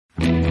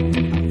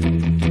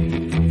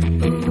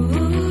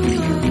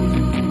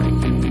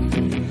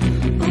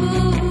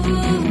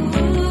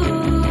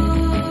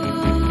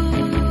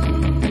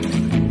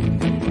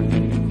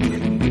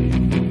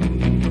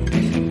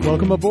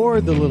Welcome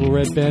aboard the Little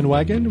Red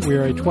Bandwagon.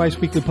 We're a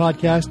twice-weekly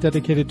podcast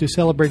dedicated to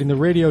celebrating the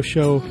radio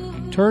show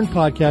turned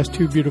podcast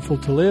Too Beautiful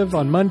to Live.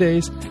 On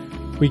Mondays,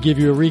 we give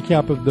you a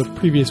recap of the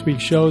previous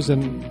week's shows,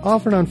 and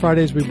often on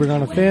Fridays we bring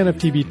on a fan of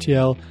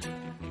TBTL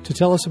to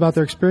tell us about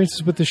their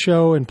experiences with the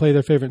show and play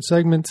their favorite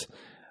segments.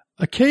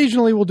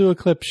 Occasionally we'll do a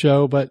clip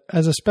show, but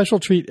as a special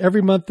treat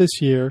every month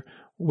this year,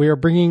 we are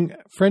bringing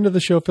friend of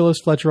the show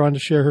Phyllis Fletcher on to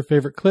share her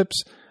favorite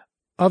clips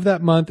of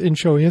that month in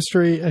show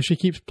history as she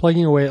keeps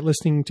plugging away at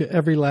listening to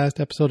every last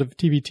episode of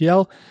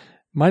TBTL.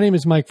 My name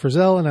is Mike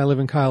Frizzell, and I live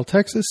in Kyle,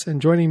 Texas, and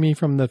joining me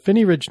from the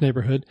Finney Ridge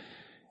neighborhood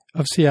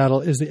of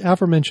Seattle is the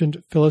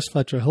aforementioned Phyllis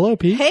Fletcher. Hello,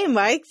 Pete. Hey,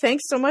 Mike.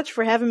 Thanks so much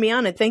for having me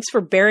on, and thanks for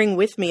bearing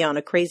with me on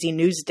a crazy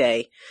news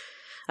day.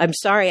 I'm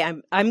sorry.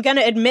 I'm going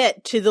to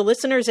admit to the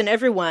listeners and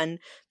everyone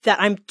that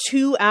I'm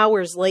 2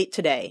 hours late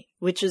today,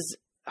 which is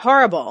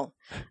horrible.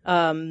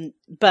 But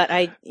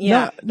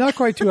not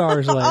quite 2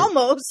 hours late.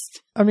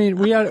 Almost. I mean,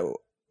 we had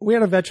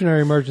a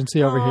veterinary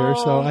emergency over here,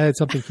 so I had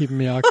something keeping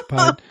me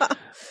occupied.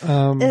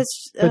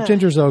 But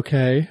Ginger's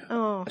okay.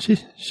 Oh,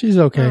 she's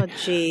okay. Oh,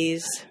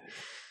 jeez.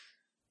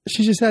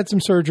 She just had some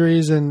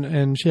surgeries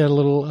and she had a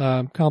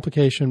little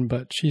complication,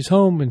 but she's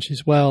home and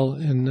she's well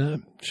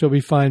and she'll be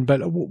fine.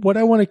 But what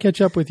I want to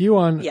catch up with you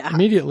on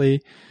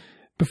immediately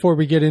before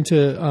we get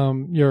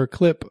into your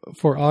clip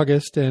for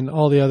August and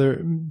all the other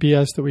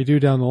BS that we do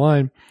down the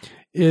line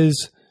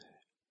is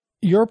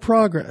your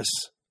progress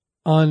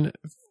on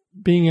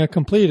being a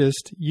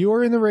completist. You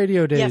are in the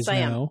radio days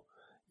now.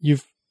 Am.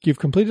 You've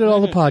completed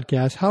all the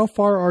podcasts. How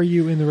far are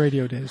you in the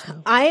radio days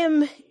now? I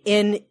am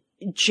in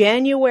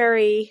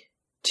January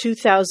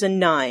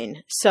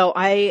 2009. So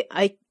I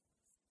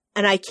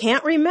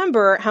can't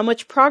remember how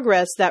much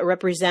progress that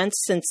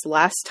represents since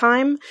last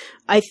time.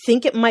 I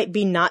think it might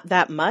be not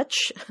that much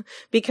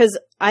because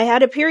I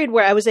had a period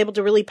where I was able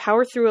to really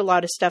power through a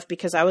lot of stuff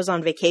because I was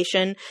on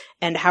vacation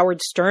and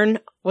Howard Stern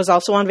was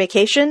also on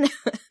vacation.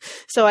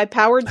 So I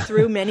powered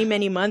through many,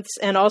 many months.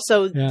 And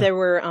also there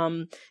were,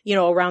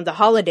 around the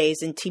holidays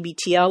in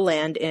TBTL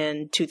land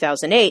in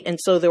 2008. And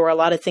so there were a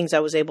lot of things I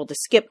was able to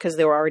skip because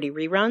they were already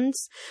reruns.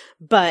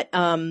 But,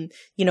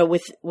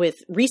 with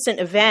recent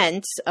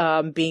events,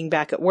 being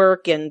back at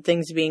work and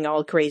things being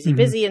all crazy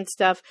busy and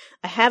stuff,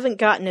 I haven't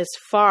gotten as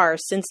far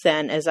since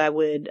then as I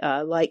would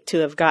like to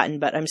have gotten,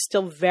 but I'm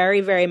still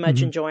very, very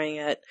much enjoying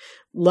it,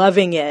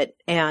 loving it.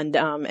 And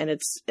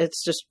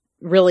it's just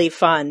really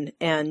fun.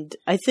 And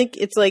I think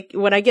it's like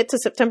when I get to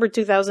September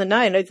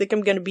 2009, I think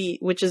I'm going to be,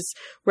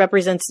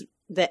 represents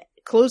the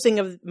closing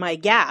of my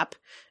gap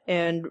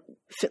and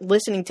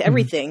listening to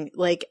everything.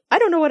 Like, I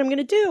don't know what I'm going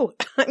to do.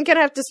 I'm going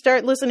to have to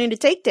start listening to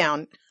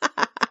Takedown.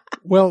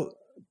 Well,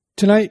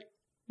 tonight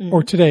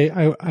or today,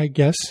 I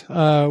guess,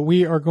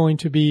 we are going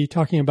to be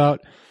talking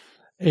about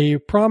a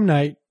prom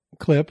night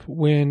clip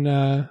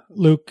when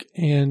Luke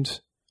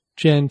and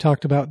Jen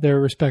talked about their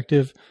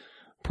respective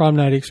prom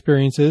night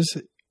experiences.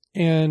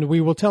 And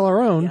we will tell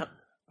our own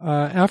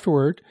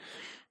afterward.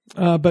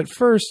 But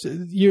first,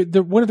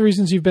 one of the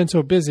reasons you've been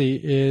so busy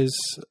is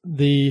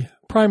the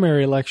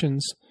primary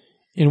elections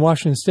in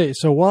Washington State.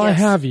 So while I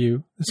have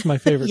you, this is my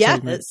favorite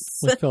segment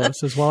with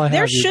Phyllis, is while I have you.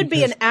 There should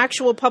be an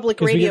actual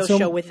public radio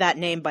show with that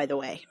name, by the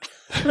way.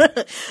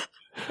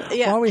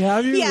 While we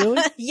have you,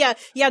 really?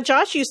 Yeah.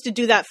 Josh used to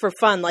do that for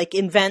fun, like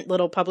invent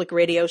little public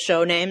radio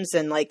show names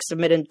and like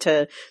submit them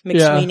to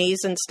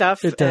McSweeney's and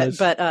stuff. It does.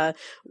 But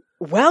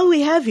while we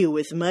have you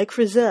with Mike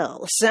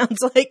Frizzell, sounds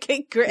like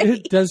great.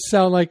 It does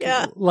sound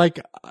like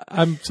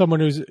I'm someone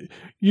who's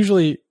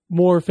usually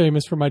more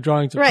famous for my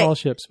drawings of tall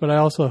ships, but I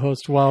also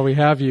host While We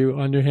Have You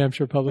on New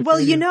Hampshire Public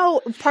Radio.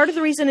 Part of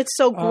the reason it's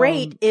so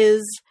great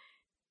is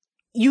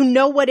you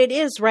know what it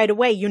is right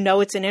away. You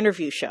know it's an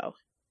interview show.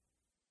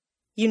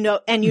 You know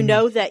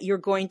that you're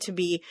going to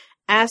be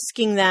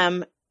asking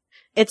them.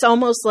 It's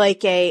almost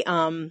like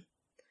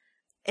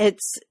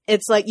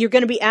it's like you're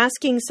going to be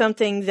asking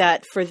something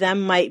that for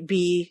them might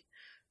be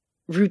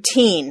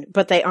routine,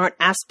 but they aren't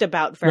asked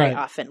about very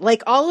often.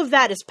 Like all of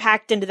that is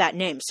packed into that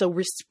name. So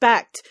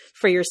respect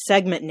for your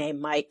segment name,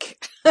 Mike.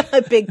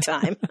 Big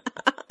time.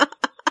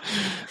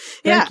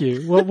 Thank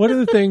you. Well, one of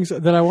the things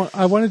that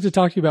I wanted to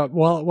talk to you about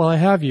while I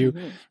have you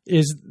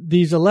is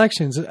these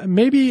elections.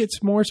 Maybe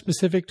it's more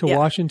specific to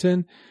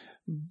Washington,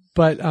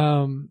 but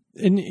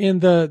in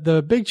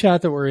the big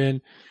chat that we're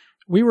in,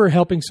 we were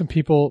helping some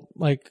people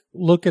like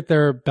look at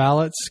their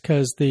ballots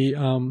because the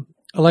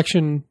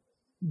election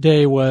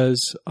day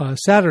was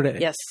Saturday.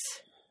 Yes.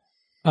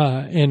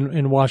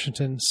 In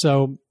Washington.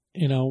 So,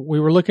 we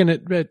were looking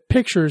at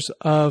pictures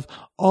of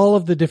all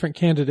of the different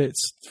candidates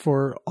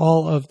for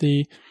all of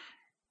the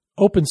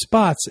open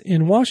spots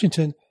in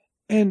Washington.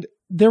 And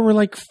there were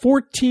like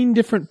 14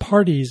 different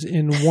parties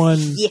in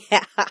one,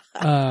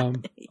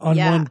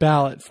 one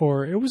ballot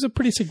for, it was a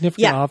pretty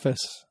significant office.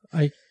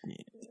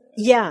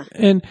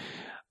 And,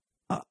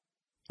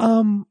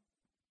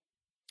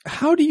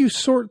 how do you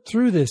sort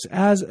through this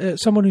as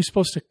someone who's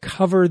supposed to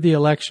cover the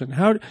election?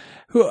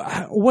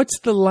 What's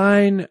the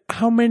line?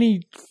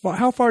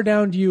 How far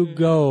down do you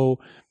go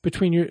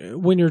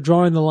when you're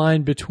drawing the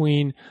line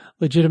between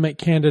legitimate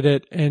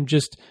candidate and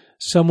just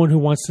someone who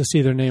wants to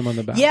see their name on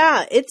the ballot?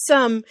 Yeah, it's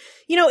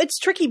it's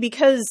tricky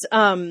because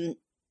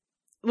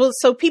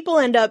so people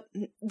end up,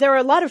 there are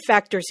a lot of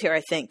factors here,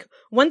 I think.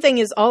 One thing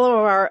is all of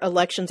our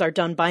elections are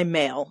done by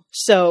mail.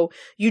 So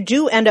you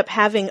do end up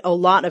having a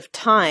lot of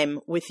time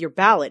with your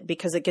ballot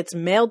because it gets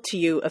mailed to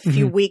you a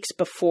few weeks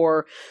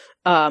before,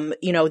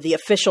 the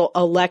official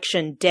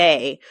election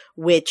day,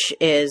 which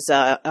is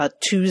a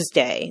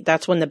Tuesday.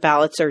 That's when the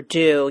ballots are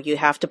due. You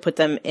have to put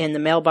them in the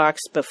mailbox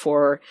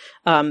before.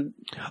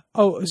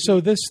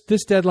 So this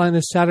deadline,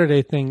 this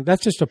Saturday thing,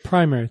 that's just a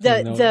primary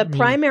thing. The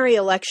primary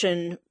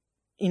election,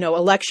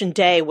 election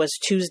day was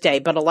Tuesday,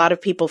 but a lot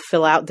of people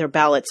fill out their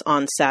ballots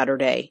on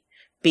Saturday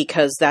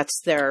because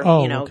that's their,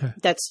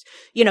 that's,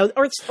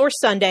 or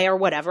Sunday or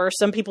whatever.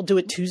 Some people do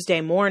it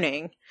Tuesday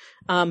morning.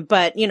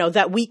 But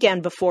that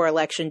weekend before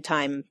election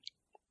time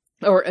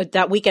or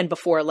that weekend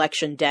before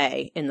election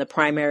day in the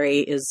primary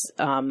is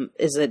a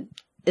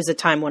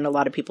time when a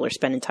lot of people are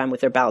spending time with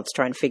their ballots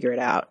trying to figure it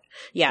out.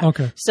 Yeah.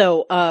 Okay.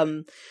 So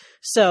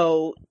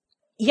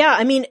yeah,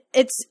 I mean,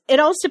 it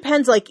also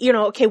depends,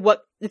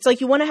 it's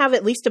like you want to have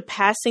at least a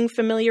passing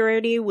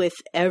familiarity with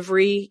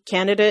every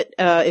candidate.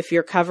 If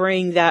you're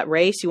covering that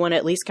race, you want to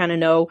at least kind of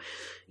know,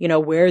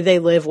 where they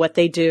live, what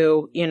they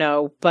do,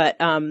 but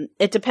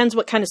it depends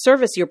what kind of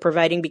service you're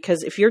providing,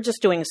 because if you're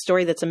just doing a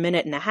story that's a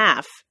minute and a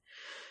half,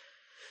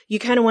 you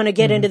kind of want to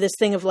get into this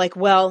thing of like,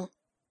 well,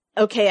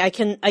 okay, I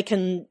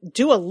can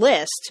do a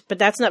list, but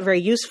that's not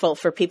very useful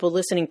for people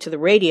listening to the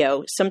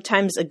radio.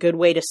 Sometimes a good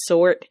way to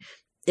sort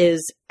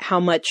is how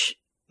much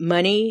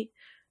money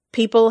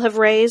people have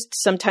raised.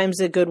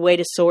 Sometimes a good way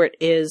to sort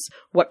is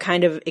what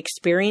kind of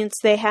experience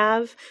they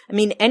have. I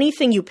mean,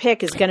 anything you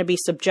pick is going to be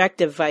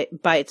subjective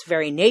by its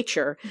very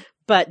nature.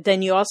 But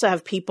then you also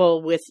have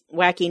people with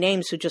wacky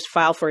names who just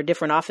file for a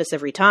different office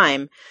every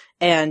time.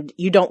 And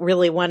you don't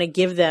really want to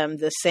give them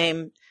the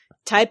same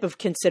type of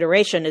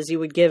consideration as you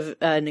would give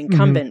an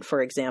incumbent,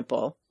 for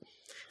example.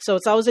 So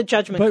it's always a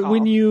judgment call. But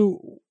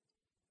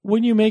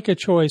when you make a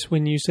choice,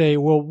 when you say,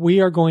 well, we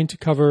are going to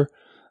cover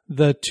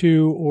the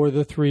 2 or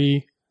the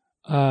 3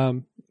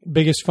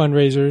 biggest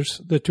fundraisers,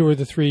 the 2 or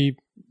the 3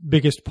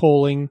 biggest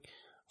polling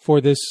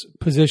for this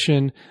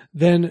position,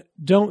 then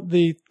don't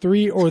the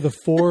 3 or the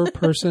 4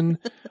 person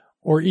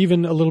or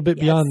even a little bit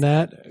beyond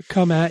that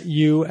come at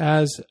you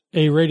as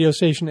a radio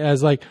station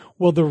as like,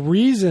 well, the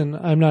reason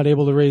I'm not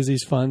able to raise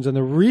these funds and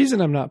the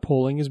reason I'm not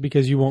polling is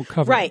because you won't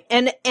cover it.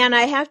 And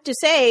I have to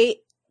say,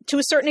 to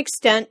a certain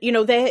extent,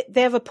 they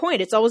have a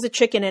point. It's always a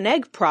chicken and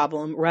egg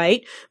problem,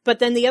 right? But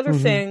then the other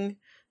thing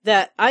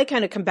that I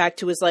kind of come back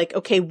to is like,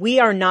 okay, we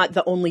are not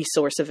the only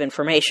source of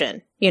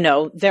information.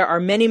 There are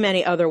many,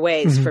 many other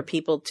ways for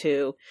people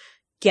to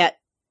get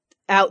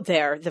out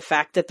there the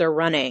fact that they're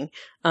running,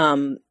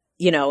 and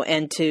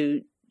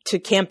to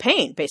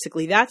campaign.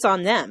 Basically, that's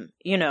on them.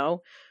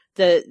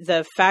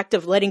 The fact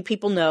of letting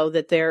people know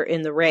that they're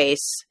in the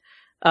race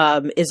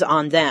is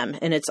on them,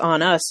 and it's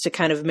on us to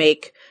kind of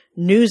make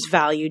news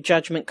value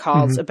judgment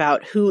calls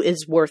about who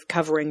is worth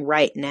covering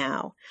right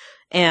now.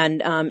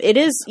 And it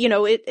is,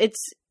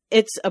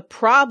 it's a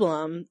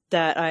problem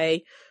that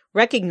I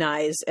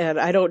recognize, and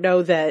I don't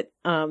know that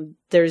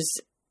there's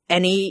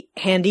any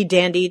handy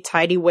dandy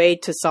tidy way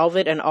to solve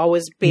it and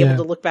always be able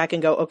to look back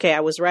and go, okay,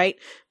 I was right.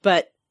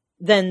 But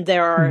then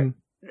there are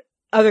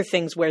other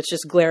things where it's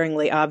just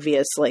glaringly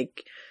obvious,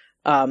 like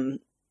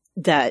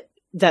that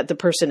the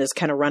person is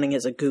kind of running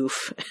as a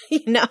goof,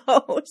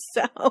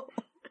 so.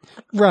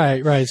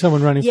 Right.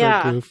 Someone running for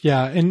a goof.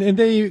 Yeah. And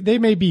they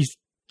may be,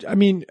 I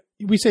mean,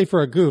 we say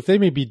for a goof, they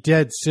may be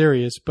dead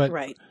serious, but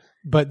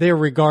they're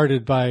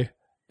regarded by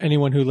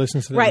anyone who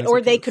listens to them. Right.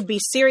 Or they could be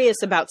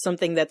serious about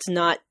something that's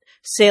not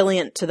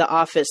salient to the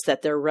office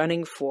that they're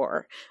running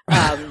for.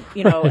 I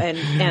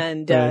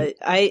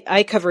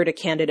covered a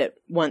candidate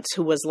once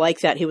who was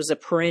like that. He was a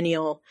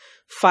perennial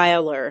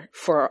filer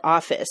for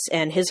office,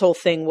 and his whole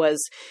thing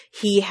was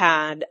he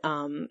had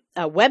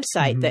a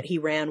website that he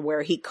ran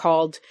where he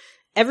called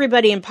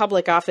everybody in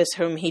public office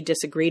whom he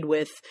disagreed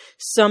with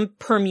some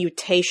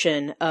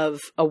permutation of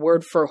a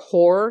word for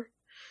whore.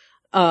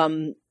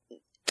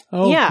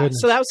 Goodness.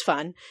 So that was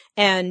fun.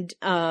 And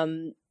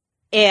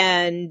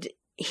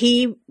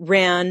he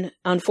ran,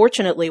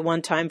 unfortunately,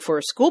 one time for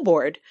a school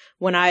board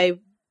when I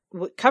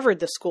covered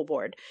the school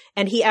board,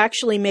 and he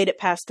actually made it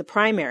past the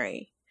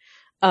primary.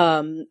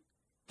 And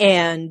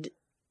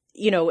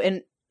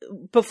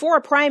before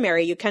a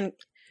primary, you can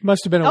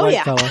must have been a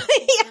white fella.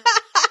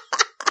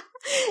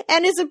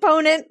 And his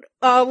opponent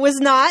was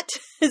not.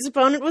 His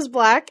opponent was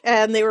black,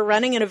 and they were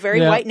running in a very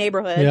white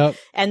neighborhood. Yep.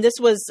 And this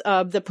was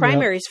the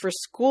primaries for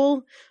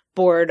school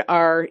board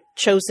are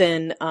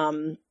chosen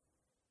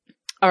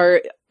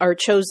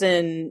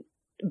chosen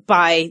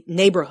by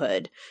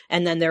neighborhood,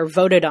 and then they're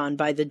voted on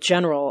by the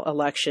general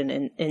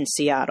election in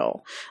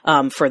Seattle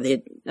for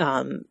the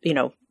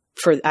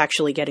for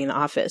actually getting the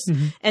office.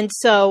 And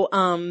so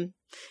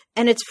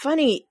and it's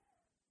funny,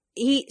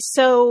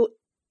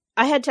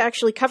 I had to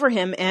actually cover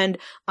him, and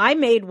I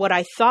made what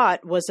I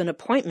thought was an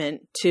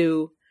appointment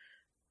to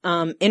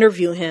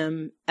interview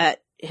him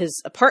at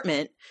his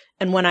apartment.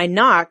 And when I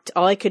knocked,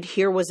 all I could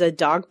hear was a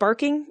dog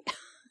barking.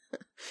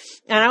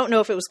 And I don't know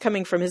if it was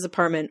coming from his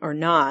apartment or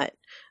not.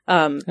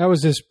 That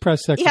was his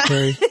press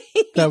secretary.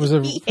 Yeah. That was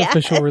an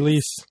official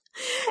release.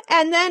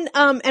 And then,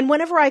 and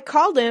whenever I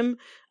called him,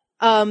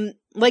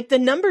 like the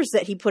numbers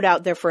that he put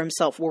out there for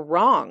himself were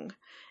wrong.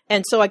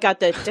 And so I got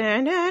the,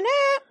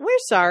 we're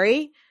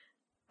sorry.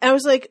 And I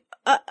was like,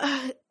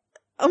 oh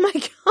my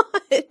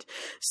God.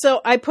 So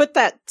I put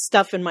that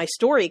stuff in my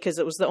story because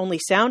it was the only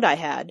sound I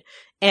had.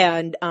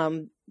 And,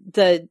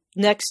 the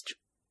next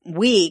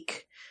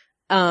week,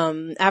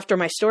 after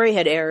my story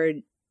had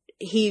aired,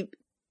 he,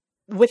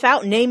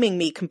 without naming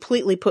me,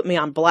 completely put me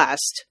on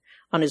blast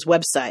on his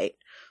website.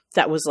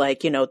 That was like,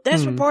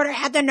 this reporter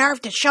had the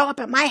nerve to show up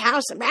at my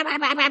house and blah, blah,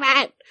 blah, blah,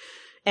 blah.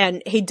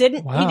 And he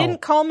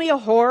didn't call me a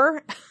whore.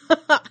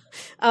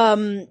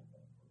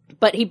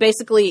 But he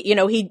basically,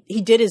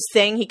 he did his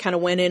thing. He kind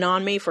of went in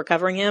on me for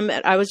covering him.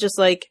 And I was just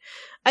like,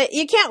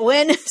 you can't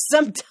win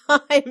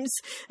sometimes.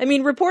 I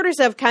mean, reporters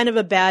have kind of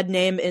a bad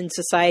name in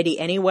society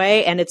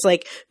anyway. And it's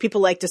like,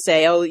 people like to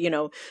say, oh,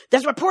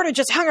 this reporter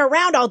just hung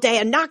around all day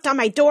and knocked on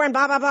my door and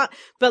blah, blah, blah.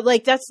 But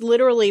like, that's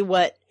literally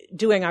what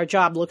doing our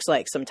job looks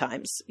like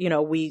sometimes.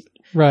 We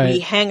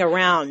hang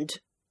around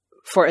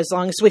for as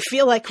long as we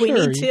feel like we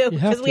need to,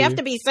 because we have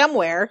to be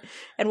somewhere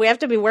and we have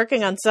to be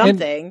working on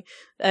something.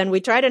 And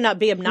we try to not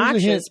be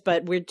obnoxious,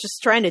 but we're just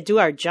trying to do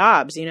our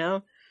jobs,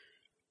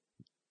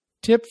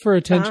 Tip for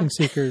attention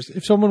seekers.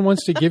 If someone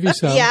wants to give you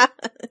some. Yeah.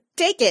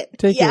 Take it.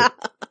 Take it.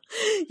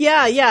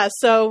 Yeah.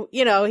 So,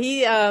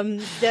 he,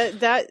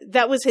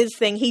 that was his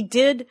thing. He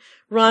did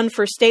run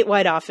for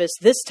statewide office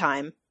this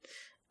time.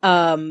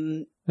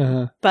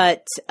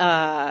 But,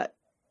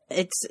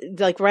 it's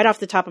like right off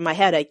the top of my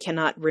head, I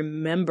cannot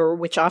remember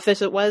which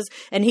office it was.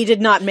 And he did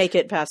not make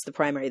it past the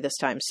primary this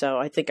time. So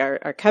I think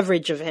our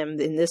coverage of him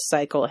in this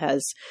cycle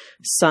has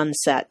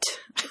sunset.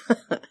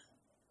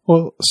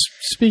 Well,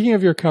 speaking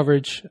of your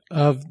coverage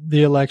of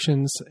the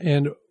elections,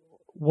 and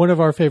one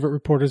of our favorite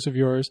reporters of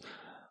yours,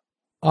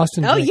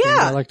 Austin Jenkins,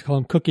 I like to call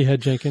him Cookie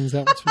Head Jenkins.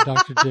 That was for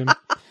Dr. Jim.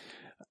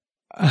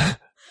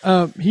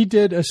 He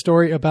did a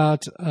story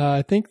about,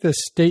 I think, the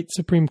state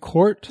Supreme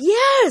Court.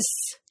 Yes.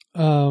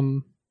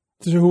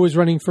 Who was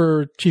running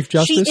for Chief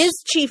Justice? She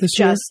is Chief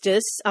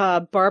Justice,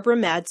 Barbara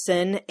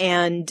Madsen.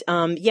 And,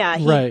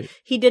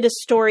 he did a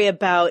story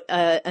about,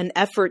 an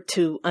effort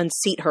to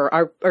unseat her.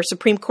 Our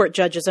Supreme Court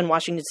judges in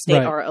Washington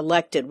State are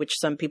elected, which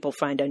some people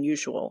find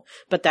unusual,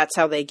 but that's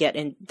how they get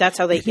in. That's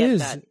how they get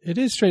that. It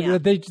is strange. Yeah.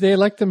 They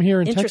elect them here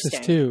in Texas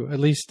too.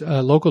 At least,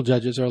 local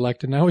judges are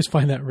elected. And I always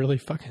find that really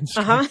fucking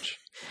strange.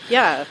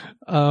 Yeah.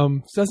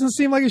 Doesn't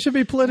seem like it should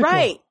be political.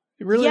 Right.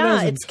 It really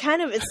doesn't. It's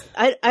kind of,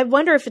 I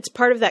wonder if it's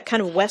part of that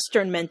kind of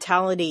Western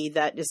mentality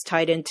that is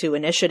tied into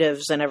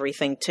initiatives and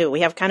everything too.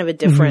 We have kind of a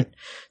different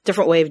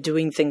way of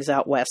doing things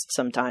out West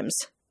sometimes.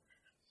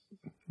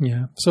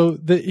 Yeah. So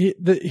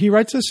he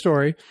writes a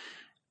story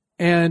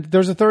and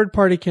there's a third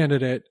party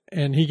candidate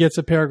and he gets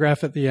a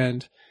paragraph at the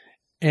end.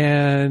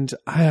 And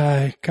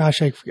I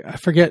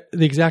forget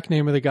the exact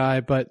name of the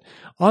guy, but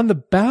on the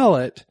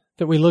ballot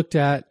that we looked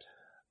at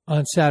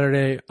on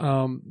Saturday,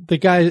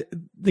 the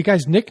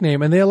guy's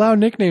nickname, and they allow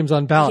nicknames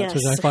on ballots,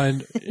 which I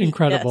find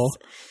incredible.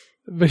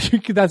 But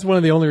that's one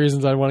of the only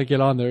reasons I want to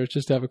get on there, is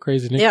just to have a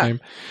crazy nickname.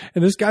 Yeah.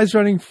 And this guy's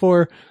running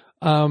for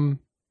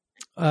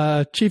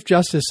Chief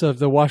Justice of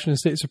the Washington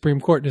State Supreme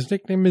Court, and his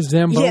nickname is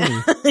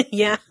Zamboni.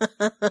 Yeah.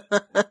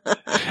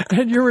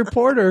 And your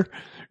reporter,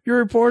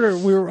 I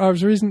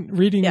was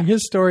reading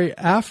his story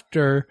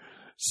after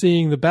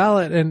seeing the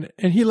ballot,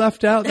 and he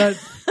left out that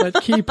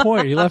key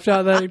point. He left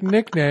out that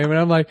nickname, and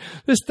I'm like,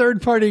 this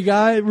third party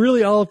guy, really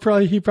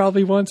he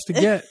probably wants to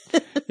get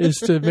is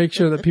to make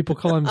sure that people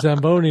call him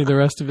Zamboni the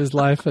rest of his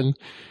life, and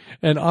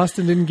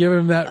Austin didn't give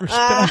him that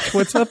respect.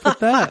 What's up with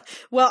that?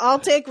 Well, I'll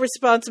take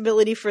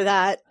responsibility for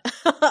that.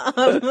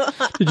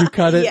 Did you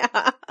cut it?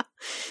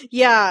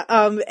 Yeah.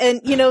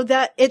 And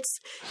that it's,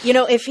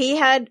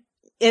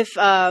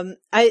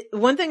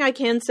 one thing I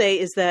can say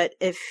is that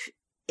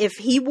if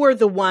he were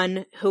the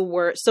one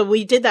so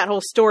we did that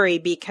whole story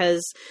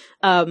because,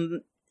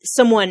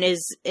 someone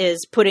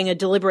is putting a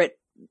deliberate,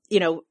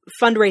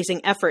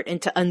 fundraising effort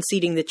into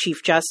unseating the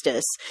Chief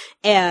Justice.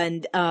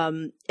 And,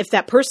 if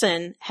that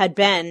person had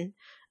been,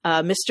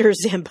 Mr.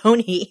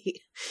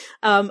 Zamboni,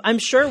 I'm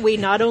sure we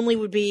not only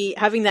would be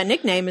having that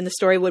nickname in the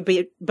story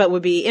but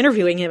would be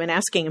interviewing him and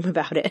asking him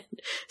about it.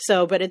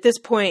 So, but at this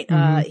point,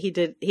 he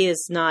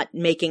is not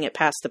making it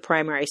past the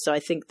primary. So I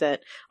think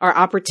that our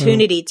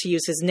opportunity to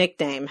use his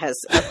nickname has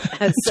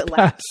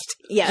elapsed.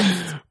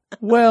 Yes.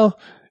 Well,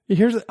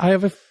 I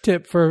have a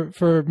tip for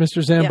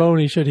Mr.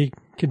 Zamboni. Should he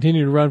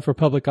continue to run for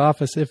public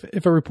office?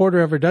 If a reporter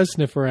ever does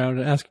sniff around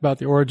and ask about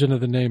the origin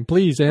of the name,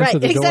 please answer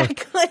the door.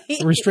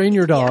 Restrain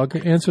your dog,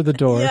 answer the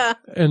door,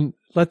 and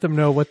let them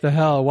know what the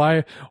hell.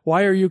 Why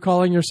are you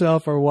calling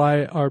yourself, or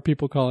why are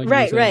people calling you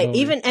Zamboni? Right.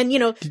 Even, and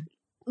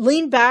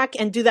lean back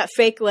and do that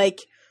fake, like,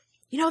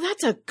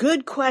 That's a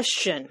good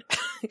question.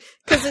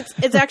 Because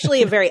it's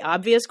actually a very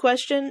obvious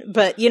question,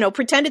 but,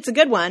 pretend it's a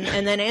good one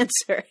and then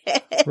answer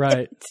it.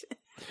 Right.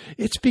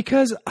 It's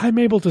because I'm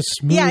able to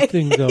smooth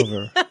things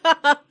over.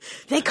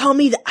 They call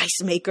me the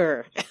ice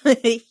maker.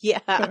 Yeah.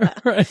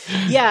 Right.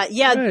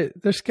 Yeah. Right.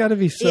 There's got to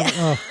be some...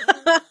 Yeah.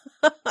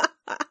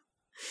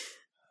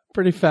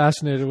 Pretty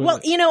fascinated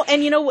with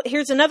it.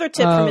 Here's another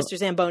tip from Mr.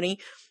 Zamboni.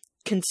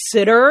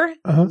 Consider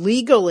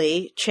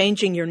legally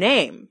changing your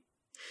name.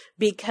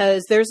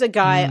 Because there's a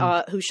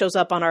guy who shows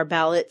up on our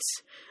ballots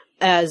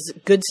as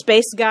Good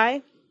Space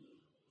Guy.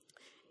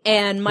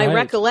 And my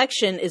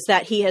recollection is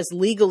that he has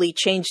legally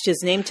changed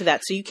his name to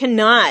that. So you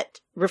cannot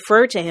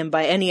refer to him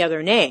by any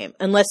other name.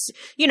 Unless,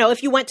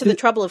 if you went to the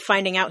trouble of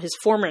finding out his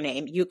former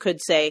name, you could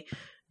say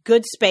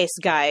Good Space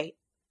Guy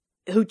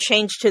who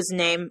changed his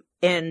name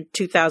in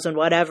 2000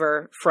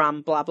 whatever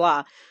from blah,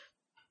 blah.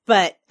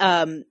 But,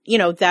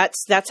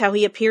 that's how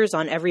he appears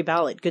on every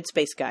ballot. Good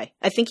Space Guy.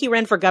 I think he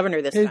ran for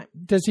governor this time.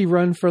 Does he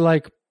run for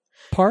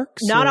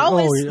parks? Not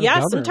always.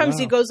 Governor. Sometimes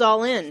he goes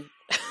all in.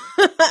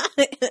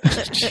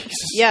 Jesus.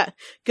 Yeah.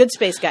 Good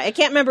Space Guy. I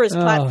can't remember his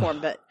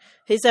platform, but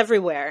he's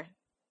everywhere.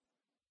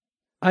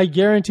 I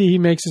guarantee he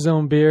makes his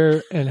own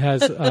beer and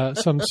has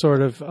some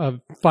sort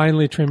of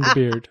finely trimmed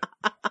beard.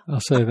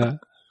 I'll say that.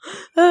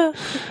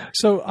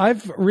 So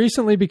I've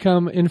recently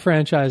become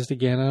enfranchised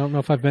again. I don't know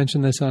if I've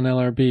mentioned this on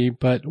LRB,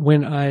 but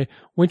when I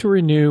went to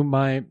renew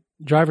my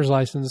driver's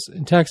license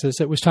in Texas,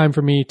 it was time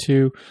for me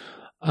to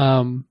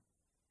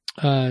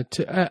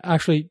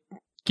actually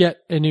get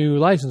a new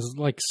license.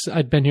 Like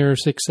I'd been here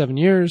 6-7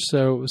 years,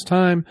 so it was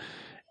time.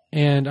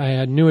 And I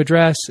had a new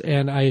address,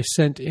 and I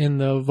sent in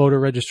the voter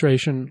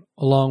registration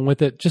along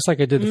with it, just like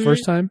I did the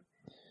first time.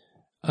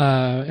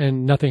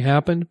 And nothing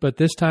happened. But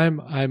this time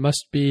I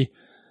must be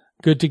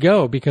good to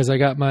go because I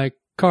got my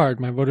card,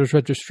 my voter's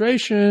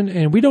registration,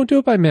 and we don't do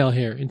it by mail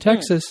here. In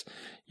Texas,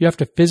 you have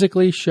to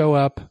physically show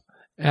up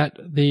at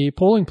the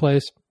polling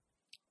place,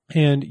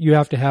 and you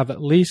have to at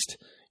least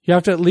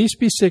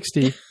be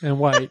 60 and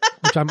white,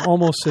 which I'm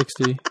almost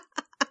 60.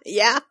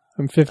 Yeah.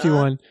 I'm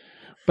 51.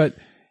 But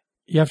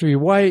you have to be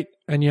white,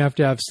 and you have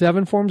to have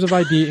 7 forms of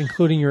ID,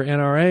 including your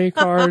NRA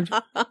card.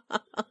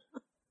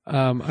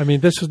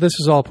 This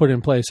is all put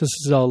in place. This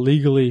is all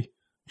legally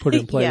put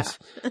in place.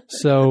 Yeah.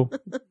 So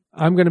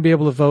I'm going to be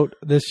able to vote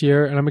this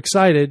year, and I'm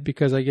excited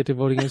because I get to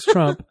vote against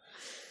Trump.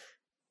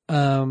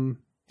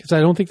 Because I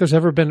don't think there's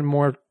ever been a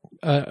more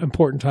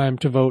important time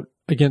to vote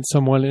against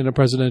someone in a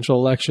presidential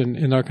election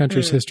in our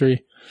country's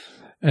history,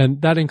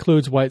 and that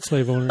includes white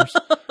slave owners.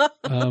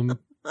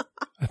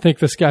 I think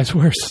this guy's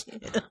worse.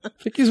 I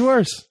think he's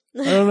worse.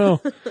 I don't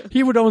know.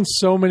 He would own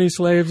so many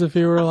slaves if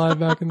he were alive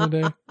back in the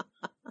day.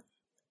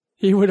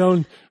 He would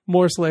own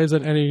more slaves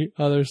than any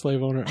other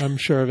slave owner. I'm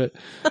sure of it.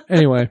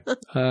 Anyway.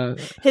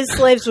 His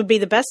slaves would be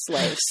the best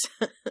slaves.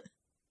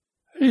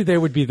 They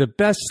would be the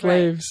best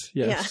slaves.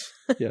 Right. Yes.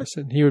 Yeah. Yes.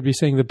 And he would be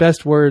saying the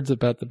best words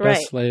about the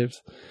best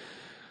slaves.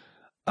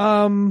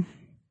 I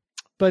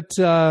would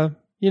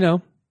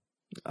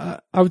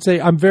say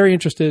I'm very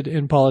interested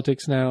in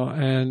politics now,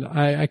 and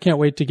I can't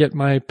wait to get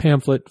my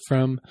pamphlet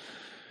from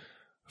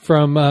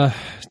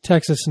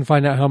Texas and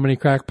find out how many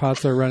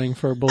crackpots are running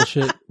for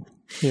bullshit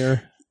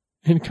here.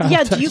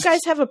 Yeah, do you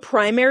guys have a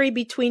primary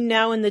between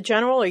now and the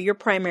general, or your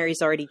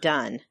primary's already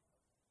done?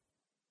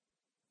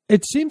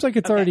 It seems like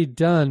it's already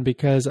done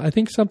because I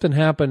think something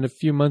happened a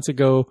few months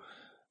ago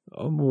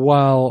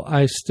while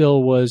I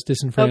still was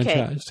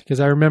disenfranchised. Because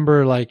I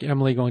remember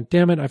Emily going,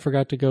 "Damn it, I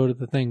forgot to go to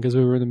the thing because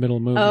we were in the middle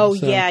of moving." Oh,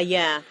 so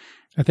yeah.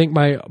 I think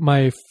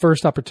my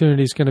first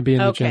opportunity is going to be in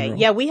the general.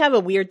 Yeah, we have a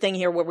weird thing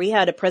here where we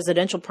had a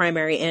presidential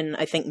primary in,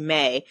 I think,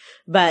 May,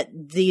 but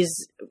these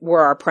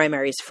were our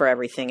primaries for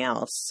everything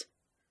else.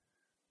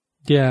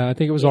 Yeah, I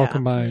think it was all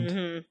combined.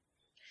 Mm-hmm.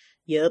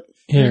 Yep.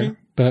 Here, Mm-hmm.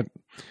 But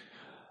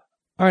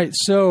all right,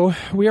 so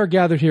we are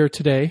gathered here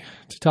today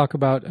to talk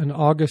about an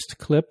August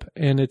clip,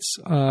 and it's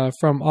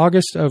from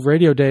August of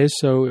Radio Days.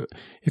 So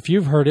if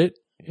you've heard it,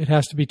 it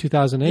has to be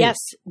 2008. Yes,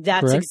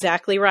 that's correct?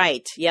 Exactly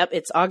right. Yep,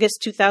 it's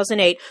August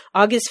 2008,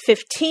 August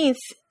 15th,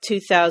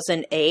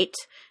 2008,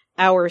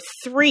 hour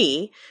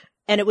 3.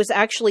 And it was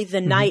actually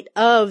the night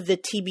of the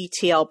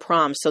TBTL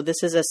prom. So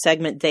this is a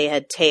segment they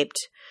had taped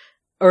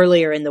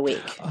earlier in the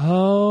week.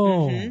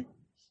 Oh. Mm-hmm.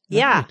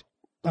 Yeah.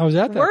 I was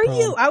at that Were prom.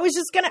 you? I was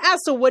just going to ask,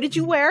 so what did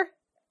you wear?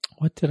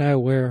 What did I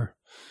wear?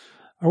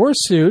 I wore a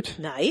suit.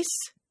 Nice.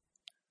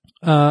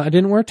 I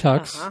didn't wear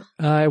tux.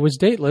 It was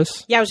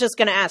dateless. Yeah, I was just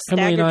going to ask.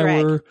 Emily and I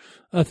drag. were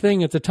a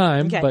thing at the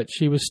time, but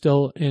she was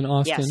still in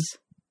Austin. Yes.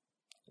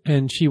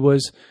 And she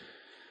was,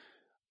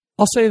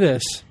 I'll say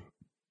this.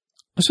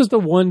 This was the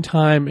one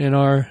time in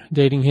our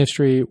dating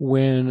history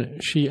when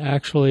she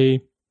actually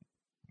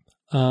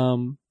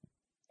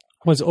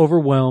was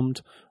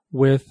overwhelmed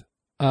with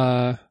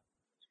how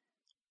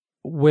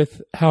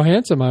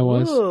handsome I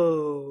was. Ooh.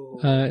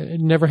 It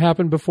never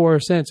happened before or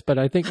since, but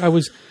I think I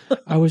was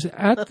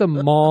at the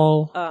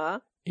mall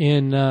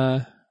in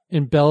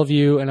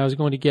Bellevue, and I was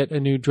going to get a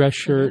new dress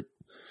shirt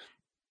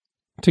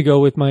to go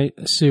with my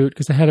suit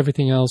because I had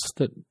everything else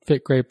that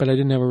fit great, but I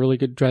didn't have a really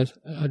good dress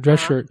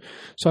shirt.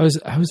 So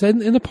I was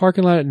in the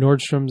parking lot at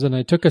Nordstrom's and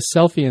I took a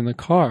selfie in the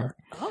car.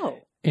 Oh.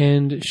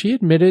 And she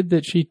admitted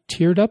that she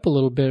teared up a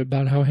little bit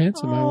about how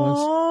handsome I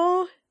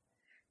was.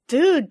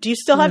 Dude, do you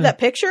still have that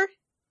picture?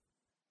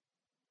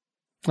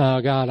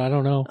 Oh God, I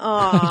don't know.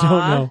 I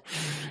don't know.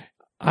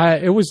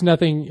 It was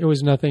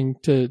nothing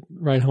to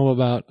write home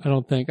about, I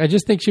don't think. I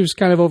just think she was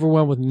kind of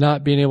overwhelmed with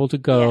not being able to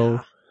go.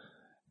 Yeah.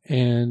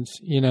 And,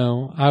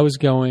 I was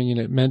going and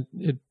it meant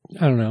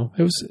I don't know.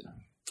 It was,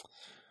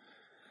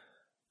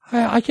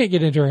 I can't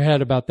get into her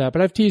head about that,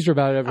 but I've teased her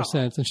about it ever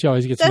since and she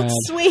always gets mad.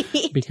 That's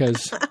sweet.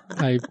 Because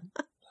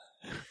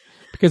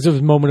it was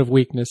a moment of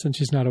weakness and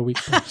she's not a weak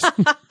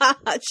person.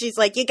 She's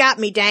like, you got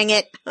me, dang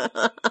it.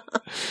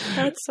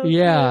 That's so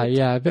Yeah, cute.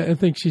 yeah. I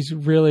think she's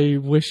really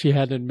wish she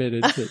hadn't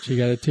admitted that she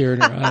got a tear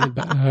in her eye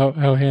about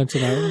how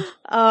handsome I was.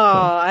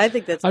 Oh, I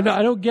think that's I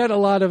don't get a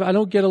lot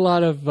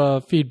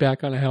of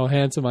feedback on how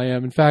handsome I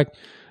am. In fact,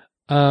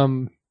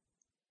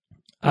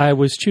 I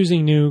was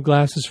choosing new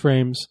glasses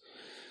frames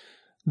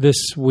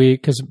this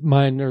week because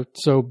mine are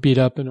so beat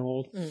up and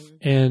old.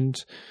 And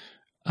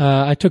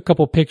I took a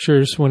couple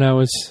pictures when I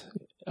was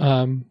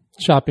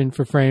shopping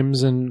for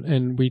frames,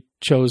 and we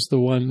chose the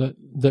one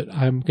that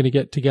I'm going to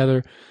get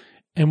together.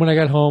 And when I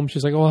got home,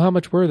 she's like, "Oh, how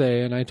much were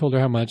they?" And I told her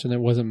how much, and it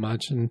wasn't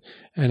much. And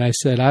I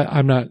said,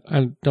 I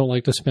don't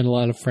like to spend a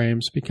lot of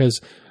frames because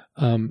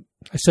I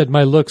said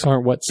my looks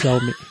aren't what sell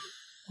me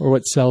or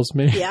what sells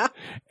me. Yeah.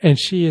 And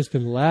she has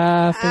been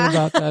laughing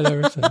about that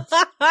ever since.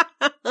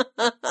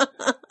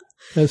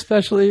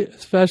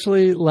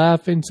 Especially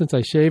laughing since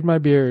I shaved my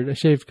beard. I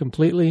shaved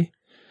completely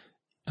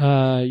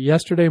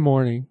yesterday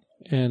morning,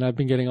 and I've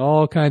been getting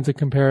all kinds of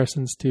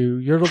comparisons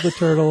to Yertle the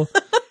Turtle,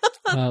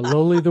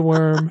 Loli the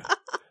Worm,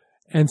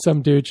 and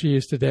some dude she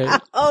used to date.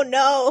 Oh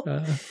no!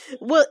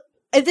 Well,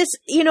 this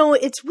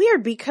it's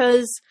weird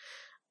because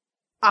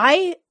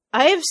I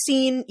have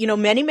seen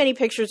many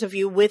pictures of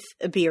you with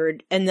a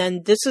beard, and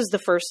then this is the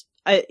first.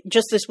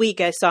 Just this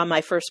week, I saw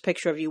my first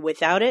picture of you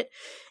without it.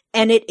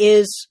 And it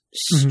is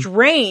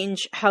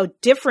strange how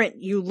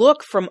different you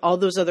look from all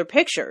those other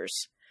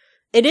pictures.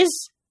 It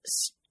is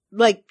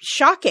like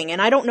shocking.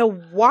 And I don't know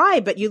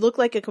why, but you look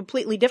like a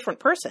completely different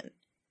person.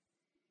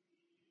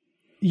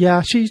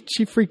 Yeah, she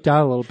freaked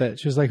out a little bit.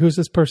 She was like, "Who's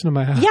this person in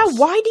my house?" Yeah,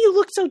 why do you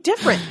look so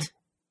different?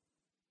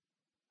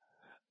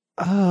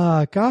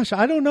 Gosh,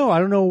 I don't know.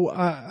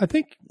 I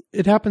think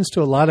it happens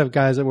to a lot of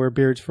guys that wear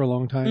beards for a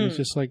long time. It's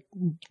just like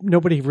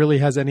nobody really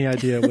has any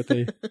idea what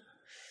they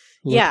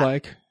look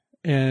like.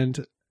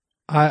 And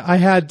I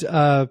had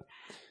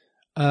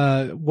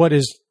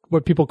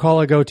what people call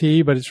a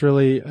goatee, but it's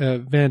really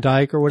Van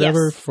Dyke or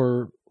whatever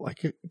for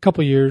like a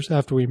couple years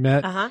after we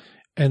met.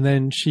 And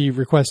then she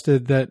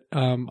requested that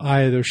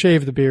I either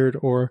shave the beard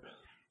or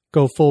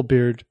go full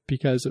beard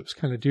because it was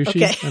kind of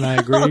douchey. Okay. And I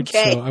agreed.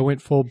 So I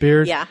went full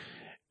beard. Yeah.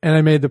 And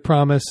I made the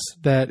promise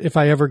that if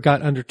I ever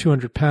got under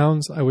 200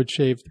 pounds, I would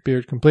shave the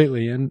beard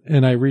completely.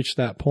 And I reached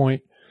that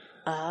point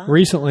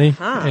recently.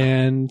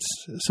 And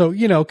so,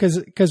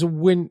 cause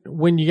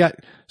when you got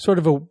sort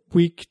of a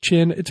weak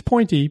chin, it's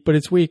pointy, but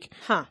it's weak.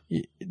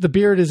 The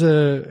beard is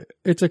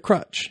it's a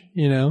crutch,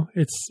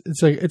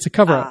 it's a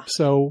cover up.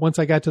 So once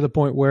I got to the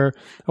point where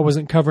I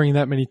wasn't covering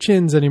that many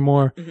chins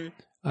anymore,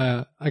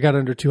 I got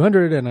under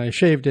 200 and I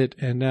shaved it.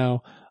 And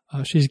now,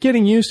 she's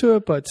getting used to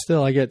it, but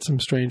still I get some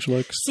strange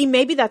looks. See,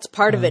 maybe that's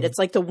part of it. It's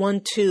like the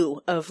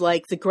 1-2 of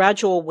like the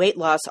gradual weight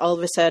loss all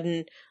of a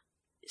sudden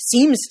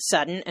seems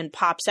sudden and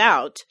pops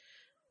out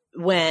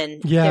when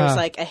there's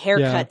like a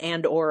haircut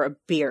and or a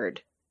beard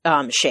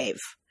shave.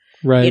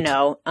 Right.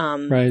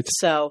 Right.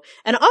 So,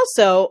 and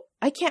also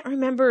I can't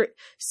remember,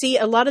 see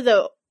a lot of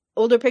the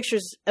older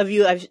pictures of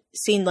you I've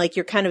seen like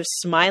you're kind of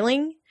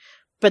smiling,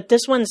 but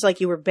this one's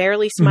like you were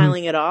barely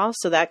smiling at all.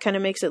 So that kind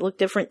of makes it look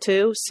different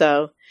too.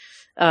 So,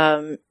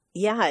 it's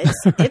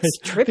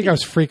trippy. I think I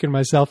was freaking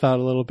myself out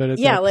a little bit at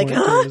that point.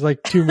 It was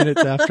like 2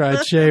 minutes after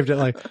I'd shaved it,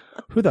 like,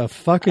 who the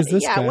fuck is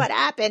this guy? Yeah, what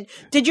happened?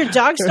 Did your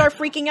dog start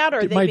freaking out?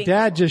 Or my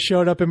dad just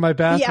showed up in my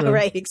bathroom. Yeah,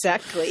 right,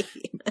 exactly.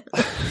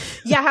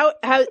 Yeah,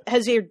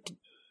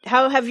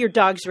 how have your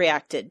dogs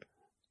reacted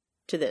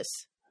to this?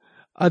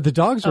 The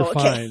dogs are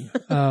fine.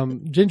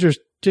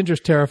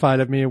 Ginger's terrified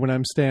of me when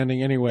I'm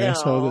standing anyway,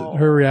 so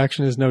her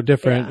reaction is no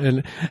different. Yeah.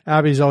 And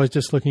Abby's always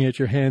just looking at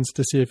your hands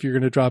to see if you're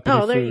going to drop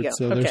any there food. You go.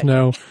 So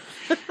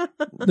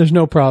there's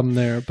no problem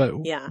there. But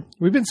yeah,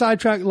 we've been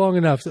sidetracked long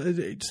enough.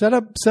 Set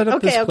up this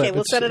clip. Okay,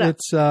 we'll set it up.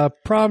 It's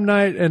prom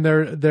night, and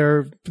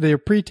they're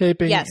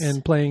pre-taping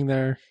and playing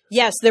their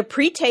they're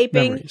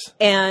pre-taping, memories.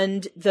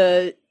 And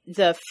the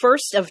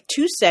first of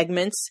two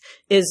segments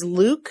is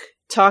Luke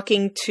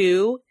talking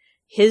to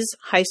his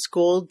high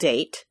school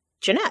date,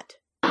 Jeanette.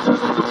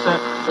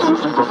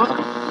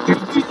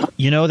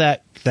 You know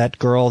that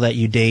girl that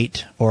you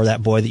date or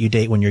that boy that you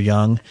date when you're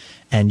young,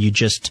 and you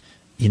just,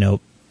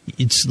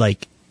 it's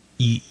like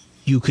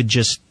you could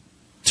just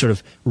sort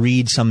of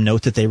read some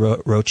note that they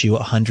wrote you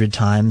 100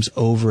 times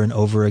over and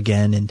over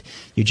again, and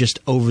you're just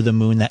over the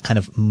moon, that kind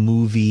of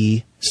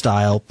movie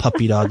style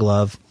puppy dog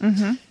love.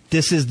 Mm-hmm.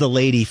 This is the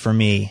lady for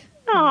me.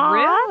 Aww.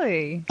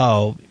 Really?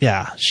 Oh,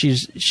 yeah.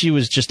 She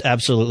was just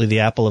absolutely the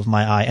apple of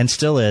my eye, and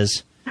still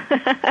is.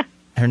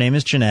 Her name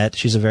is Jeanette.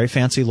 She's a very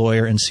fancy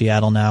lawyer in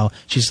Seattle now.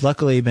 She's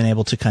luckily been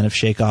able to kind of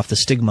shake off the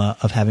stigma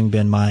of having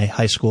been my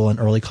high school and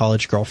early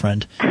college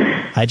girlfriend.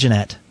 Hi,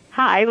 Jeanette.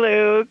 Hi,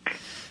 Luke.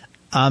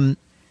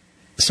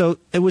 So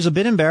it was a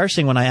bit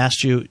embarrassing when I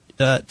asked you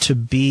to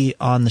be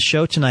on the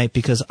show tonight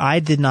because I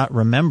did not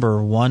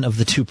remember one of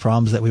the 2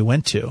 proms that we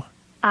went to.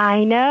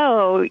 I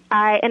know.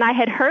 I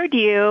had heard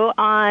you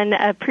on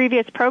a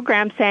previous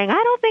program saying,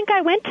 I don't think I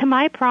went to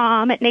my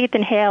prom at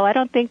Nathan Hale. I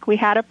don't think we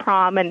had a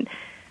prom. And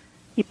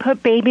you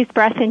put baby's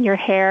breath in your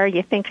hair.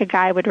 You think a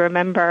guy would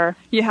remember.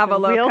 You have a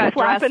low-cut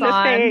dress in the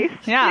on. Face.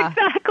 Yeah.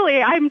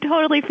 Exactly. I'm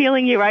totally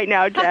feeling you right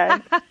now,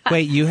 Jen.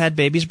 Wait, you had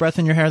baby's breath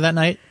in your hair that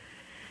night?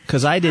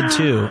 Because I did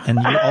too, and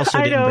you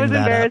also didn't bring that up. I know, it was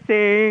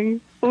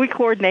embarrassing. We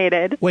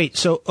coordinated. Wait,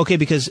 so, okay,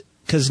 because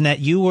Nat,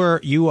 you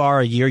are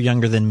a year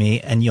younger than me,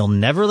 and you'll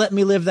never let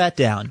me live that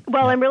down.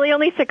 Well, I'm really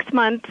only 6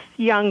 months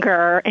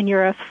younger,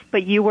 and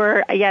but you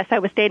were, yes, I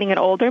was dating an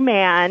older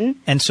man.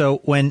 And so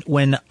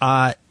when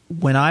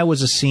I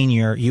was a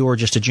senior, you were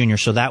just a junior.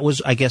 So that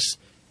was, I guess,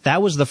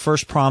 that was the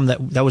first prom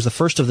that was the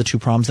first of the 2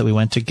 proms that we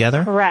went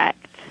together?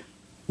 Correct.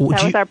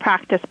 That was our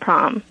practice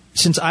prom.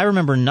 Since I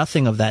remember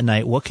nothing of that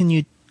night,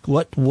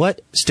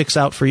 what sticks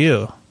out for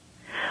you?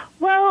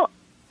 Well,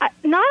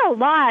 not a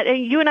lot.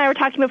 You and I were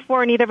talking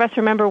before, neither of us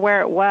remember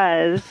where it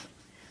was.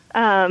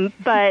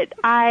 But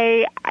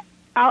I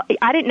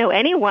didn't know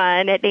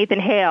anyone at Nathan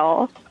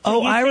Hale.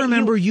 Oh, I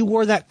remember you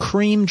wore that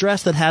cream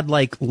dress that had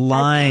like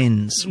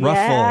lines, ruffles.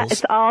 Yeah,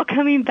 it's all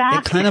coming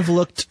back. It kind of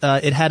looked.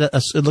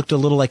 It looked a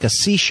little like a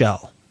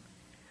seashell.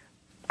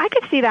 I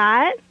could see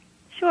that.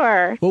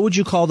 Sure. What would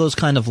you call those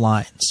kind of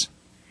lines?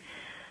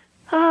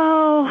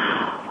 Oh,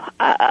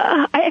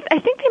 I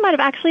think they might have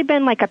actually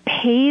been like a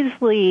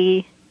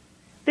paisley.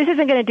 This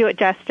isn't going to do it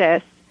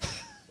justice.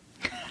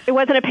 It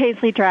wasn't a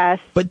paisley dress.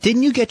 But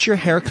didn't you get your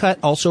haircut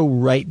also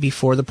right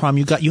before the prom?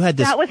 You had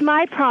this. That was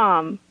my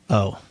prom.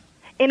 Oh.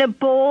 In a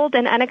bold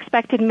and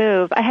unexpected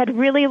move. I had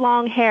really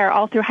long hair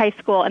all through high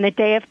school, and the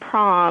day of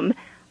prom,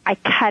 I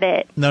cut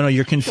it. No,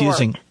 you're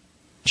confusing. Short.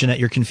 Jeanette,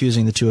 you're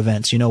confusing the 2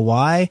 events. You know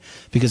why?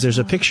 Because there's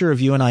a picture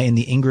of you and I in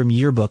the Ingram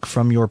yearbook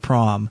from your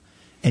prom,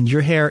 and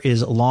your hair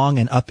is long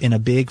and up in a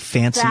big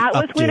fancy updo.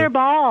 That was winter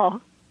ball.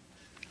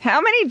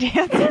 How many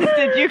dances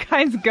did you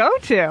guys go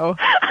to?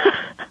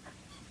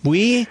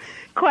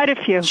 Quite a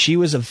few. She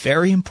was a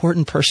very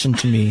important person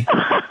to me,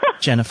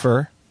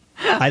 Jennifer.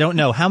 I don't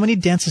know. How many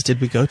dances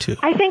did we go to?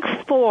 I think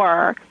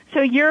 4.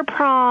 So your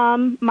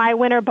prom, my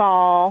winter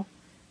ball,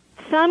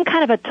 some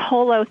kind of a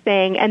Tolo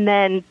thing, and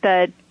then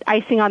the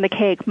icing on the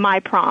cake, my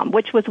prom,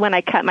 which was when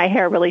I cut my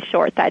hair really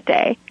short that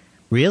day.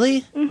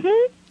 Really?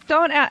 Mm-hmm.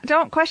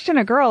 Don't question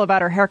a girl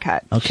about her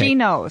haircut. Okay. She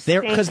knows.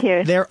 Thank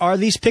you. There are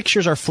these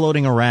pictures are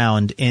floating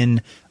around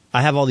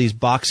I have all these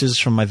boxes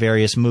from my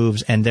various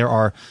moves, and there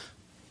are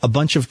a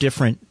bunch of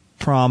different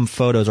prom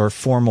photos or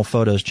formal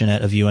photos,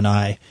 Jeanette, of you and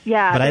I.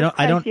 Yeah, but I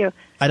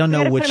don't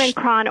know which. Put them in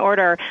cron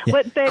order.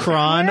 Yeah.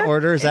 Cron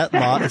order, is that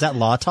law? Is that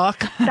law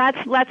talk? That's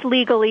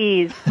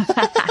legalese.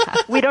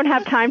 We don't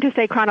have time to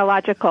say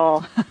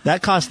chronological.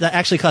 That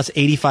actually costs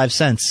 85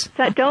 cents.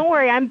 So don't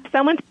worry, I'm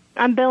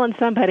billing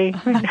somebody.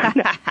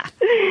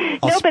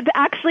 No, but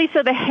actually,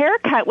 so the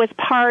haircut was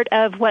part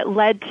of what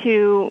led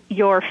to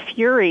your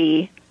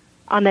fury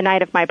on the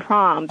night of my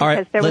prom,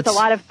 because there was a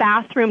lot of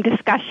bathroom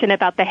discussion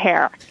about the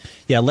hair.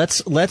 Yeah,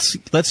 let's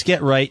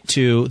get right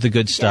to the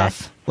good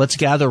stuff. Yes. Let's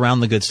gather around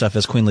the good stuff,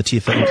 as Queen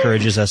Latifah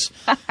encourages us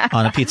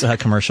on a Pizza Hut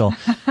commercial.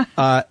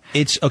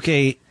 It's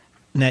okay,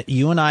 Nat,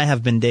 you and I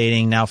have been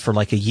dating now for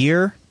like a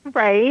year.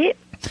 Right.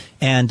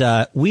 And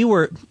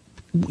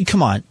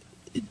come on,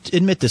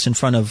 admit this in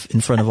front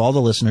of all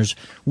the listeners.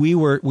 We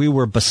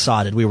were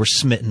besotted. We were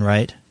smitten,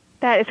 right?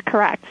 That is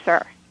correct,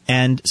 sir.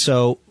 And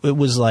so it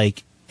was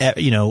like,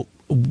 it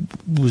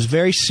was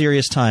very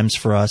serious times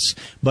for us,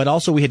 but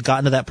also we had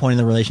gotten to that point in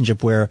the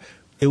relationship where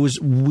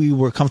we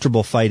were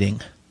comfortable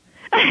fighting.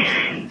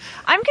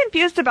 I'm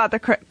confused about the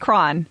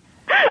cron.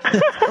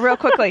 Real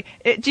quickly,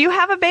 do you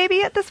have a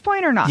baby at this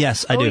point or not?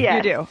 Yes, I do. Yeah.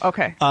 You do.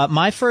 Okay.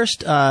 My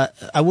first,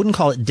 I wouldn't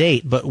call it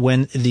date, but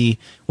when the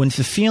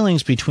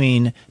feelings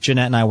between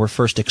Jeanette and I were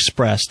first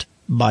expressed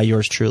by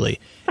yours truly,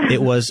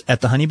 it was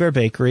at the Honey Bear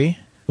Bakery,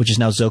 which is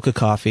now Zoka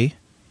Coffee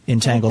in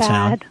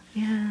Tangletown.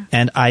 Yeah.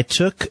 And I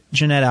took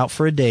Jeanette out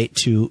for a date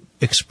to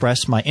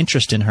express my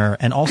interest in her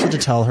and also to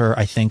tell her,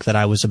 I think, that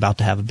I was about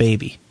to have a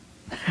baby.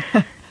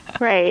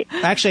 Right.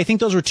 Actually, I think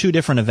those were 2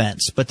 different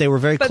events, but they were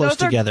very close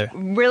together.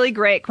 Really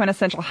great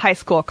quintessential high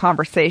school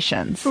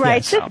conversations. Right.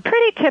 Yes. Just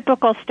pretty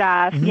typical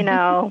stuff, you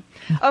know.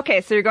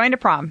 Okay, so you're going to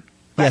prom.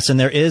 Yes, and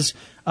there is...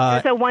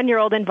 there's a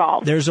 1-year-old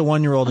involved. There's a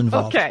 1-year-old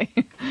involved. Okay.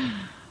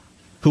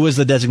 Who is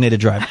the designated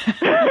driver?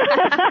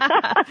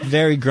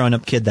 Very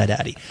grown-up kid, that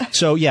Addie.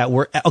 So yeah,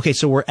 we're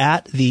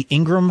at the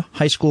Ingram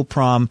High School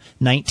prom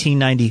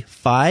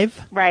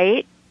 1995.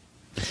 Right.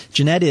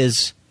 Jeanette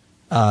is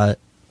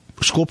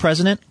school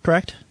president,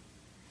 correct?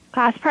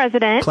 Class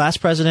president. Class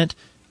president,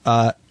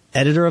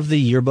 editor of the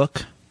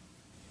yearbook,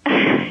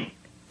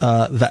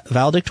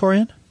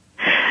 valedictorian?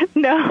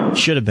 No.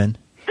 Should have been.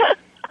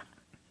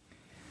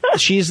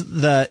 She's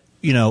the,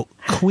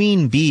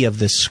 queen bee of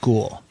this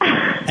school.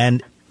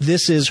 And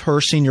this is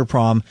her senior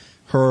prom,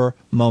 her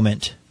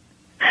moment.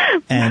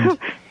 And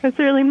it's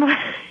really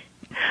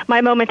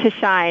my moment to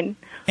shine.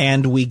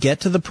 And we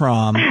get to the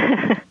prom,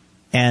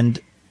 and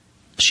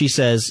she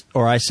says,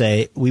 or I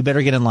say, we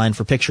better get in line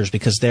for pictures,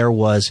 because there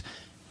was,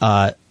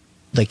 that's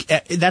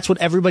what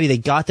everybody, they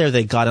got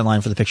in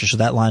line for the picture. So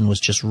that line was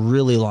just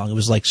really long. It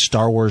was like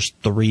Star Wars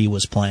 3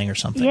 was playing or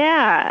something.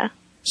 Yeah.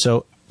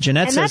 So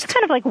Jeanette says... And that's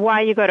kind of like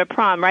why you go to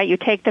prom, right? You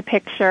take the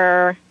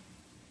picture,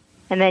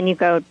 and then you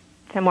go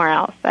somewhere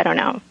else. I don't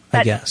know.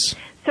 I guess.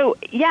 So,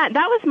 yeah,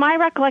 that was my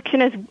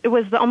recollection. It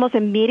was almost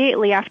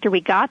immediately after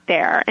we got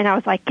there. And I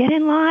was like, get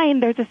in line.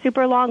 There's a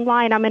super long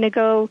line. I'm going to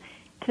go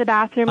to the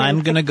bathroom.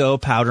 I'm going to go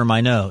powder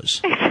my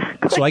nose.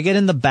 Exactly. So I get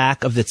in the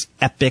back of this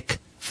epic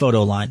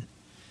photo line.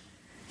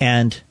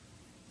 And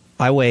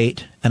I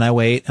wait, and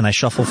I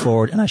shuffle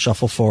forward, and I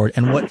shuffle forward.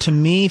 And what to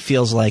me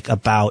feels like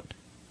about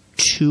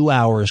 2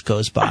 hours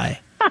goes by.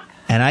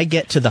 And I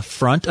get to the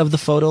front of the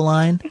photo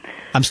line.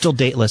 I'm still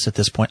dateless at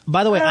this point.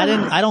 By the way,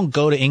 I don't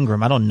go to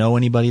Ingram. I don't know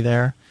anybody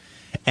there.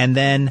 And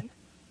then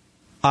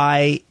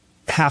I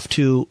have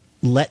to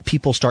let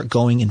people start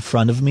going in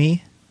front of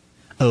me.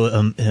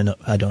 No,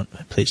 I don't.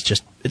 Please,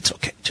 it's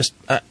okay.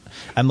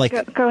 I'm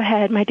like, go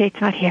ahead. My date's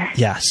not here.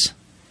 Yes.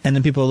 And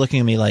then people are looking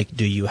at me like,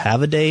 do you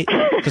have a date?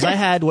 Because I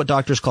had what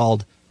doctors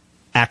called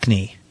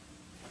acne.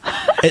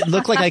 It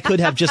looked like I could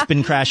have just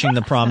been crashing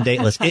the prom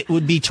dateless. It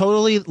would be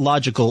totally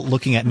logical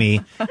looking at me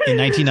in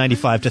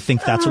 1995 to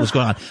think that's what was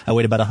going on. I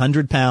weighed about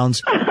 100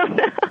 pounds.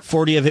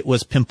 40 of it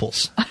was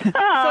pimples. So,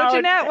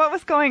 Jeanette, what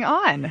was going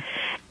on?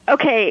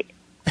 Okay,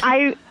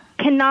 I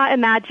cannot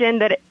imagine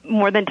that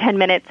more than 10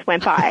 minutes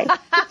went by.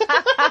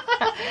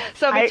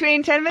 So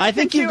between 10 minutes I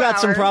think and 2 you've got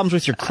hours. some problems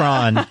with your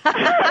cron.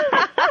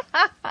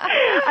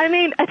 I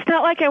mean, it's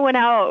not like I went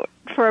out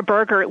for a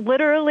burger.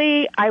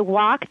 Literally, I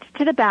walked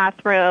to the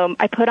bathroom.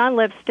 I put on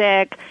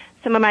lipstick.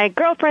 Some of my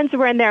girlfriends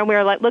were in there, and we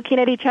were like looking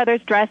at each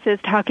other's dresses,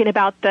 talking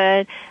about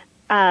the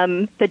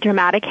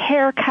dramatic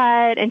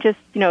haircut, and just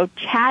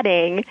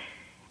chatting.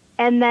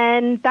 And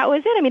then that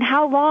was it. I mean,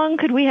 how long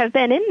could we have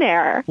been in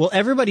there? Well,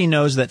 everybody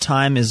knows that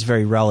time is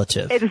very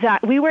relative.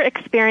 Exactly. We were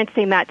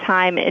experiencing that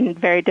time in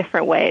very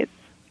different ways.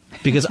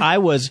 Because I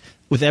was,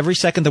 with every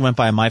second that went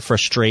by, my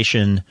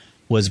frustration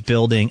was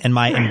building, and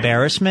my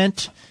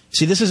embarrassment.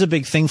 See, this is a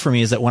big thing for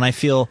me, is that when I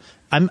feel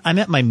I'm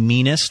at my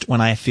meanest,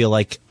 when I feel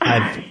like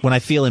when I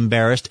feel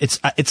embarrassed,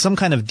 it's some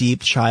kind of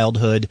deep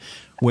childhood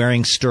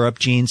wearing stirrup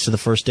jeans to the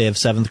first day of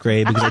 7th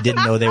grade because I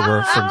didn't know they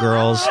were for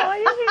girls.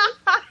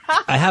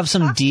 I have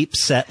some deep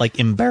set, like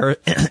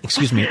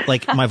excuse me,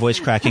 like my voice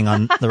cracking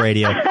on the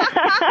radio.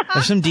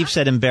 There's some deep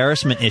set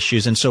embarrassment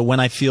issues. And so when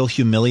I feel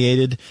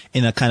humiliated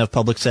in a kind of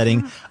public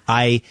setting,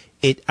 I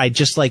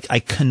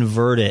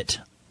convert it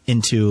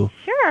into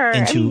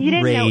you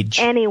didn't rage.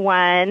 Know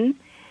anyone.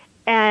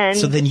 And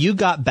so then you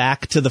got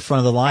back to the front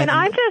of the line. And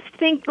I just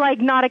think like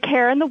not a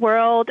care in the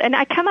world. And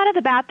I come out of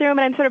the bathroom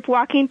and I'm sort of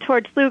walking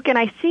towards Luke and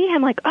I see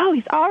him like, oh,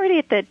 he's already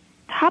at the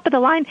top of the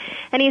line.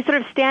 And he's sort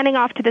of standing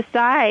off to the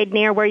side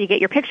near where you get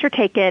your picture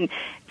taken,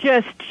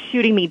 just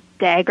shooting me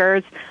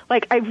daggers.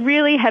 Like I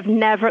really have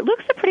never,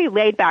 Luke's a pretty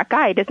laid back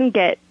guy. He doesn't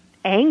get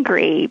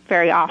angry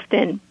very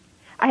often.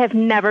 I have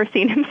never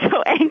seen him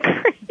so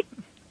angry.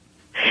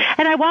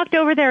 And I walked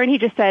over there and he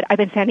just said, I've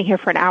been standing here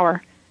for an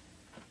hour.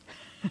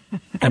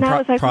 And I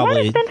was like, what?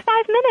 It's been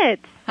 5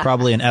 minutes.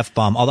 Probably an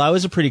F-bomb. Although I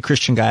was a pretty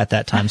Christian guy at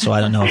that time, so I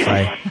don't know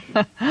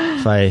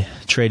if I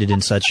traded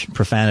in such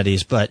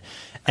profanities.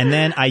 And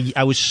then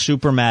I was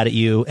super mad at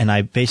you, and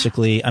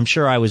I'm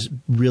sure I was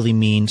really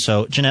mean.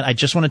 So, Jeanette, I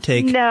just want to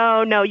take...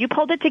 No, you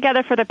pulled it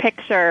together for the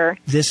picture.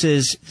 No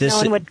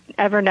one would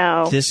ever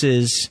know. This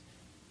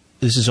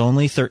is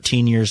only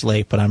 13 years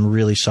late, but I'm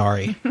really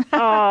sorry.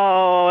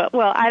 Oh,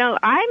 well,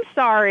 I'm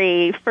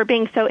sorry for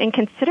being so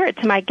inconsiderate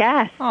to my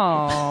guests.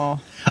 Oh.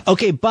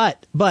 Okay,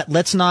 but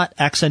let's not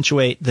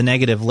accentuate the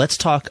negative. Let's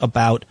talk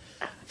about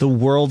the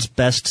world's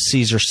best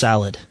Caesar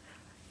salad.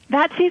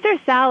 That Caesar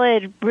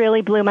salad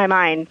really blew my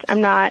mind.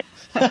 I'm not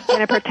going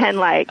to pretend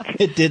like...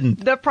 It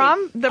didn't. The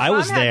prom I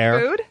was had there.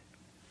 Food?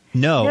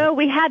 No,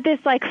 we had this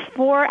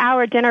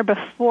 4-hour dinner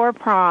before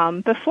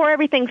prom, before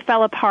everything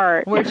fell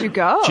apart. Where'd you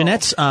go?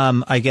 Jeanette's,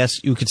 I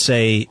guess you could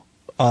say,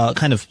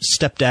 kind of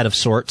stepdad of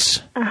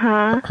sorts.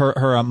 Uh-huh.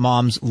 Her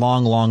mom's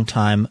long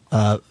time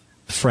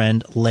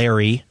friend,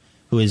 Larry,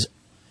 who is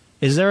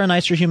there a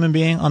nicer human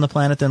being on the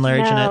planet than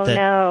Larry, Jeanette?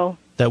 No.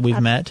 That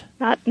we've met?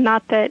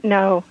 Not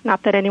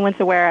that anyone's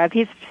aware of.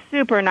 He's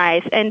super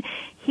nice. And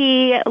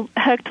he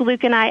hooked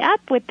Luke and I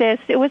up with this.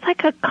 It was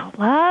like a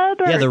club.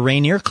 Yeah, the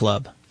Rainier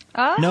Club.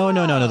 Oh.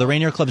 No. The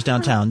Rainier Club's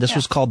downtown. This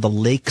was called the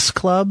Lakes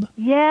Club.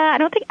 Yeah, I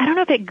don't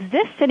know if it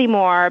exists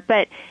anymore,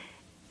 but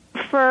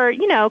for,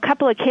 a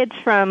couple of kids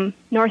from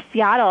North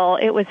Seattle,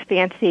 it was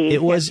fancy.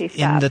 It was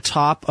fancy in stuff. the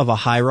top of a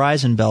high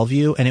rise in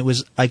Bellevue, and it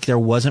was like there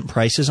wasn't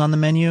prices on the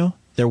menu.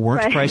 There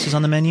weren't prices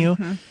on the menu.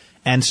 Mm-hmm.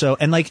 And so,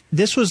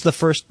 this was the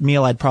first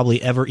meal I'd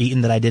probably ever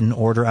eaten that I didn't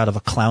order out of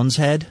a clown's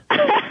head.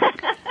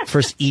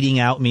 First eating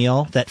out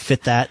meal that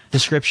fit that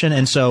description.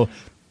 And so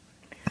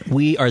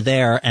we are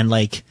there, and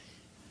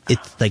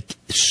it's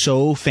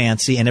so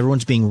fancy, and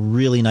everyone's being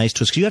really nice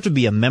to us. 'Cause you have to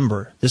be a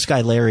member. This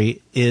guy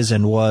Larry is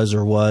and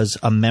was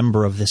a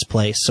member of this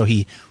place. So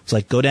he was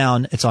like, go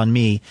down, it's on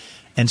me.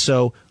 And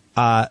so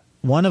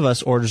one of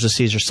us orders a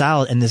Caesar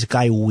salad, and this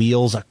guy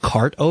wheels a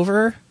cart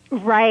over.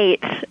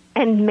 Right,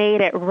 and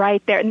made it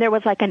right there. And there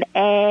was an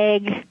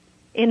egg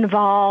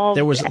involved.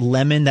 There was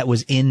lemon that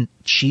was in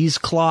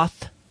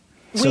cheesecloth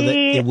so that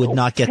it would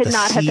not get the seeds.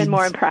 Could not have been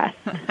more impressed.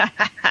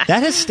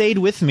 That has stayed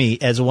with me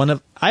as one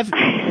of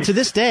to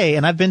this day,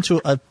 and I've been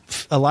to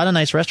a lot of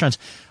nice restaurants.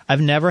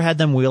 I've never had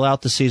them wheel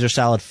out the Caesar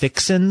salad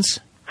fixins.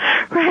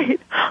 Right,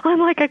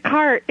 on a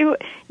cart.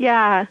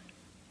 Yeah.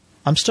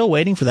 I'm still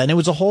waiting for that, and it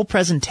was a whole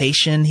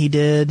presentation he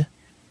did.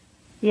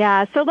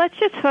 Yeah, so let's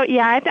just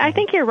I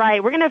think you're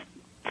right. We're gonna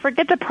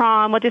forget the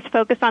prom. We'll just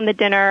focus on the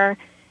dinner.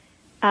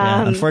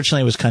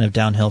 Unfortunately, it was kind of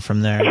downhill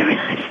from there.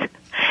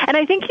 And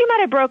I think you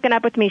might have broken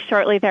up with me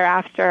shortly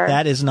thereafter.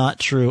 That is not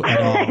true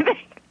at all.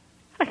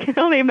 I can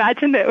only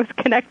imagine that it was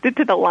connected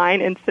to the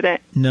line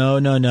incident. No.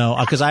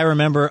 Because I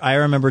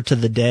remember to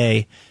the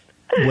day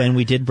when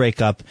we did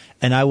break up,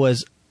 and I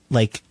was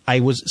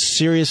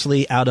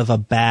seriously out of a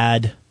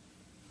bad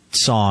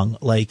song.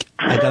 I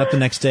got up the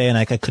next day and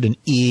I couldn't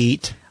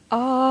eat.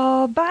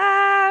 All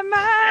by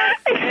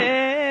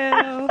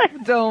myself,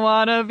 don't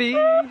wanna be.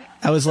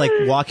 I was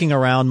walking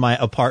around my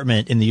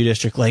apartment in the U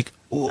District,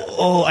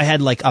 I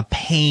had a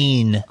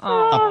pain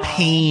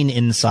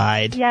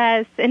inside.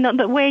 Yes, and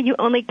the way you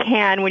only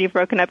can when you've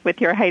broken up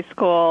with your high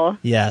school.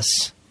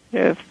 Yes.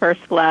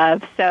 First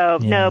love. So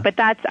no, but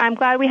I'm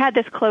glad we had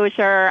this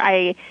closure.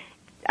 I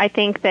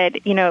think that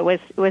it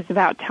was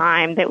about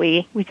time that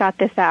we got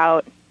this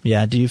out.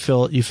 Yeah. Do you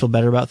feel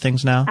better about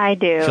things now? I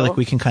do. I feel like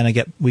we can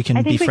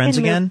be friends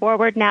again. Move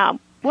forward now.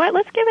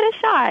 Let's give it a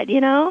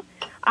shot.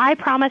 I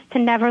promise to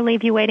never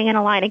leave you waiting in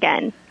a line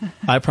again.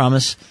 I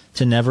promise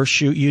to never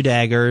shoot you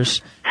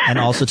daggers, and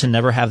also to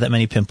never have that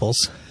many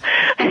pimples.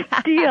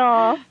 Deal.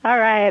 All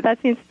right, that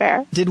seems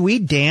fair. Did we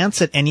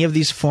dance at any of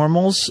these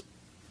formals?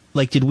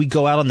 Did we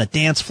go out on the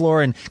dance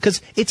floor? And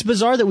because it's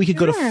bizarre that we could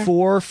go to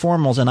 4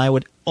 formals, and I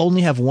would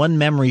only have one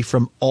memory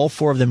from all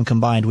 4 of them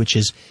combined, which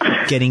is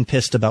getting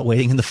pissed about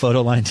waiting in the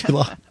photo line too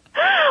long.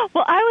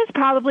 Well, I was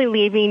probably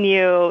leaving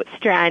you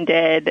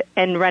stranded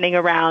and running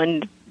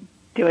around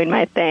doing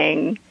my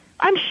thing.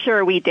 I'm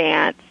sure we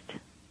danced.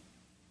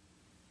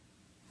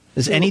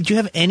 Do you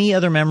have any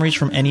other memories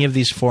from any of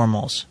these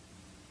formals?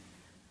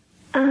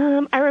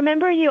 I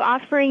remember you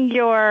offering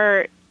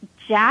your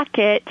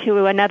jacket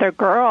to another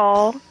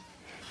girl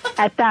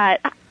at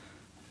that.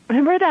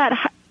 Remember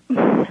that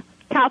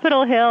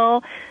Capitol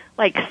Hill,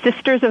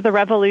 Sisters of the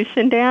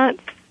Revolution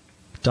dance?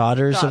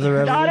 Daughters of the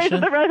Revolution? Daughters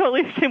of the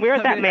Revolution. We were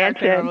at that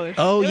mansion.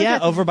 Oh, yeah,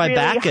 over by really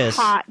Bacchus.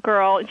 Hot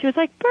girl. And she was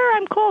like, "Burr,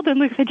 I'm cold." And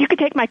Luke said, "You could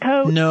take my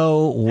coat."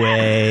 No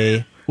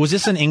way. Was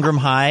this an Ingram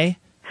High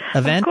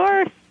event? Of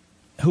course.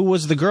 Who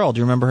was the girl? Do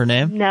you remember her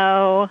name?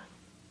 No.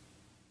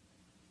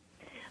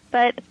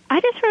 But I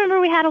just remember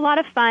we had a lot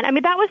of fun. I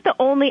mean, that was the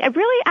only,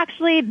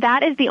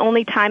 that is the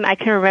only time I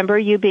can remember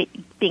you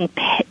being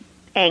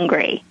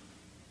angry.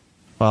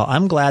 Well,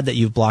 I'm glad that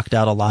you've blocked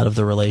out a lot of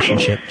the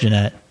relationship,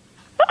 Jeanette.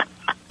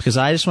 Because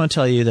I just want to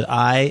tell you that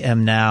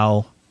I'm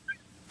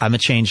a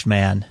changed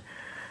man.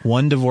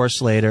 One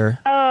divorce later.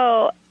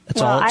 Oh.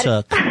 That's all it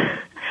took.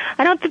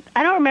 I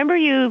don't remember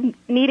you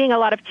needing a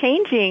lot of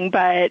changing,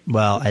 but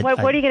what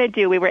are you going to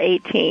do? We were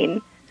 18.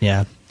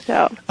 Yeah.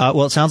 So.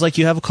 Well, it sounds like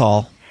you have a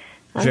call.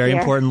 Very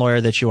important lawyer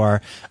that you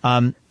are.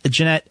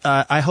 Jeanette,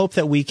 I hope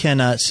that we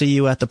can see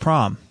you at the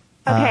prom.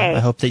 Okay. I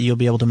hope that you'll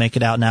be able to make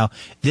it out. Now,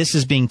 this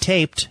is being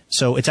taped,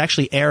 so it's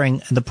actually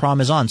airing, and the prom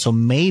is on. So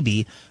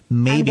maybe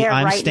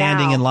I'm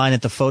standing in line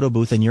at the photo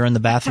booth and you're in the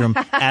bathroom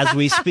as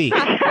we speak.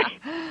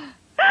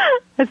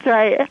 That's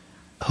right.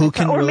 Who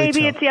can or really maybe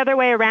tell? It's the other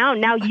way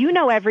around. Now you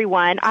know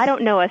everyone. I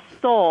don't know a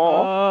soul.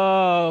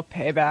 Oh,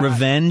 payback.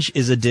 Revenge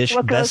is a dish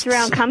What goes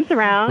around comes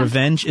around.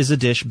 Revenge is a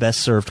dish best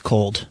served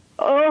cold.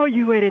 Oh,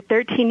 you waited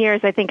 13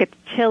 years. I think it's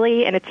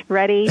chilly and it's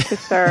ready to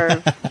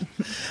serve.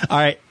 All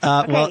right.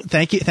 Okay. Well,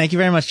 thank you. Thank you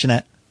very much,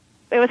 Jeanette.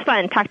 It was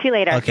fun. Talk to you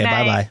later. Okay,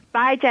 bye-bye.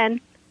 Bye,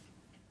 Jen.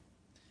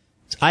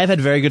 I've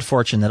had very good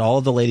fortune that all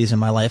of the ladies in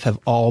my life have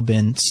all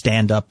been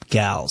stand-up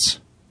gals.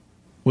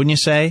 Wouldn't you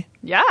say?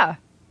 Yeah.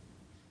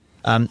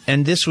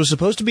 And this was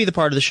supposed to be the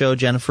part of the show,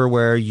 Jennifer,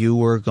 where you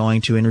were going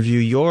to interview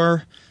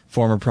your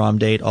former prom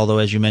date, although,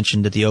 as you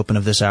mentioned at the open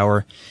of this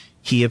hour,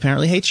 he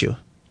apparently hates you.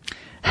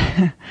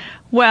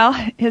 Well,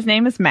 his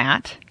name is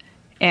Matt.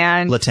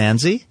 And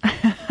Latanzi?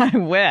 I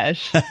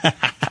wish.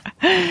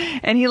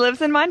 And he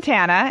lives in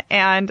Montana.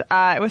 And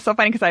it was so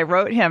funny because I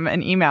wrote him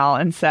an email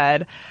and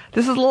said,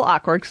 this is a little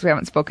awkward because we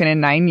haven't spoken in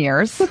 9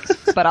 years,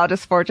 but I'll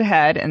just forge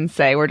ahead and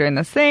say we're doing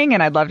this thing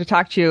and I'd love to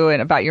talk to you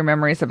and about your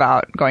memories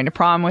about going to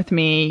prom with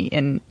me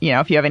and,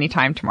 if you have any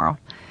time tomorrow.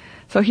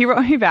 So he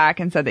wrote me back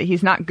and said that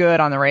he's not good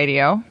on the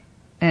radio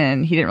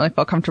and he didn't really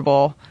feel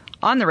comfortable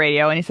on the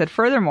radio. And he said,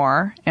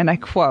 furthermore, and I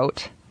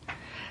quote,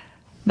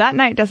 that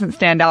night doesn't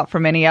stand out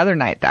from any other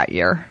night that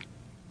year.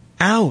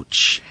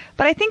 Ouch.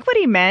 But I think what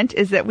he meant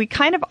is that we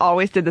kind of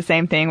always did the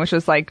same thing, which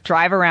was like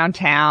drive around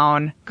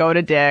town, go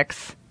to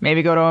Dick's,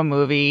 maybe go to a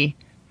movie,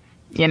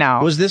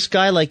 Was this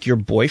guy like your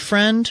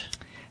boyfriend?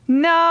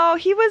 No,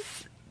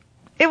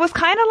 it was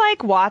kind of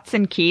like Watts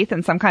and Keith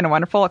and Some Kind of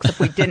Wonderful, except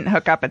we didn't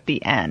hook up at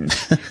the end.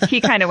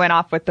 He kind of went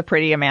off with the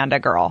pretty Amanda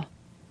girl.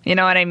 You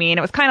know what I mean?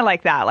 It was kind of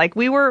like that. Like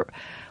we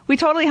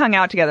totally hung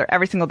out together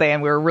every single day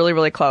and we were really,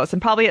 really close.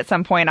 And probably at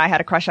some point I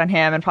had a crush on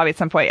him and probably at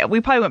some point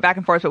we probably went back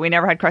and forth, but we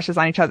never had crushes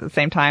on each other at the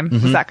same time. Mm-hmm.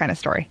 It was that kind of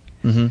story.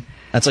 Mm-hmm.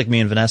 That's like me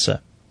and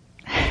Vanessa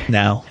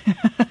now.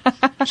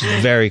 Which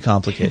is very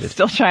complicated.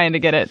 Still trying to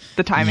get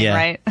the timing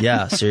right.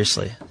 Yeah,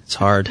 seriously. It's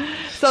hard.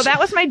 So that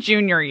was my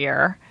junior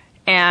year.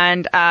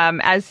 And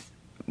as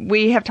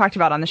we have talked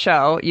about on the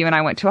show, you and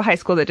I went to a high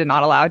school that did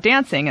not allow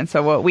dancing. And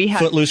so what we had...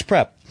 Footloose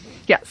Prep.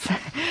 Yes.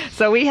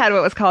 So we had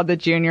what was called the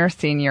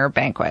junior-senior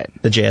banquet.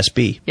 The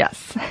JSB.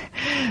 Yes.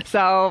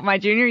 So my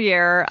junior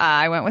year,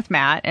 I went with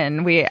Matt,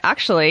 and we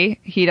actually,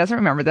 he doesn't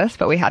remember this,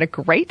 but we had a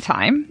great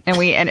time.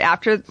 And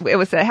after, it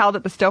was held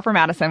at the Stouffer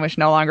Madison, which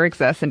no longer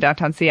exists in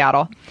downtown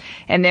Seattle.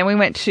 And then we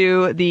went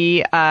to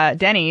the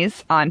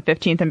Denny's on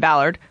 15th and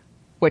Ballard,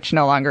 which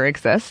no longer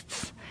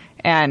exists.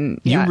 And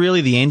you're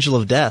really the angel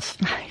of death.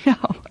 I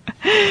know.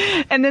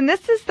 And then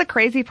this is the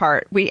crazy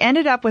part. We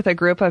ended up with a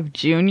group of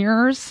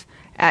juniors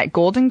at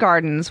Golden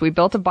Gardens. We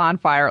built a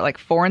bonfire at like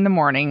 4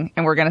 a.m.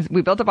 and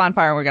we built a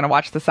bonfire and we're going to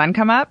watch the sun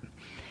come up.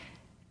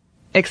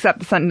 Except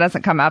the sun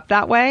doesn't come up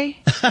that way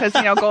because,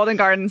 Golden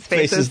Gardens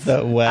faces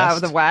the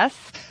west. The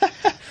west.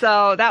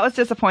 So that was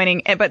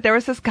disappointing. But there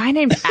was this guy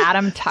named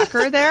Adam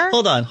Tucker there.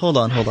 Hold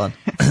on.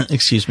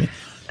 Excuse me.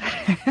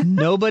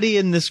 Nobody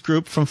in this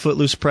group from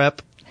Footloose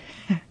Prep,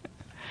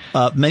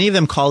 many of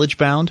them college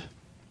bound,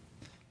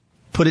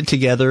 put it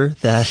together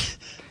that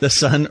the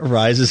sun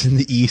rises in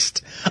the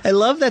east. I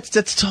love that.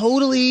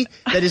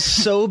 That is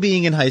so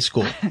being in high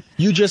school.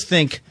 You just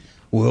think,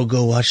 we'll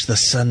go watch the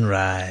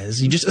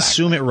sunrise. You just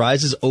assume it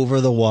rises over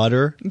the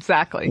water.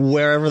 Exactly.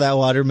 Wherever that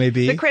water may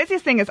be. The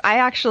craziest thing is I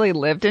actually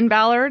lived in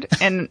Ballard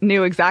and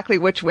knew exactly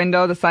which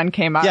window the sun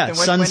came up. Yeah, and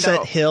which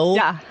Sunset Hill.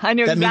 Yeah, I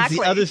knew exactly. That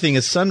means the other thing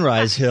is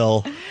Sunrise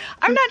Hill.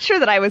 I'm not sure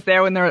that I was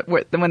there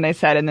when they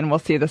said, and then we'll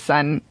see the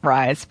sun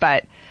rise,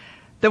 but...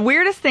 The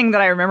weirdest thing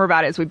that I remember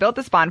about it is we built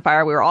this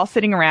bonfire. We were all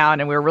sitting around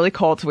and we were really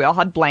cold, so we all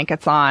had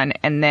blankets on.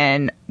 And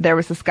then there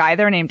was this guy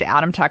there named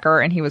Adam Tucker,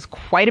 and he was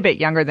quite a bit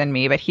younger than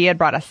me, but he had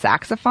brought a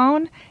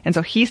saxophone. And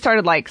so he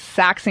started like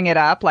saxing it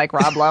up like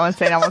Rob Lowe in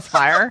St. Elmo's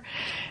Fire.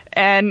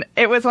 And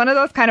it was one of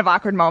those kind of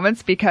awkward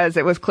moments because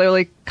it was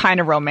clearly kind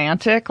of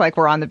romantic. Like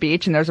we're on the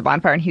beach and there's a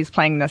bonfire and he's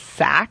playing the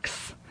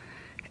sax.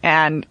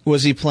 And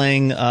was he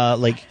playing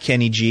like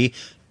Kenny G?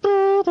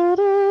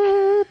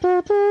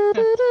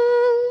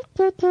 Do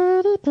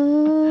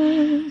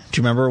you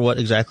remember what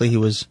exactly he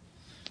was?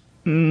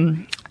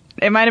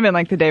 It might have been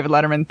like the David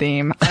Letterman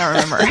theme. I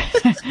don't remember.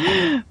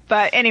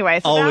 But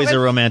anyway. So always a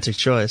romantic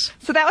choice.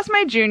 So that was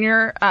my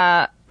junior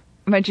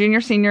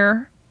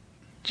senior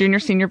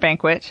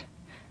banquet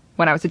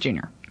when I was a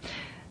junior.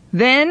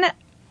 Then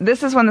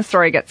this is when the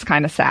story gets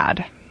kind of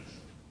sad.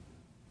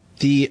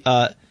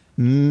 The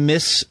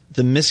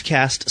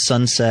miscast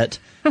sunset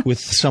with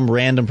some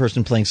random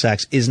person playing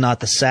sax is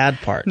not the sad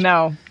part.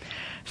 No.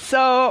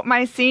 So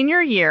my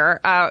senior year,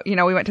 we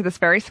went to this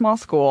very small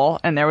school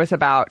and there was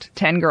about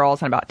 10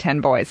 girls and about 10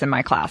 boys in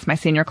my class, my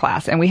senior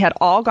class. And we had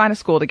all gone to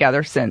school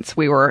together since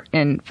we were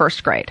in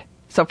first grade.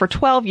 So for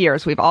 12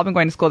 years, we've all been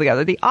going to school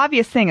together. The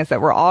obvious thing is that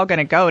we're all going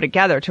to go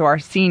together to our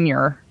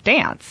senior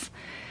dance.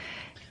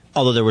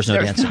 Although there was no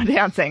dancing. No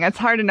dancing. It's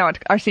hard to know at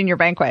our senior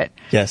banquet.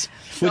 Yes.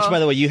 So, which, by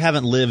the way, you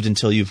haven't lived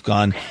until you've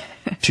gone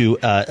to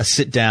a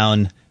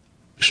sit-down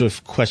sort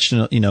of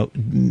question,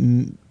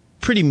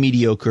 pretty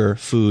mediocre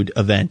food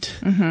event.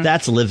 Mm-hmm.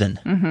 That's living.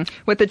 Mm-hmm.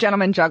 With the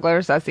Gentlemen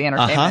Jugglers as the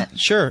entertainment.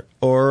 Sure.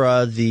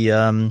 Or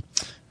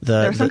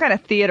there's some kind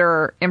of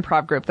theater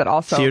improv group that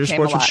also theater came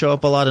sports a lot. would show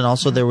up a lot, and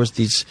also there was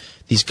these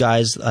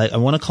guys. I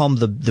want to call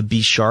them the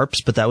B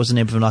Sharps, but that was the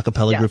name of an a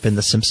cappella group in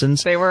The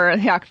Simpsons. They were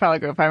the a cappella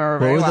group. I remember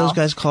very well. What were those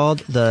guys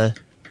called?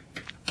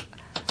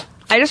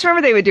 I just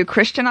remember they would do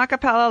Christian a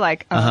cappella,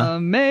 like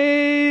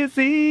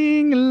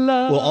Amazing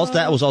Love. Well,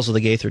 that was also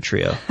the Gaither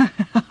Trio.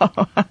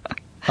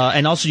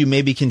 And also, you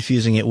may be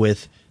confusing it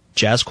with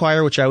Jazz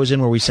Choir, which I was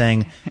in, where we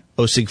sang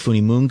O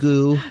Sigfuni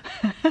Mungu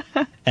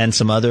and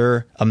some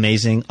other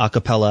amazing a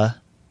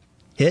cappella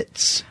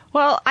hits.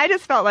 Well, I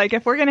just felt like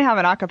if we're going to have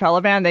an a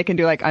cappella band, they can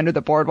do like Under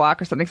the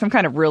Boardwalk or something, some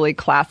kind of really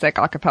classic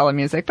a cappella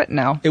music, but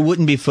no. It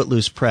wouldn't be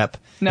Footloose Prep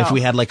if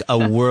we had like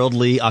a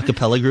worldly a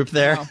cappella group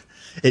there. No.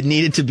 It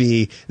needed to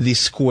be the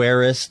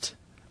squarest,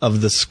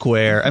 of the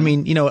square. I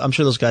mean, I'm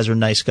sure those guys are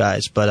nice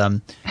guys,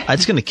 but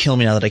it's going to kill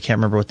me now that I can't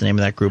remember what the name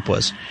of that group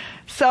was.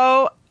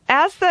 So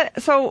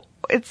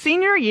it's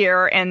senior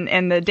year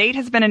and the date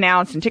has been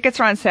announced and tickets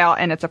are on sale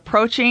and it's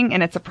approaching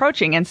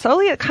and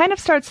slowly it kind of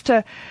starts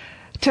to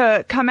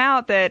come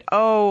out that,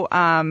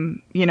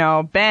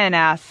 Ben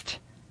asked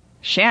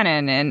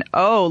Shannon and,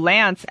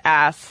 Lance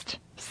asked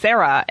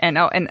Sarah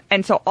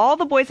and so all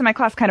the boys in my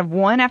class kind of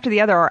one after the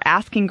other are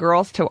asking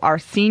girls to our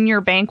senior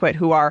banquet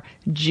who are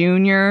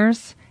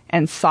juniors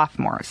and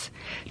sophomores,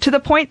 to the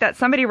point that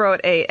somebody wrote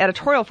a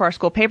editorial for our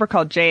school paper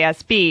called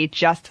JSB,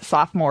 Just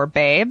Sophomore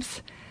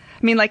Babes.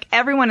 I mean, like,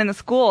 everyone in the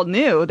school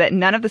knew that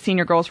none of the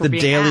senior girls were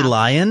being Daily asked.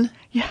 Lion?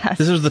 Yes.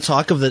 This was the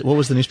talk of what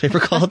was the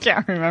newspaper called? I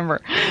can't remember.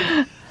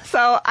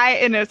 So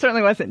and it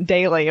certainly wasn't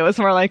daily. It was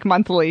more like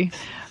monthly.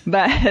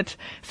 But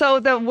so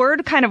the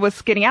word kind of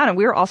was getting out and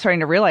we were all starting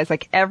to realize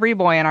like every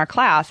boy in our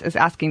class is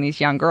asking these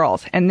young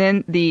girls. And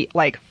then the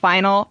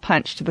final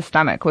punch to the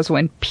stomach was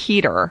when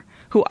Peter,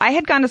 who I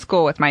had gone to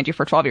school with, mind you,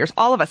 for 12 years,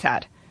 all of us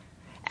had,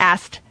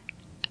 asked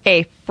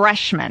a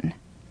freshman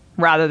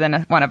rather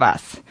than one of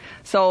us.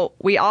 So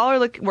we're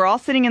all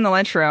sitting in the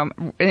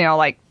lunchroom,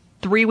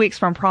 3 weeks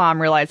from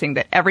prom, realizing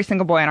that every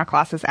single boy in our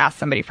class has asked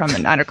somebody from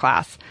an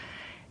underclass.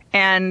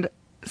 And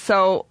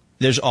so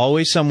there's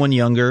always someone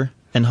younger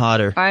and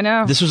hotter. I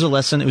know. This was a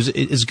lesson.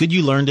 It's good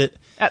you learned it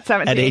at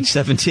 17. At age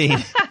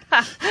 17.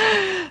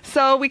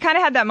 So we kind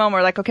of had that moment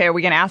where like, okay, are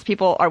we going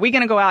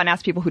to go out and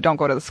ask people who don't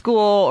go to the school,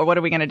 or what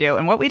are we going to do?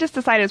 And what we just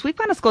decided is we've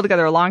gone to school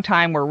together a long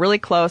time. We're really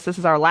close. This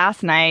is our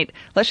last night.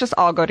 Let's just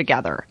all go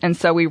together. And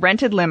so we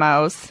rented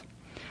limos,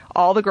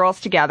 all the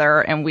girls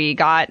together, and we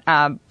got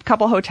a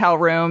couple hotel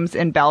rooms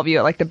in Bellevue,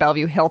 at like the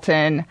Bellevue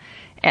Hilton.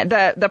 And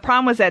the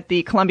prom was at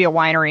the Columbia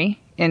Winery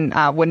in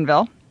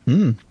Woodinville.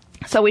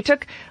 So we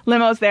took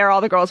limos there,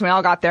 all the girls, and we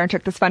all got there and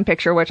took this fun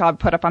picture, which I'll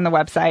put up on the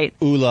website.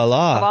 Ooh la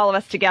la. Of all of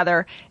us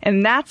together.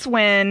 And that's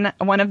when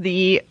one of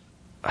the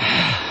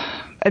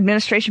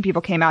administration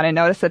people came out and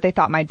noticed that they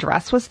thought my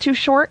dress was too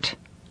short.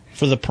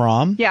 For the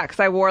prom? Yeah, because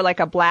I wore like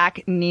a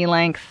black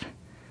knee-length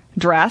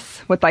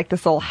dress with like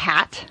this little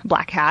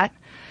black hat.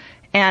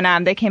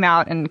 And they came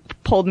out and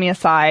pulled me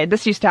aside.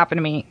 This used to happen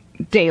to me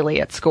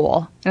daily at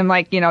school. And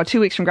like, 2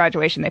 weeks from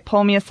graduation, they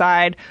pull me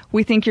aside.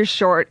 We think your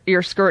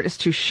skirt is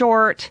too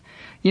short.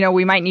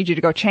 We might need you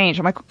to go change.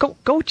 I'm like,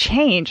 go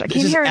change. I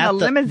came here in a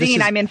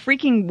limousine. I'm in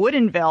freaking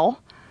Woodinville.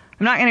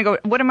 I'm not going to go.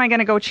 What am I going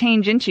to go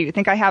change into? You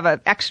think I have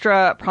an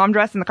extra prom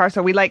dress in the car?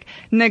 So we like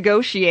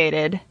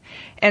negotiated.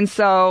 And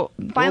so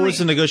finally. What was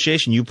the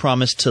negotiation? You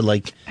promised to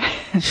like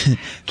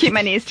keep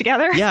my knees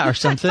together? Yeah, or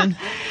something.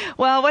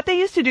 Well, what they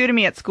used to do to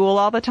me at school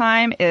all the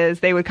time is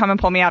they would come and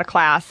pull me out of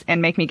class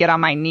and make me get on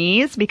my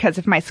knees, because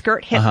if my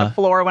skirt hit the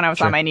floor when I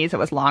was on my knees, it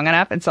was long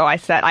enough. And so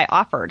I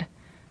offered,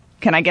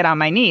 can I get on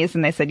my knees?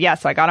 And they said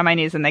yes. So I got on my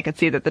knees and they could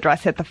see that the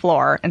dress hit the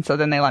floor. And so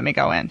then they let me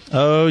go in.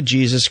 Oh,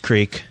 Jesus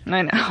Creek.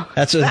 I know.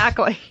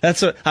 Exactly.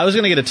 I was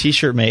going to get a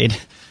t-shirt made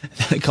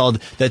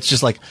that's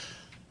just like,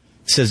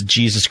 says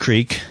Jesus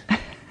Creek.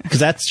 Because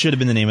that should have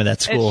been the name of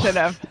that school. It should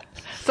have.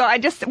 So I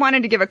just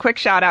wanted to give a quick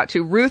shout out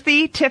to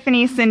Ruthie,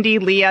 Tiffany, Cindy,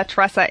 Leah,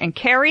 Tressa, and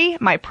Carrie,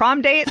 my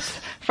prom dates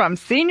from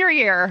senior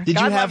year. Did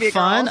you have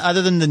fun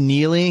other than the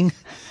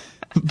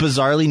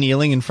bizarrely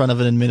kneeling in front of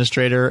an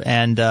administrator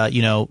and,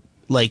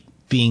 like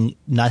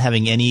not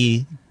having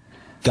any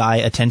guy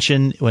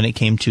attention when it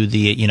came to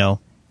the,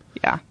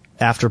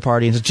 after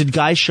party? Did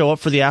guys show up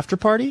for the after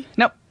party?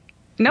 Nope.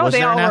 No,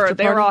 they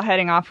were all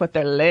heading off with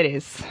their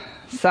ladies.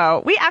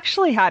 So we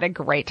actually had a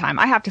great time.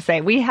 I have to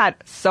say, we had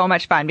so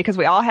much fun because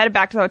we all headed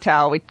back to the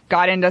hotel. We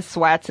got into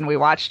sweats and we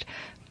watched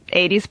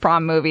 80s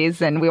prom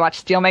movies and we watched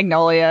Steel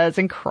Magnolias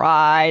and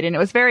cried, and it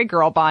was very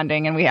girl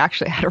bonding, and we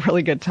actually had a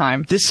really good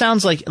time. This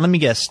sounds like, let me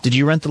guess, did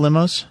you rent the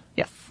limos?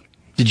 Yes.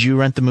 Did you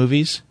rent the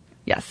movies?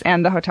 Yes,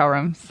 and the hotel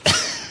rooms.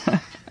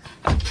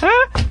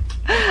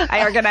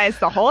 I organized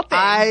the whole thing.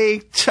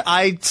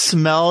 I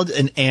smelled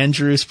an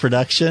Andrews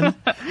production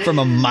from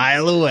a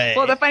mile away.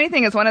 Well, the funny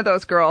thing is, one of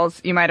those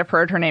girls, you might have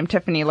heard her name,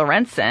 Tiffany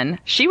Lorenzen,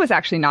 she was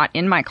actually not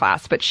in my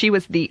class, but she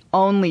was the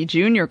only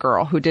junior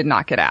girl who did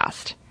not get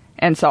asked.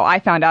 And so I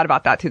found out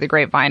about that through the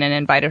grapevine and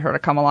invited her to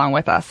come along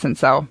with us. And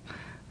so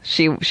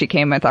she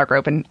came with our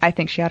group, and I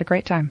think she had a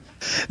great time.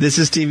 This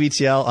is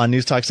TVTL on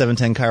News Talk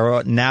 710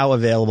 Cairo, now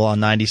available on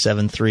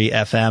 97.3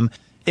 FM.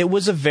 It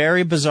was a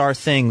very bizarre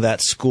thing,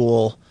 that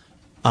school,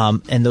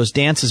 and those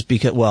dances,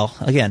 because, well,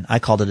 again, I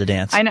called it a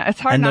dance. I know, it's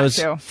hard and not those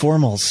to.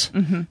 Formals.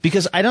 Mm-hmm.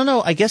 Because, I don't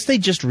know, I guess they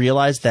just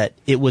realized that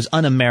it was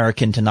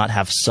un-American to not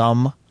have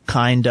some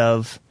kind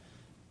of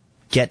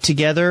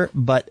get-together,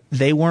 but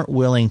they weren't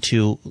willing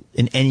to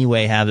in any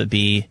way have it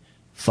be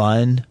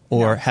fun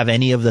or have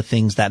any of the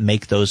things that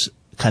make those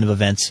kind of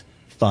events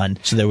fun.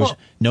 So there was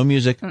no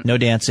music, no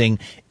dancing.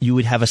 You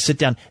would have a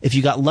sit-down. If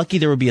you got lucky,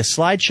 there would be a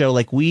slideshow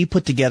like we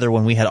put together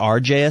when we had our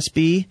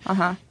JSB.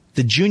 Uh-huh.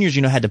 The juniors,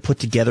 had to put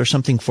together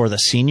something for the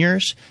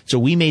seniors. So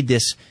we made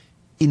this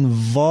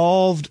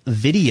involved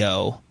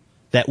video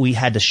that we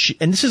had to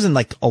and this isn't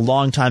like a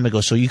long time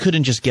ago, so you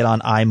couldn't just get on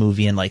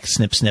iMovie and like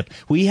snip.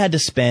 We had to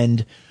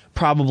spend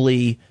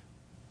probably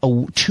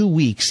 2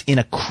 weeks in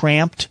a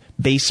cramped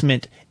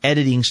basement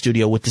editing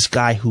studio with this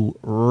guy who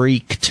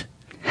reeked.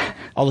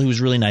 Although he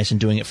was really nice and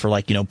doing it for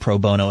pro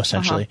bono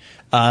essentially.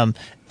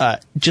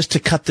 Just to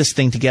cut this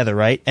thing together,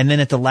 right? And then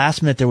at the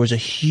last minute there was a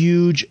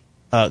huge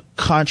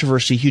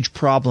controversy, huge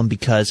problem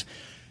because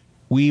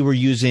we were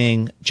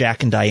using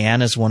Jack and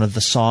Diane as one of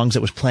the songs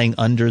that was playing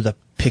under the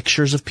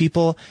pictures of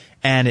people,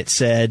 and it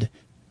said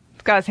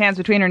it's got his hands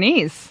between her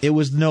knees. It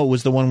was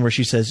the one where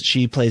she says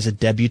she plays a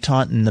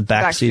debutante in the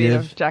backseat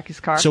of Jackie's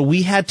car. So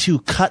we had to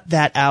cut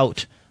that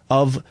out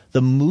of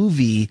the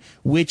movie,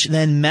 which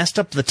then messed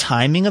up the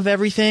timing of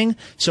everything.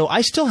 So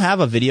I still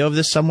have a video of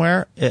this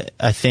somewhere,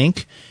 I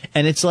think.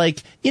 And it's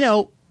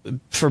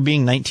for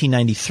being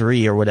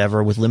 1993 or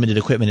whatever with limited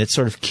equipment, it's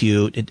sort of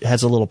cute. It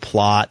has a little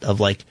plot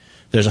of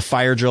there's a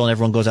fire drill and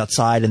everyone goes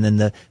outside, and then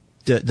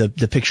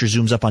the picture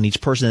zooms up on each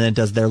person and then it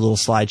does their little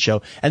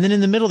slideshow. And then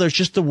in the middle, there's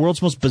just the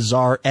world's most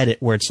bizarre edit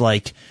where it's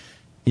John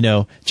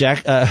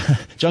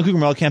Cougar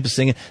Mellencamp is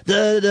singing,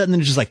 and then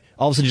it's just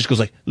all of a sudden it just goes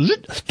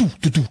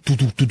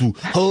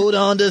hold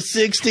on to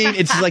 16.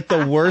 It's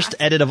the worst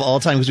edit of all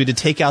time because we had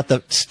to take out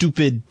the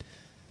stupid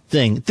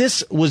thing.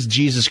 This was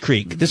Jesus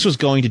Creek. This was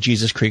going to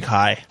Jesus Creek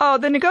High. Oh,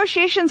 the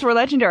negotiations were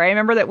legendary. I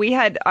remember that we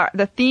had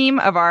the theme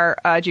of our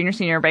junior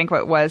senior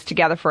banquet was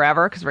Together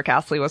Forever because Rick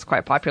Astley was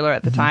quite popular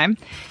at the time,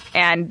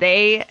 and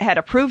they had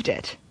approved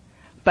it.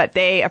 But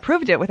they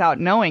approved it without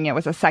knowing it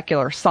was a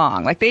secular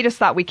song. They just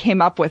thought we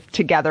came up with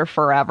Together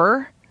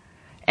Forever.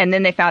 And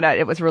then they found out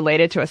it was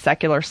related to a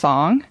secular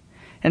song.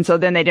 And so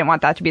then they didn't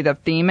want that to be the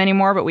theme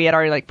anymore, but we had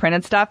already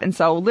printed stuff. And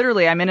so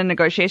literally I'm in a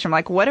negotiation.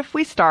 I'm what if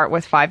we start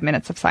with 5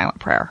 minutes of silent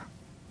prayer?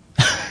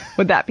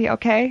 Would that be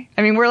okay?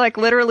 I mean, we're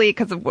literally,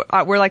 because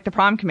we're the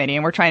prom committee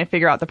and we're trying to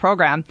figure out the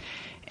program.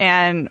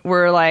 And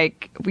we're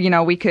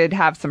we could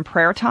have some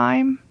prayer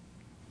time.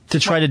 To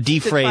try to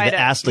defray the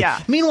Astley. Yeah.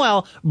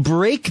 Meanwhile,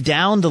 break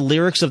down the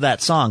lyrics of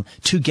that song.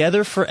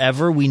 Together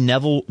forever, we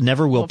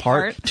never will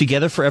part.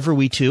 Together forever,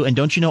 we two. And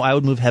don't you know I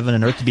would move heaven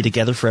and earth to be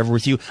together forever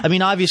with you? I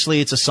mean,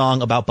 obviously, it's a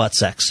song about butt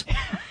sex.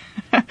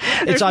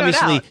 It's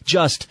obviously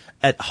just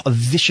a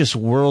vicious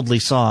worldly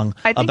song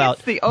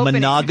about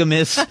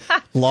monogamous,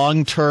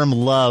 long-term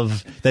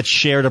love that's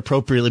shared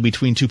appropriately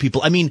between two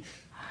people. I mean,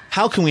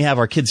 how can we have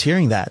our kids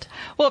hearing that?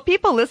 Well,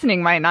 people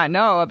listening might not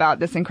know about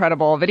this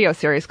incredible video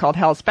series called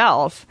Hell's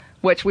Bells,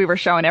 which we were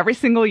showing every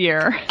single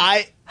year.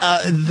 To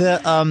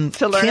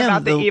learn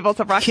about the evils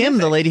of rock Kim,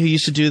 music. the lady who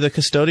used to do the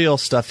custodial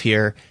stuff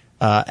here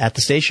at the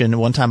station,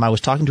 one time I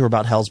was talking to her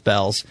about Hell's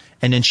Bells,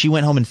 and then she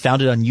went home and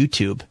found it on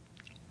YouTube.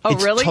 Oh,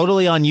 it's really?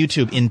 Totally on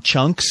YouTube in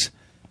chunks.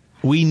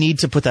 We need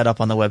to put that up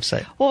on the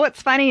website. Well,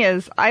 what's funny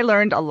is I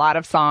learned a lot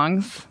of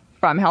songs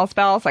from Hell's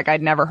Bells.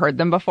 I'd never heard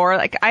them before.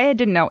 I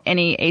didn't know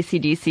any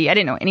AC/DC. I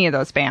didn't know any of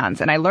those bands.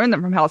 And I learned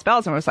them from Hell's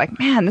Bells and was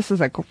man, this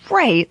is a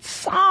great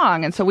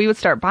song. And so we would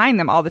start buying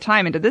them all the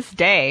time. And to this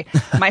day,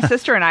 my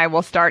sister and I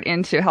will start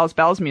into Hell's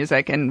Bells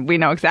music and we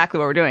know exactly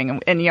what we're doing.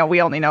 And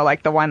we only know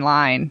the one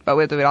line, but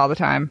we'll do it all the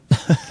time.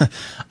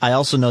 I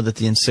also know that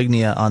the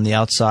insignia on the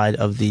outside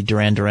of the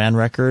Duran Duran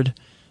record,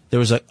 there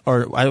was I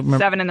remember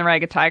 7 in the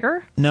Ragged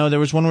Tiger? No, there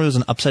was one where there was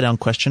an upside down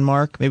question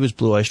mark. Maybe it was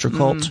Blue Oyster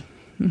Cult.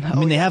 I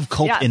mean, they have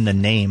cult in the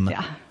name.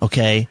 Yeah.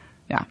 Okay?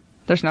 Yeah.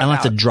 There's no I don't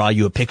doubt. have to draw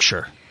you a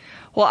picture.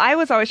 Well, I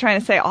was always trying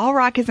to say, all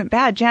rock isn't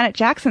bad. Janet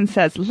Jackson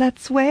says,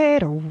 let's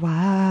wait a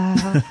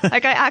while. I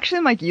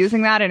actually am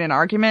using that in an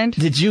argument.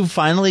 Did you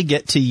finally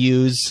get to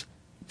use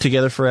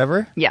Together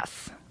Forever?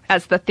 Yes.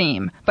 As the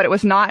theme. But it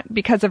was not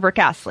because of Rick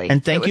Astley.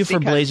 And thank you for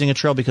blazing a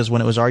trail, because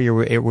when it was our year,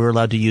 we were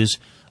allowed to use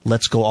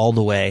Let's Go All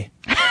the Way.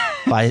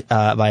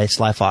 by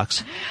Sly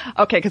Fox.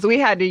 Okay, because we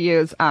had to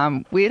use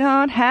we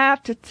don't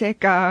have to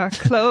take our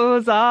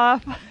clothes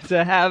off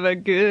to have a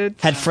good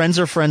time. Had Friends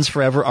or Friends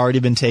Forever already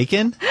been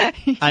taken?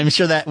 I'm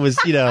sure that was,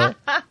 Did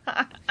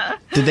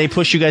they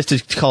push you guys to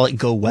call it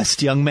Go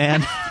West, Young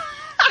Man?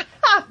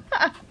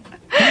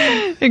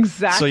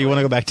 Exactly. So you want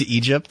to go back to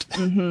Egypt?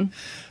 Mm-hmm.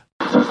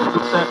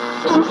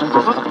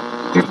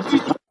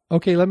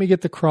 Okay, let me get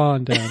the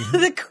crawn down.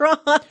 The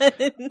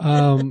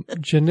crawn.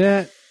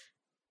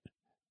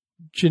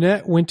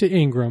 Jeanette went to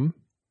Ingram,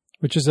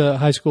 which is a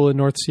high school in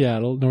North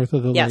Seattle, north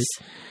of the lake.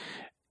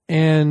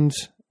 And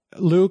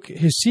Luke,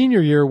 his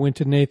senior year, went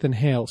to Nathan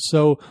Hale.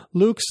 So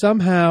Luke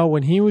somehow,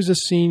 when he was a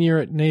senior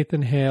at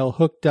Nathan Hale,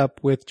 hooked up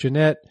with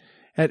Jeanette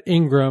at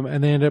Ingram,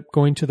 and they ended up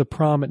going to the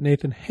prom at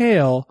Nathan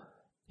Hale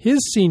his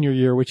senior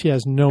year, which he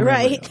has no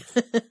memory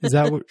of. Is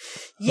that what?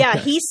 Yeah,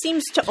 okay. He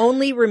seems to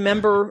only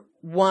remember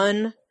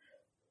one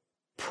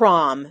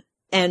prom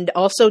and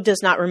also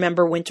does not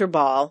remember winter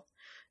ball.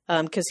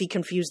 Because he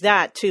confused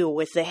that, too,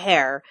 with the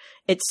hair.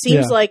 It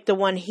seems like the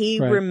one he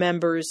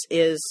remembers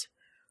is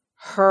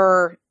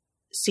her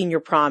senior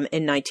prom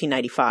in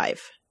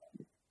 1995.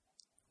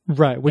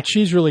 Right, which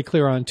she's really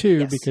clear on,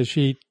 too, because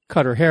she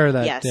cut her hair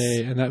that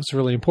day, and that was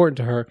really important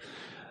to her.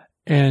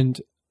 And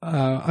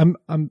I'm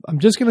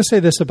just going to say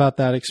this about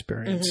that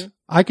experience. Mm-hmm.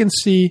 I can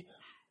see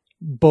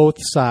both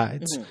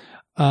sides.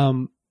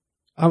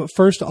 Mm-hmm.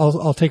 First,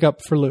 I'll take up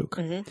for Luke.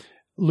 Mm-hmm.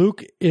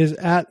 Luke is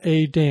at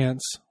a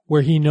dance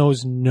where he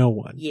knows no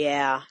one.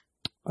 Yeah.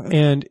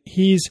 And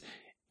he's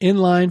in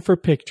line for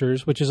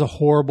pictures, which is a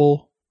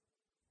horrible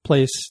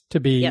place to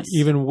be, Yes.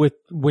 even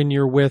when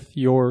you're with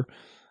your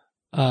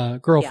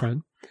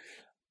girlfriend.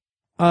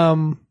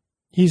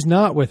 He's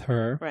not with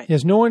her. Right. He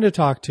has no one to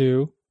talk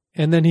to.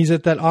 And then he's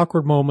at that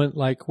awkward moment,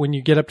 like when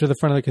you get up to the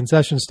front of the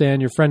concession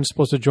stand, your friend's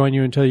supposed to join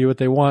you and tell you what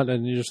they want,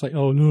 and you're just like,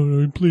 "Oh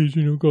no, please,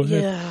 go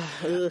ahead."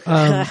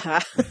 Yeah.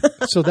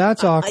 So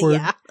that's awkward.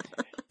 Yeah.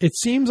 It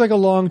seems like a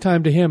long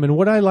time to him. And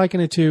what I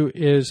liken it to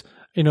is,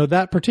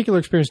 that particular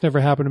experience never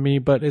happened to me,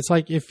 but it's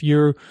like if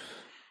you're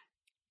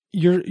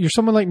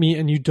someone like me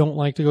and you don't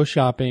like to go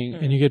shopping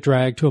and you get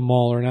dragged to a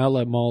mall or an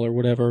outlet mall or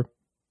whatever,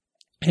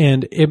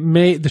 and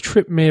the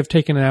trip may have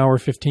taken an hour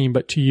 15,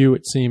 but to you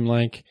it seemed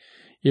like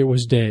it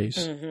was days.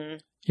 Mm-hmm.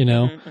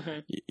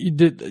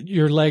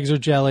 Your legs are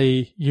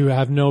jelly. You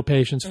have no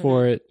patience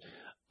for it.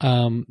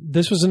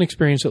 This was an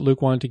experience that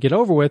Luke wanted to get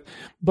over with,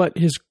 but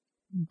his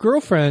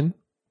girlfriend,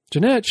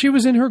 Jeanette, she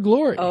was in her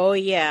glory. Oh,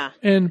 yeah.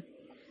 And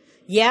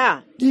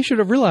yeah, he should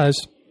have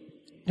realized,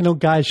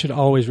 guys should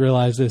always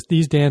realize this.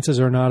 These dances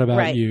are not about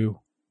right.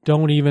 you.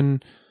 Don't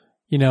even,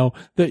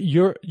 that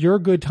your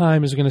good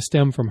time is going to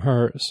stem from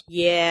hers.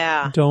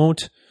 Yeah.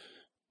 Don't,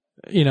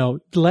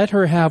 let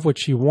her have what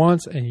she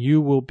wants and you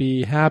will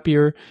be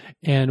happier.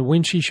 And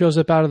when she shows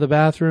up out of the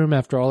bathroom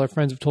after all her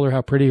friends have told her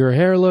how pretty her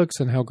hair looks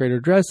and how great her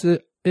dress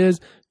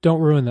is,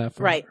 don't ruin that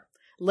for right. her.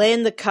 Lay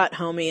in the cut,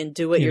 homie, and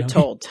do what you're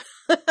told.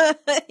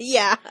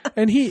 Yeah.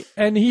 And he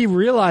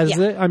realized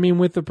it. I mean,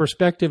 with the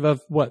perspective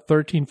of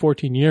 13,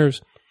 14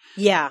 years.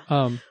 Yeah.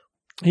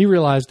 He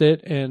realized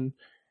it and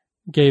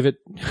gave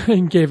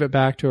it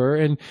back to her.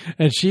 And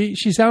she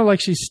sounded like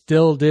she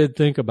still did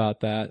think about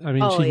that. I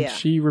mean,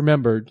 she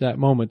remembered that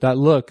moment, that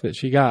look that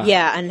she got.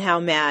 Yeah. And how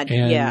mad.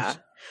 Yeah.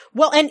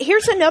 Well, and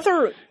here's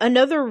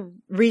another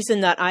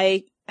reason that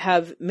I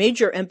have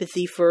major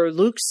empathy for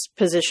Luke's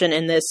position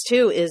in this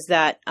too, is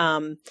that,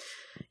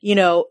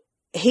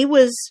 he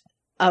was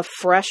a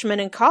freshman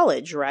in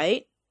college,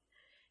 right?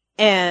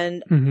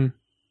 And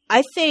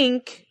I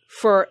think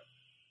for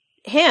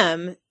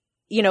him,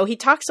 he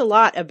talks a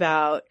lot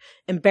about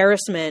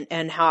embarrassment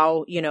and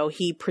how,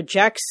 he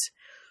projects,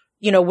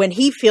 when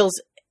he feels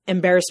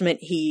embarrassment,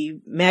 he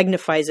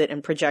magnifies it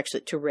and projects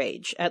it to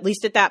rage, at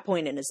least at that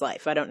point in his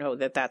life. I don't know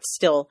that that's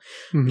still,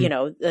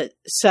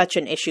 such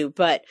an issue,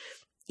 but,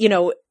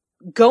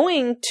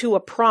 going to a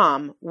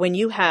prom when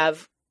you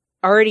have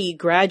already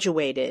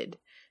graduated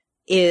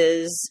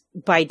is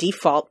by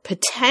default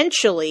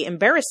potentially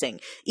embarrassing.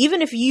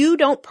 Even if you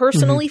don't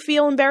personally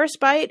feel embarrassed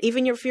by it,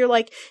 even if you're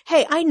like,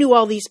 hey, I knew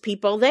all these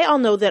people. They all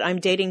know that I'm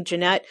dating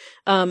Jeanette.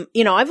 I've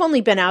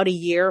only been out a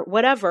year,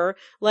 whatever.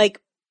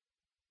 Like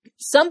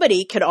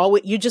somebody could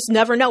always, you just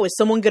never know. Is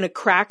someone going to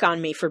crack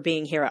on me for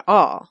being here at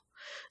all?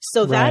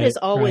 So that is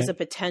always a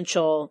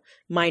potential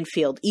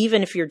minefield,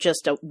 even if you're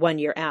just 1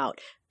 year out.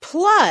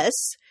 Plus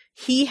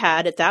he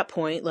had at that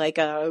point like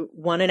a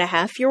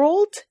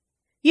 1.5-year-old,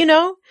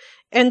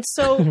 and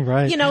so,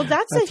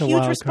 that's a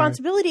huge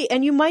responsibility.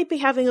 And you might be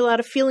having a lot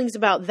of feelings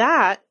about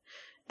that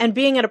and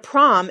being at a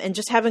prom and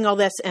just having all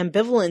this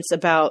ambivalence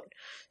about,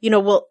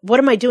 well, what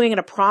am I doing at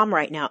a prom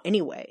right now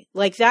anyway?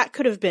 Like that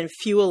could have been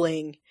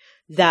fueling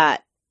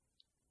that,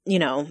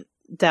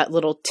 that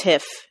little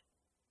tiff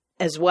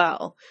as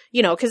well,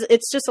 because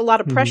it's just a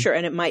lot of pressure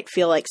and it might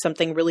feel like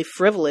something really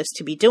frivolous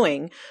to be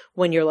doing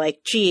when you're like,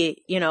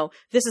 gee,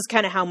 this is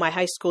kind of how my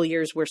high school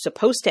years were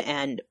supposed to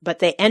end, but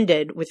they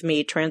ended with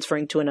me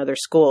transferring to another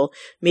school,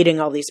 meeting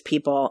all these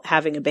people,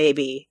 having a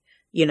baby,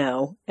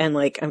 and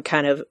like I'm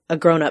kind of a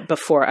grown up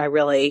before I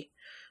really,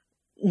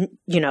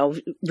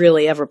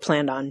 really ever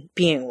planned on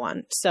being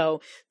one. So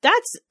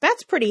that's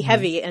pretty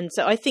heavy. And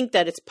so I think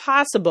that it's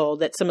possible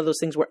that some of those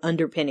things were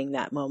underpinning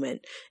that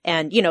moment.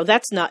 And,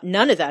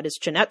 none of that is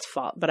Jeanette's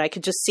fault, but I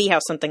could just see how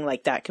something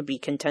like that could be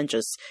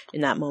contentious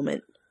in that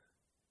moment.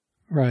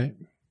 Right.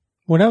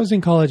 When I was in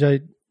college,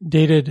 I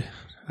dated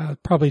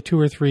probably 2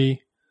 or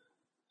 3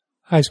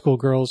 high school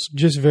girls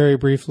just very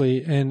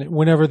briefly. And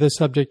whenever the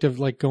subject of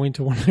like going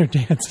to one of their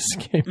dances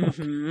came up,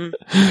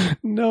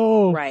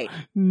 no,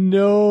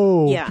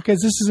 because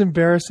this is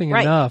embarrassing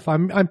enough.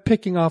 I'm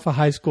picking off a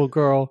high school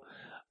girl.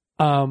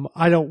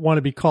 I don't want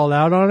to be called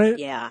out on it.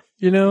 Yeah.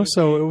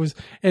 So it was,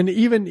 and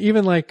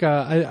even like,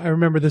 I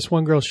remember this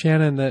one girl,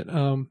 Shannon, that,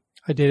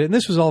 I dated, and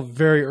this was all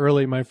very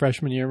early my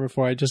freshman year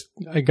before I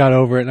got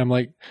over it. And I'm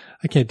like,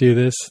 I can't do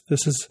this.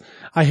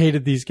 I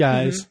hated these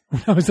guys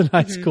when I was in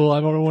high school. I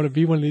don't want to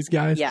be one of these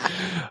guys. Yeah.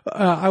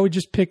 I would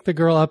just pick the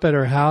girl up at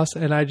her house.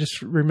 And I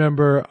just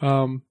remember,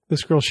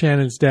 this girl,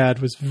 Shannon's dad,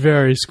 was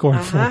very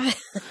scornful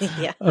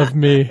of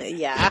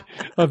me,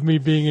 of me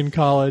being in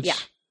college.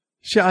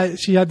 Yeah.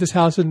 She had this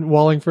house in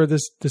Wallingford,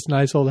 this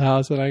nice old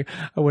house. And I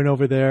went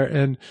over there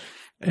and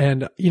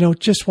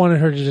just wanted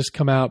her to just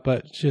come out,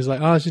 but she was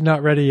like, oh, she's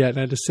not ready yet. And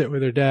I had to sit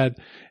with her dad,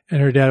 and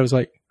her dad was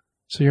like,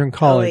 so you're in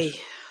college?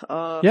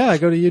 Yeah, I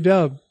go to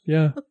UW.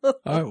 Yeah.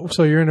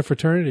 So you're in a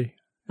fraternity?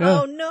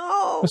 Yeah. Oh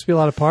no. Must be a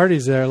lot of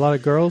parties there. A lot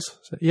of girls.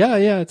 So,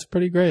 yeah. It's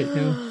pretty great.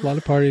 A lot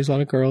of parties, a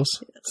lot of girls.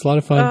 It's a lot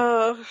of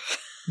fun.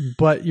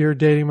 but you're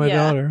dating my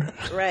daughter.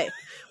 Right.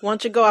 Why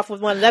don't you go off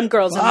with one of them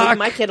girls and leave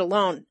my kid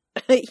alone?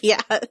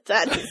 Yeah,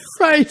 that is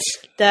right.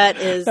 That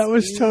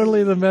was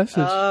totally the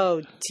message.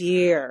 Oh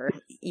dear.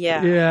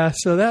 Yeah. Yeah.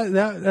 So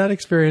that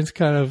experience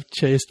kind of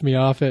chased me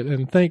off it,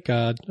 and thank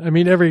God. I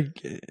mean, every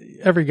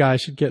guy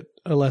should get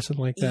a lesson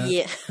like that.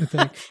 Yeah. I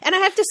think. And I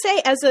have to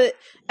say,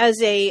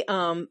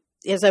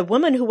 as a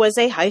woman who was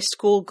a high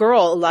school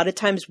girl, a lot of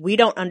times we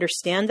don't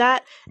understand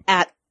that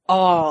at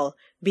all,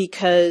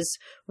 because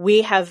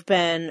we have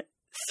been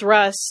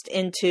thrust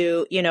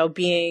into,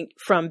 being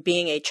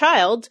a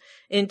child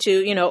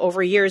into,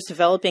 over years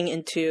developing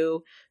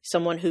into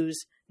someone who's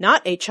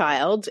not a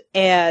child.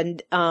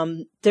 And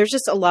there's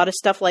just a lot of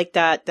stuff like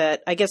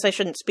that I guess I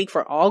shouldn't speak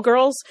for all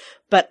girls,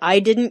 but I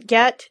didn't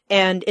get.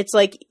 And it's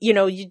like,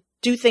 you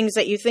do things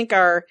that you think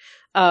are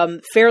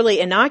fairly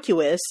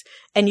innocuous,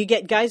 and you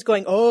get guys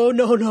going, oh,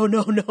 no.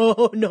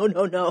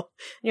 And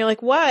you're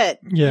like, what?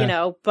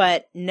 Yeah.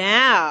 But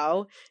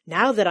now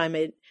that I'm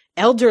an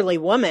elderly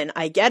woman,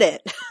 I get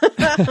it.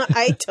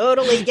 I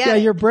totally get it. Yeah,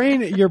 your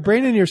brain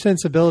and your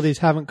sensibilities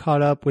haven't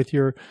caught up with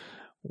your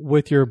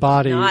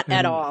body. Not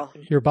at all.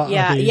 Your body.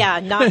 Yeah,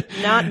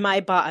 not my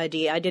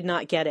body. I did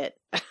not get it.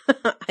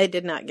 I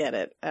did not get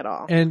it at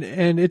all. And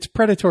it's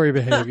predatory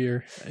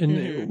behavior,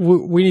 and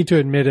we need to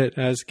admit it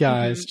as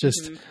guys.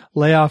 Just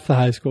lay off the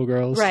high school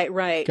girls,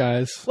 right,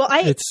 guys. Well,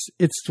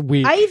 it's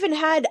weak.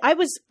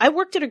 I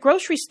worked at a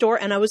grocery store,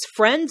 and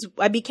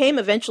I became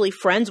eventually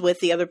friends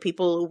with the other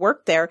people who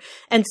worked there,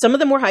 and some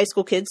of them were high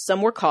school kids,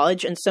 some were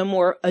college, and some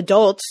were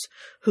adults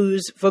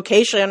whose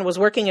vocation was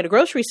working at a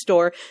grocery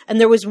store.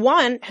 And there was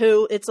one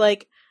who it's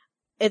like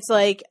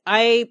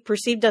I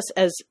perceived us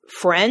as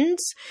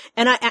friends,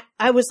 and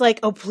I was like,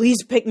 oh,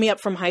 please pick me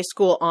up from high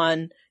school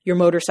on your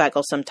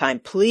motorcycle sometime.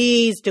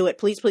 Please do it.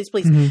 Please.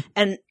 Mm-hmm.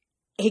 And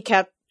he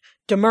kept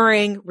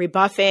demurring,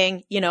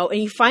 rebuffing, and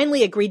he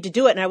finally agreed to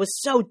do it. And I was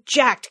so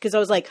jacked because I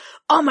was like,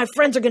 oh, my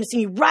friends are going to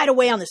see me ride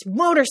away on this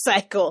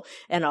motorcycle.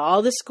 And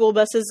all the school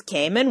buses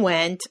came and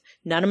went.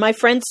 None of my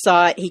friends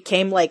saw it. He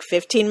came like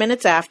 15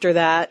 minutes after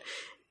that.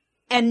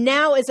 And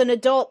now as an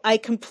adult, I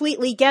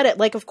completely get it.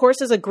 Like, of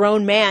course, as a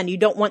grown man, you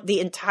don't want the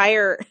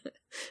entire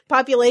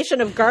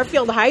population of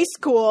Garfield High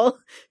School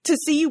to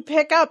see you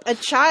pick up a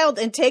child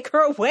and take her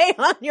away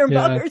on your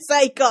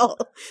motorcycle.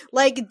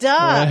 Like,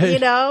 duh,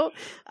 right.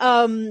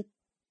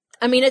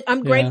 I mean,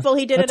 I'm grateful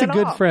he did That's it at a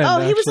good all. friend. Oh,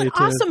 he was an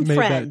awesome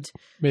friend.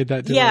 Made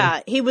that deal. Yeah,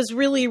 he was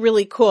really,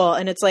 really cool.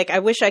 And it's like, I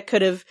wish I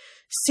could have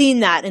seen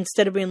that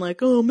instead of being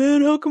like, oh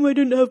man, how come I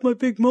didn't have my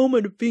big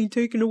moment of being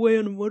taken away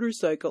on a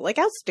motorcycle? Like,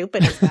 how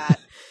stupid is that?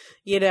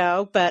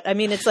 But I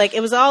mean, it's like,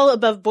 it was all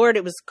above board.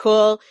 It was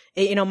cool.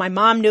 My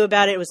mom knew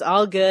about it. It was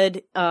all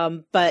good.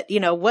 But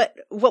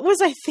what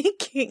was I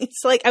thinking?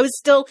 It's like, I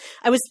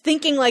was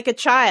thinking like a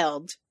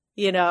child,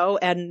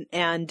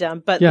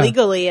 but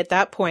legally at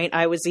that point,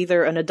 I was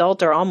either an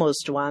adult or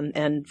almost one.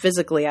 And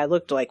physically I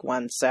looked like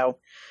one. So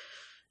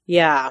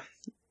yeah,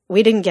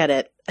 we didn't get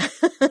it.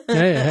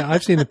 Yeah,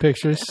 I've seen the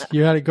pictures.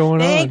 You had it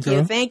going on.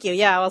 Thank you.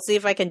 Yeah, I'll see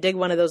if I can dig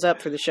one of those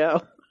up for the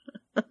show.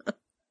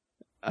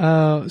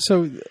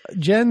 So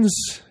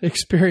Jen's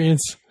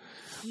experience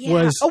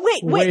was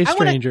way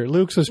stranger.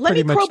 Luke's was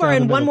pretty much. Let me crowbar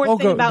in one more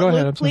thing about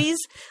Luke, please.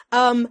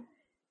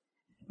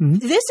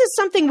 This is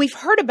something we've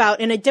heard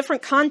about in a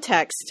different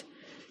context.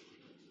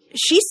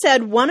 Jeanette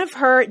said one of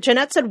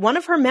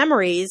her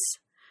memories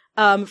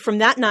from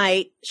that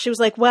night, she was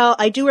like, well,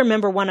 I do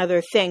remember one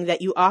other thing,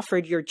 that you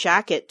offered your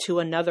jacket to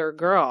another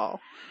girl.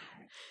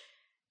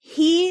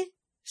 He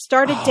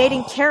started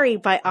dating Carrie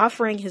by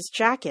offering his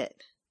jacket.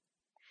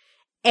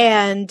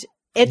 And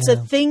it's a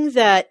thing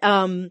that,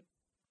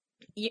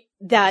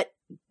 that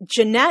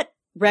Jeanette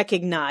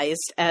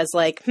recognized as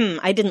like,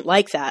 I didn't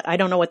like that. I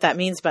don't know what that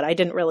means, but I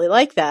didn't really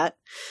like that.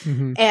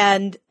 Mm-hmm.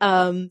 And,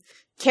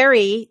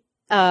 Carrie,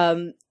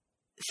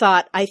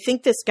 thought, I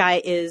think this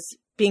guy is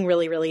being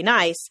really, really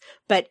nice.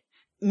 But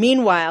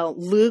meanwhile,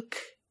 Luke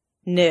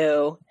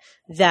knew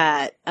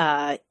that,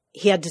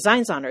 he had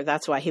designs on her.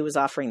 That's why he was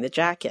offering the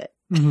jacket.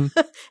 Mm-hmm.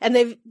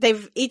 And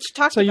they've each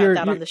talked about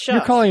that on the show.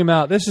 You're calling him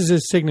out. This is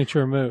his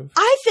signature move.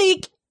 I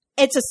think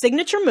it's a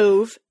signature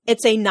move.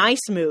 It's a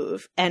nice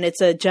move, and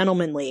it's a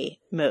gentlemanly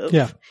move.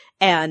 Yeah.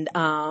 And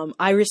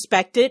I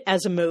respect it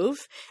as a move,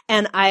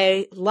 and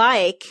I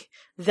like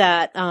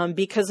that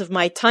because of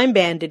my time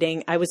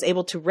banditing, I was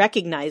able to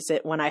recognize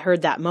it when I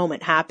heard that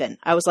moment happen.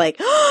 I was like,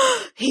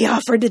 oh, he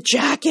offered a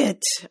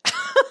jacket.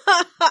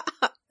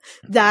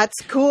 That's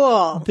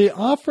cool. The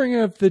offering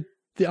of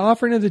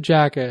the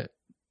jacket.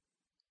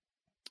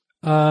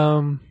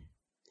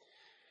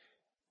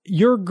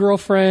 Your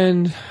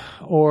girlfriend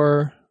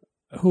or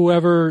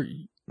whoever,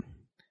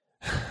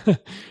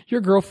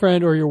 your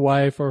girlfriend or your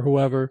wife or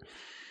whoever,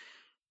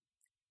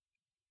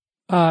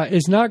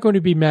 is not going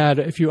to be mad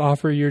if you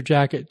offer your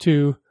jacket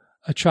to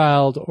a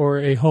child or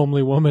a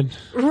homely woman,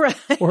 right?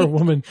 Or a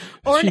woman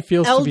or she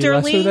feels to be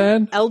lesser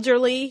than.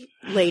 Elderly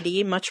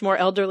lady, much more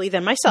elderly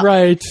than myself.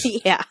 Right.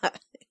 Yeah.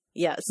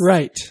 Yes.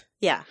 Right.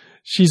 Yeah.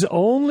 she's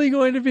only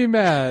going to be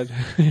mad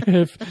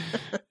if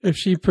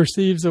she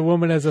perceives a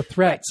woman as a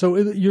threat. Right. So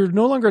you're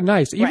no longer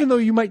nice, even though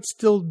you might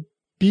still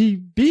be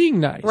being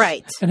nice,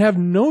 right, and have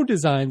no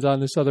designs on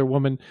this other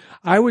woman.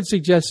 I would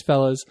suggest,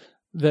 fellas,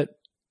 that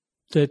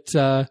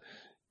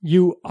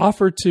you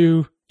offer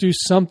to do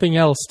something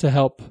else to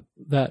help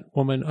that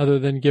woman other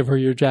than give her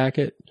your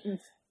jacket.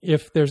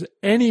 If there's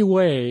any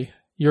way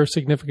your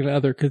significant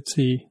other could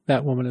see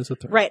that woman as a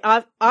threat.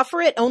 Right.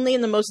 Offer it only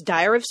in the most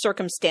dire of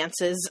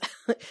circumstances.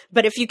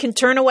 But if you can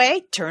turn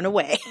away, turn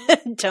away.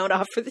 Don't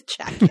offer the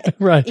jacket.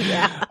 Right.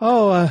 Yeah.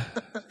 Oh,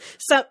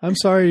 I'm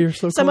sorry you're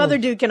so Some cold. other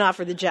dude can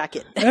offer the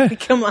jacket.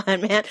 Come on,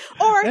 man.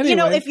 Or,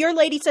 Anyway. if your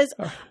lady says,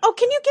 oh,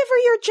 can you give her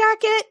your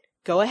jacket?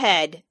 Go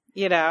ahead,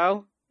 Yes.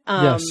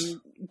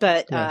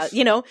 But, Yes.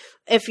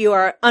 if you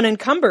are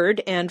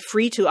unencumbered and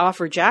free to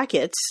offer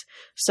jackets,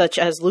 such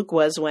as Luke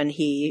was when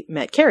he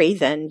met Carrie,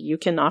 then you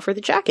can offer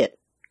the jacket.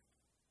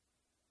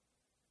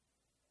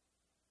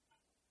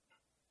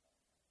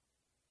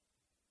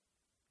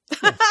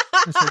 Yes.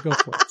 I say go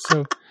for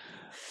it.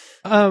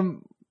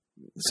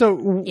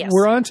 So Yes.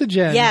 we're on to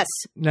Jen. Yes.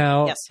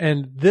 Now, Yes.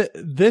 and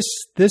this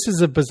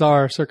is a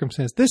bizarre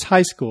circumstance. This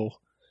high school.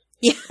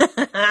 Yeah.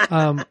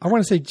 I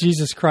want to say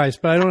Jesus Christ,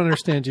 but I don't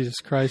understand Jesus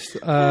Christ.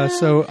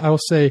 So I will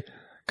say,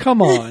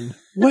 come on.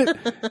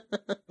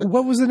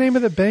 What was the name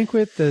of the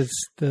banquet? The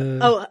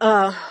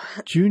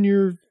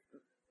junior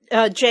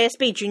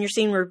JSB,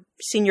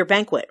 junior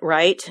banquet,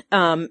 right?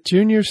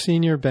 junior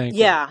senior banquet.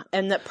 Yeah,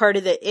 and that part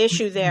of the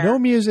issue there. No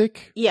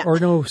music, Yeah. or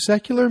no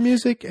secular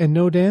music, and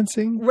no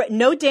dancing. Right,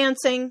 no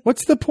dancing.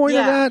 What's the point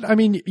of Yeah. that? I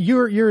mean,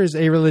 you're as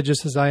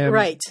a-religious as I am,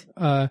 Right.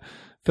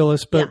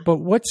 Phyllis. But Yeah. but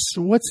what's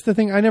the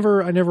thing? I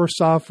never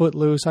saw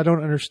Footloose. I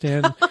don't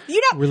understand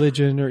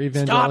religion or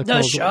evangelical.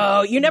 Stop the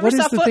show. You never What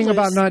saw is the thing Footloose.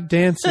 about not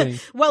dancing?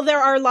 Well, there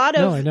are a lot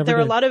No, of I never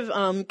did. a lot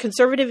of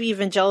conservative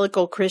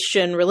evangelical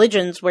Christian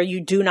religions where you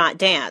do not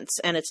dance,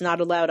 and it's not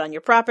allowed on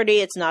your property.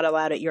 It's not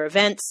allowed at your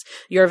events.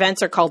 Your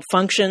events are called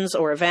functions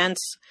or events,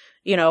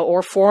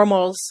 or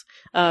formals.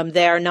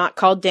 They are not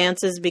called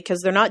dances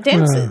because they're not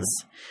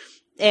dances.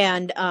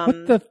 And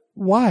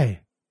Why?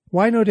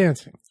 Why no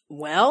dancing?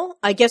 well,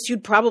 I guess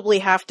you'd probably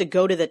have to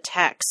go to the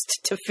text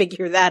to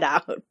figure that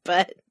out.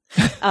 But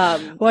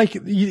Like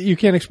you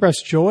can't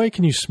express joy.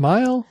 Can you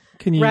smile?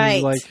 Can you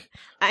Right.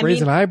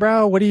 raise an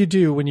eyebrow? What do you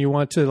do when you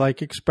want to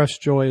express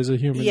joy as a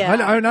human? Yeah.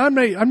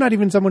 I'm not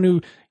even someone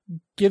who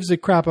gives a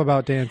crap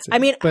about dancing. I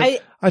mean,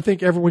 but I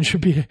think everyone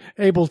should be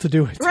able to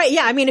do it. Right,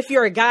 yeah. I mean, if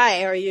you're a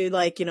guy, are you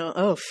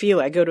oh, phew,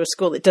 I go to a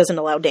school that doesn't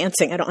allow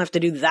dancing. I don't have to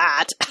do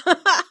that.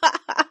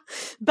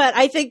 But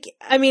I think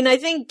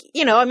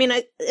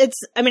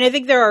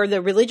there are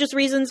the religious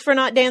reasons for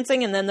not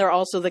dancing, and then there are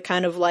also the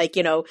kind of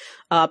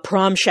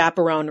prom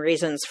chaperone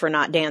reasons for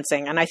not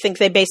dancing. And I think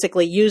they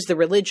basically use the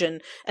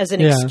religion as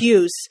an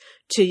excuse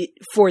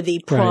for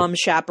the prom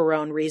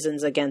chaperone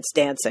reasons against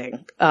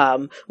dancing.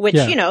 Which,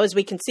 as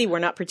we can see, were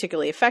not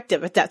particularly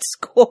effective at that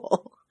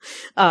school.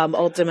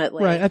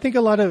 Ultimately. Right. I think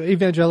a lot of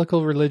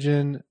evangelical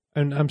religion,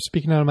 and I'm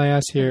speaking out of my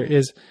ass here,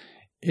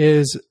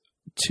 is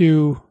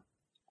to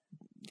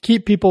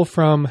keep people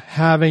from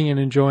having and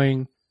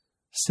enjoying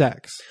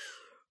sex.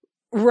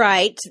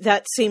 Right.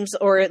 That seems,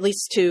 or at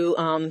least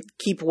to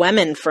keep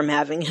women from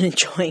having and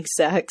enjoying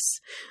sex.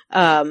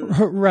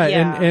 Right.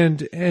 Yeah.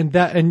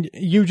 And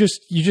you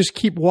just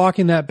keep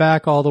walking that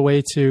back all the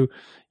way to,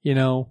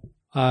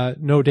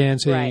 no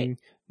dancing, Right.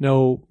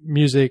 no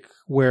music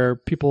where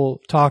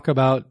people talk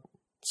about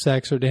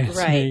sex or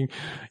dancing,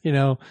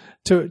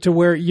 to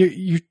where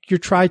you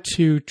try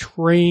to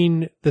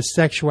train the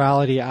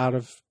sexuality out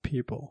of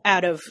people.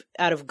 Out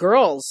of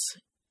girls.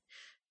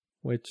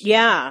 Which,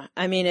 yeah.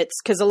 I mean,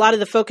 it's because a lot of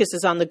the focus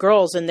is on the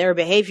girls and their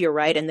behavior,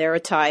 right? And their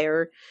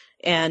attire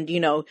and,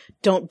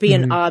 don't be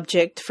an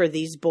object for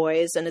these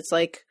boys. And it's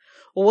like,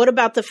 well, what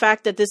about the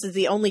fact that this is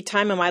the only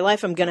time in my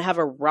life I'm going to have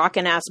a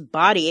rockin' ass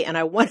body and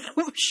I want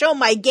to show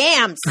my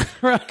gams?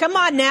 Right. Come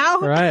on now.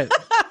 Right.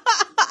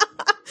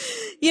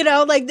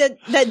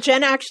 That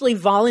Jen actually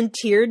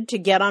volunteered to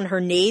get on her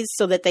knees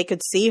so that they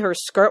could see her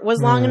skirt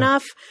was long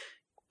enough.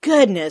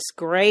 Goodness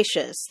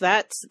gracious.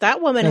 That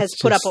woman has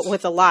put up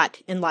with a lot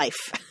in life.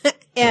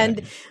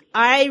 And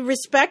I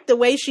respect the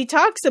way she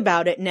talks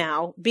about it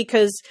now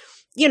because,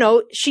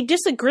 she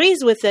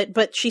disagrees with it,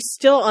 but she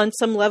still on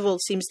some level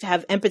seems to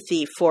have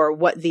empathy for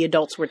what the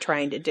adults were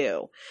trying to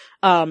do.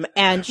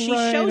 And she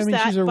shows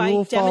that by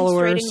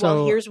demonstrating,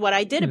 well, here's what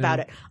I did about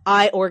it.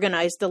 I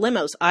organized the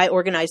limos. I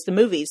organized the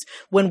movies.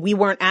 When we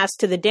weren't asked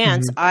to the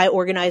dance, I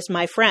organized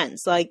my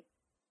friends.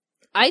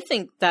 I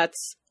think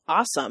that's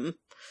awesome.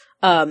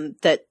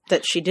 That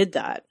she did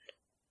that.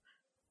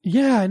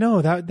 Yeah, I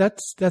know that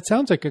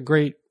sounds like a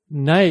great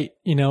night.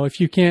 If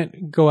you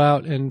can't go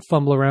out and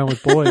fumble around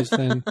with boys,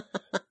 then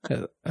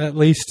at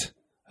least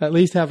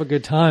have a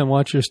good time.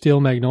 Watch your Steel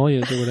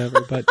Magnolias or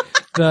whatever. But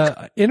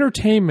the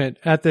entertainment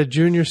at the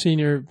junior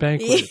senior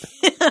banquet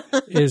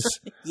is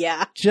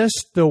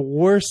just the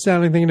worst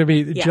sounding thing to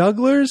be. Yeah.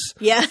 Jugglers,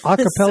 a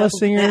cappella So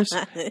singers,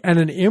 bad. and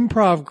an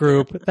improv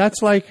group.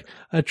 That's like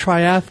a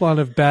triathlon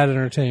of bad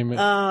entertainment.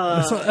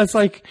 That's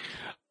like,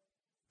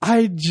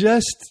 I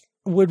just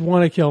would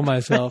want to kill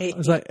myself. Right.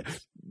 It's like,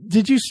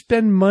 did you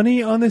spend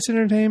money on this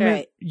entertainment?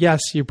 Right.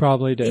 Yes, you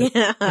probably did.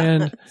 Yeah.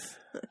 And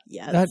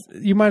that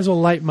you might as well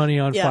light money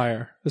on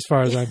fire, as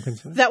far as I'm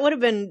concerned. That would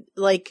have been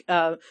like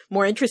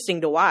more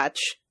interesting to watch.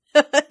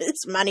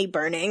 It's money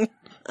burning.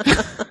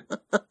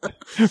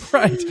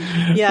 Right.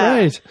 Yeah.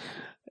 Right.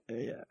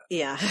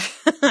 Yeah.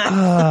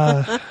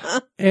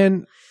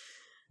 And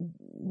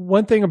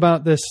one thing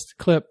about this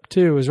clip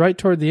too is right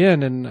toward the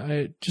end, and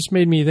it just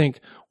made me think,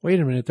 wait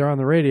a minute, they're on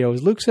the radio.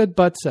 As Luke said,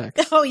 butt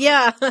sex. Oh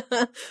yeah.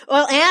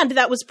 Well, and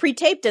that was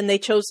pre-taped, and they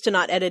chose to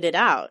not edit it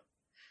out.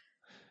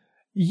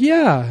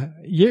 Yeah,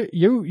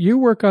 you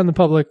work on the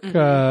public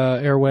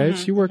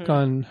airwaves. You work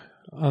on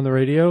the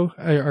radio.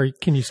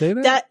 Can you say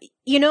that? That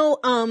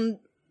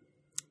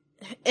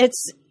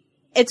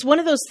it's one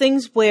of those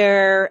things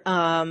where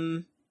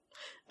I'm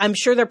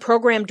sure their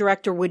program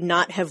director would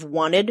not have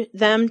wanted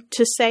them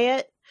to say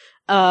it.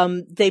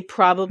 They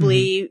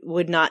probably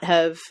would not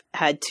have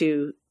had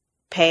to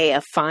pay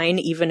a fine,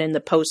 even in the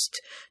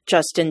post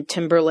Justin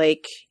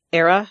Timberlake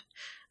era.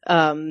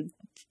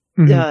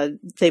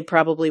 They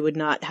probably would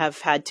not have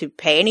had to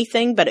pay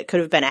anything, but it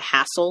could have been a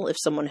hassle if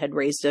someone had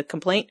raised a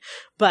complaint.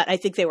 But I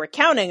think they were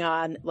counting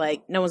on,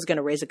 like, no one's going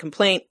to raise a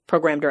complaint.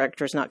 Program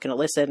director's not going to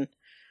listen.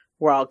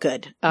 We're all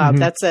good.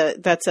 That's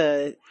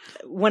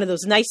one of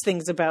those nice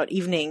things about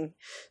evening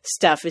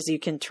stuff is you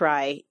can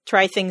try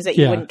things that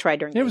you wouldn't try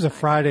during. It was a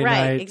Friday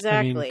night. Right,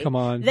 exactly. I mean, come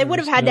on. They would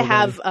have had to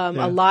have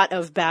a lot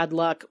of bad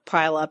luck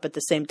pile up at the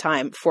same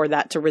time for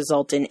that to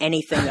result in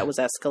anything that was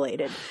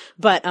escalated.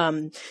 But I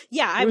would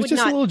not. It was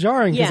just a little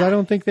jarring because I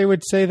don't think they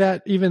would say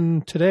that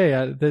even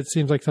today. That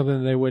seems like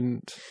something they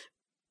wouldn't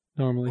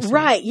normally say.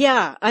 Right?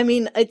 Yeah. I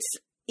mean, it's.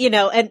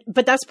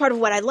 But that's part of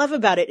what I love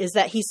about it is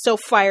that he's so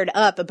fired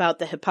up about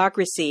the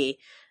hypocrisy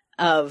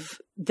of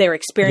their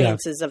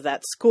experiences of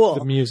that school.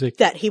 The music.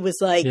 That he was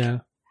like,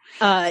 you're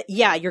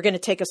going to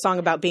take a song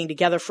about being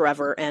together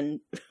forever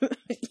and,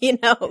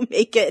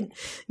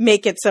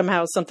 make it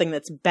somehow something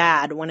that's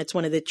bad when it's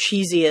one of the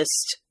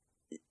cheesiest,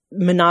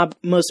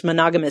 most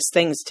monogamous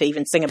things to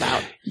even sing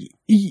about.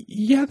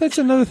 Yeah, that's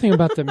another thing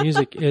about the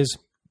music is,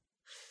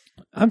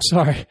 I'm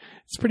sorry,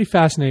 it's pretty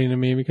fascinating to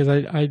me because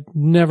I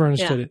never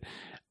understood it.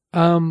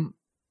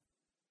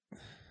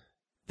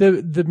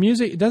 The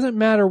music, it doesn't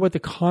matter what the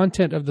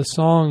content of the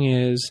song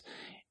is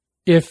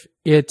if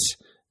it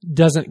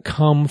doesn't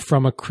come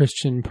from a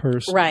Christian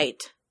person. Right.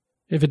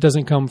 If it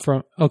doesn't come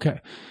from,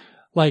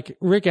 like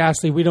Rick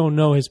Astley, we don't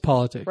know his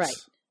politics. Right.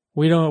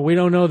 We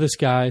don't know this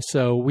guy,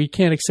 so we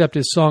can't accept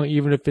his song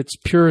even if it's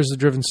pure as the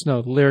driven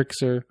snow. The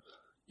lyrics are,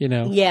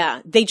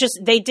 Yeah, they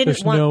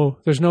didn't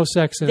want. There's no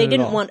sex in it. They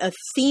didn't at all. want a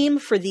theme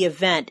for the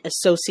event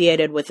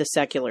associated with a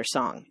secular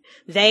song.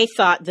 They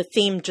thought the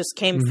theme just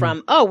came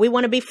from, we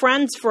want to be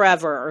friends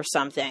forever or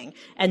something.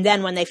 And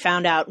then when they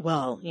found out,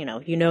 well,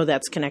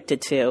 that's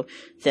connected to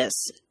this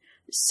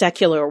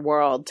secular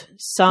world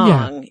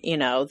song,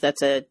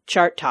 that's a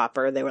chart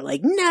topper. They were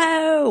like,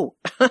 no.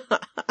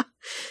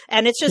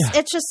 And it's just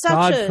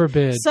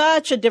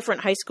such a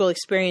different high school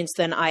experience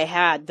than I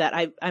had that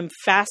I'm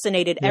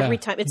fascinated every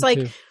time. It's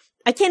like,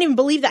 I can't even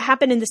believe that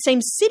happened in the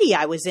same city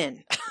I was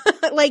in.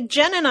 Like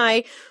Jen and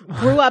I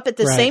grew up at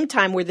the same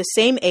time. We're the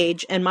same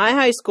age. And my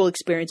high school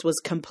experience was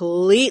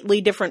completely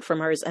different from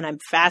hers. And I'm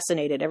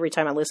fascinated every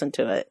time I listen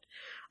to it.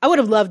 I would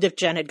have loved if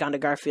Jen had gone to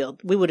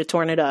Garfield. We would have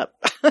torn it up.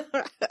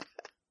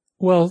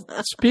 Well,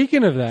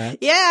 speaking of that,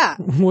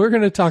 we're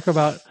going to talk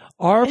about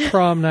our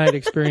prom night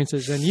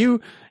experiences. And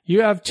you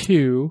have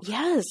two.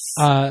 Yes.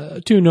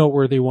 Two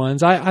noteworthy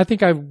ones. I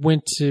think I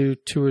went to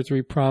 2 or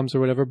 3 proms or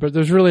whatever, but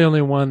there's really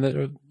only one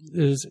that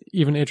is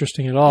even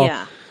interesting at all.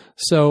 Yeah.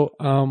 So,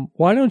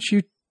 why don't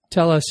you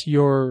tell us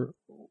your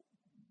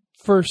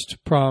first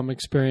prom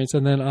experience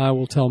and then I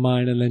will tell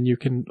mine and then you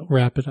can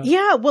wrap it up.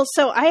 Yeah. Well,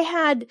 so I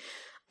had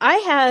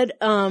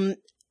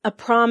a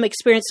prom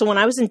experience. So when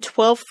I was in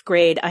 12th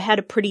grade, I had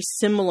a pretty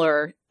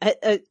similar,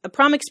 a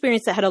prom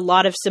experience that had a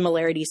lot of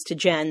similarities to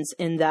Jen's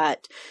in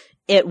that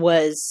it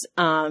was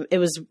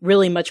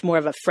really much more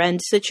of a friend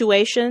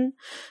situation.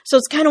 So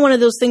it's kind of one of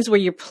those things where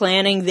you're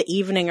planning the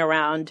evening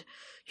around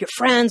your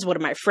friends. What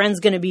are my friends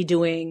going to be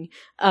doing?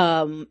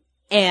 And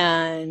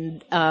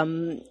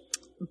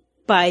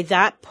by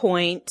that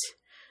point,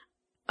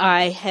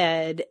 I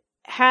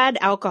had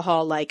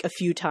alcohol like a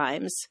few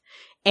times,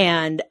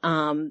 and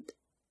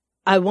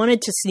I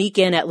wanted to sneak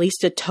in at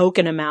least a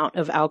token amount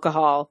of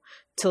alcohol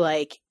to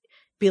like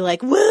be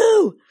like,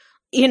 woo,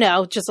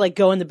 just like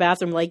go in the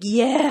bathroom, like,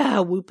 yeah,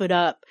 whoop it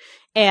up.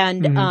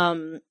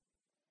 And,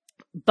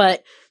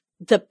 but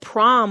the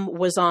prom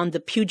was on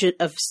the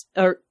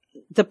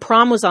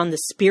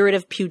Spirit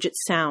of Puget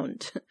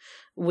Sound,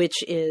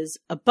 which is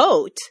a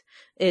boat.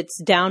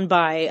 It's down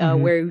by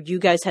where you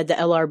guys had the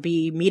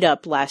LRB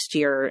meetup last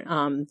year,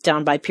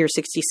 down by Pier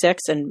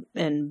 66 and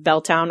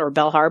Belltown or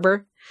Bell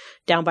Harbor.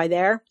 down by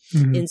there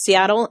in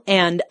Seattle.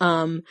 And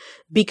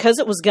because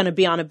it was going to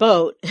be on a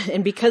boat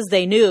and because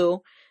they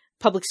knew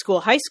public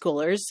school high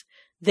schoolers,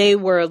 they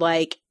were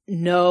like,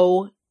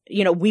 no,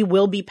 we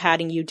will be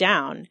patting you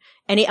down.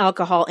 Any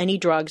alcohol, any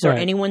drugs, or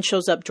anyone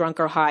shows up drunk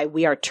or high,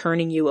 we are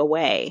turning you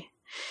away.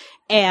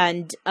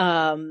 And,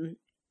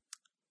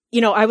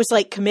 I was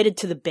like committed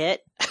to the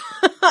bit.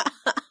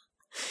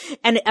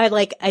 And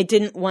I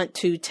didn't want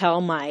to tell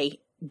my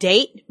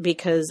date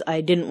because I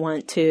didn't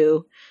want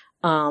to,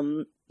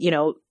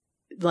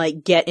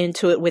 get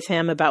into it with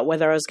him about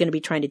whether I was going to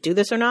be trying to do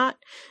this or not.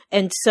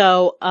 And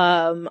so,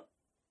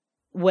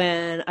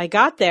 when I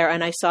got there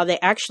and I saw they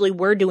actually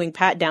were doing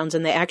pat downs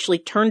and they actually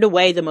turned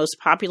away the most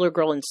popular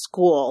girl in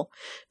school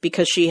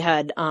because she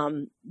had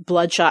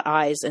bloodshot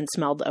eyes and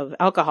smelled of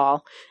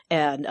alcohol.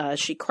 And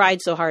she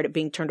cried so hard at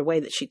being turned away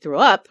that she threw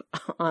up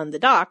on the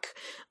dock.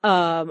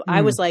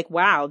 I was like,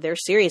 wow, they're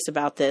serious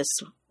about this.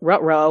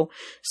 Ruh-roh.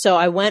 So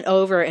I went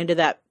over into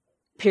that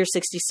Pier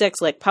 66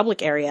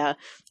 public area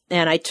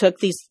and I took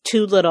these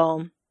 2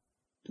 little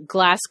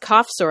glass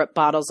cough syrup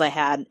bottles I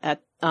had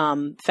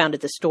found at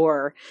the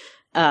store.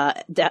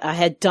 That I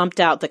had dumped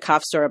out the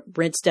cough syrup,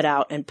 rinsed it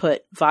out, and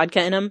put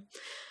vodka in them.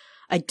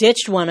 I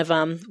ditched one of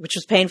them, which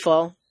was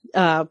painful,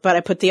 but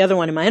I put the other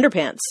one in my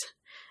underpants.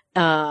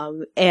 I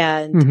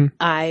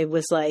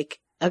was like,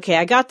 okay,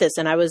 I got this.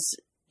 And I was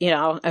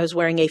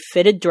wearing a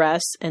fitted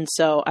dress. And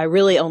so I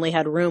really only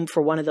had room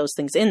for one of those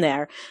things in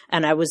there.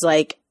 And I was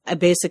like, I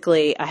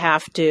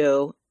have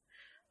to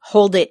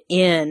hold it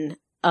in,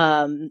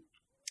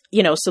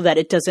 so that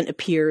it doesn't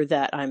appear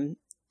that I'm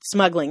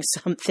smuggling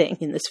something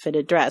in this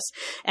fitted dress.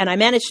 And I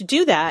managed to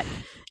do that.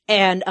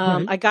 And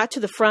I got to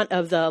the front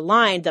of the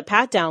line, the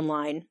pat down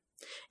line,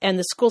 and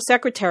the school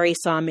secretary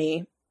saw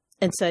me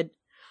and said,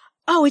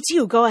 "Oh, it's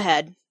you. Go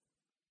ahead."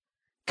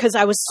 Because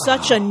I was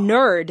such a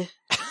nerd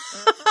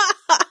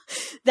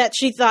that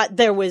she thought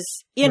there was,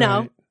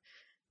 I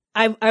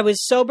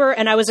was sober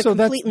and I was a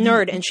complete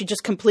nerd, and she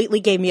just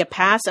completely gave me a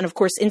pass. And of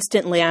course,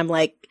 instantly I'm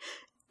like,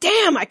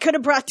 damn, I could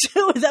have brought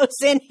 2 of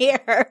those in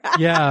here.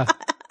 Yeah.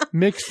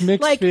 Mixed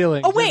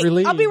feelings. Oh,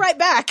 wait, I'll be right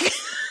back.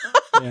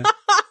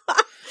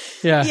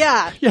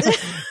 Yeah.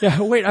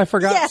 Wait, I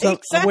forgot. Yeah,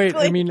 exactly.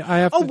 Wait, I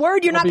have to. Oh,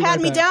 word, you're not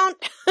patting me down?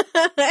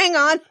 Hang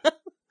on.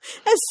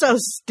 That's so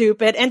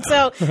stupid. And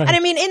so,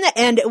 and in the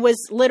end, it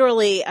was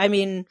literally,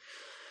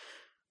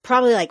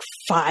 probably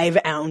 5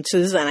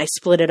 ounces, and I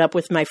split it up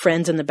with my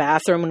friends in the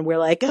bathroom, and we're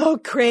like, oh,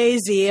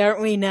 crazy, aren't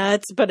we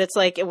nuts? But it's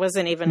like, it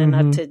wasn't even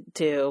enough to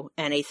do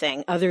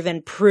anything other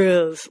than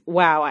prove,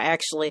 wow, I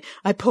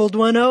pulled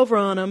one over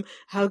on him.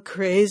 How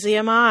crazy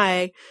am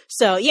I?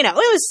 So, it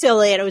was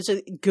silly and it was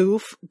a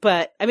goof,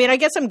 but I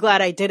guess I'm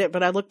glad I did it,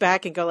 but I look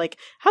back and go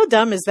how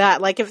dumb is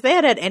that? If they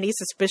had any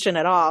suspicion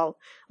at all,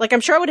 I'm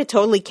sure I would have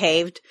totally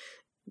caved,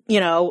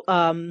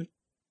 and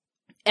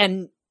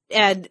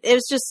it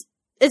was just,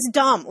 it's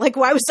dumb.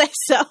 Why was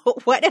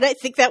why did I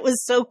think that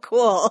was so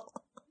cool?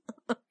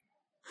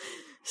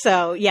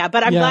 So, yeah,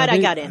 but I'm glad I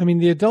got in.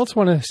 The adults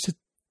want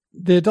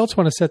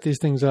to set these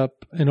things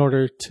up in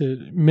order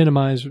to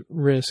minimize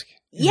risk.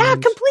 Yeah,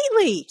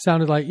 completely.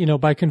 Sounded like,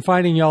 by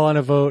confining y'all on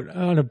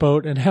a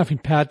boat and having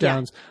pat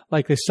downs,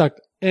 they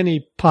sucked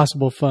any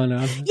possible fun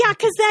out of it. Yeah,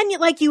 because then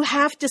you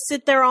have to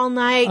sit there all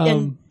night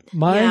and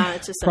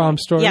my prom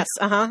story. Yes,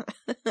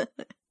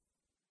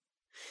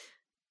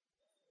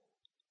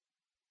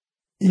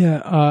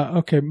 Yeah.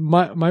 Okay.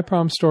 My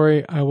prom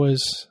story, I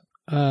was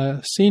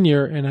a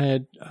senior and I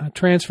had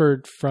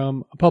transferred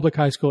from a public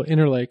high school,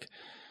 Interlake,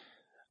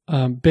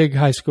 big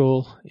high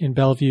school in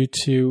Bellevue,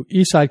 to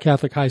Eastside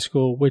Catholic High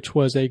School, which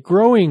was a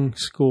growing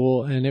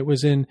school, and it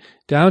was in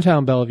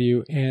downtown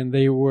Bellevue, and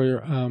they were,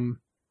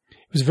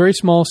 it was a very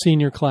small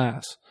senior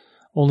class,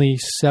 only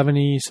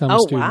 70 some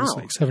students,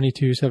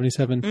 72,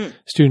 77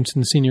 students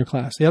in the senior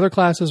class. The other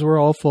classes were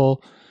all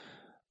full.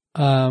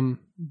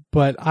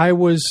 But I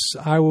was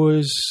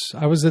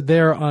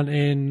there on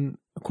a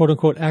quote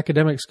unquote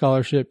academic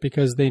scholarship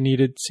because they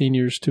needed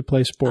seniors to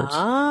play sports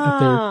at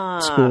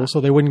their school, so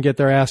they wouldn't get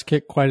their ass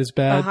kicked quite as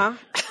bad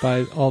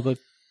by all the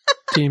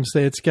teams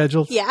they had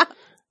scheduled. Yeah.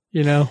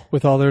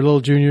 With all their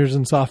little juniors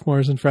and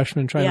sophomores and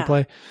freshmen trying to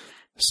play.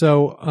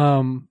 So,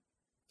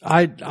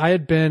 I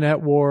had been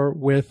at war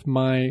with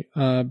my,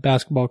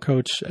 basketball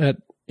coach at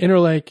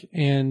Interlake,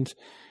 and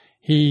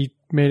he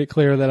made it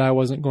clear that I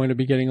wasn't going to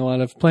be getting a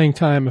lot of playing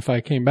time if I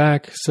came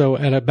back. So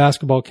at a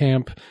basketball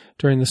camp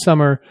during the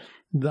summer,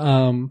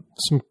 some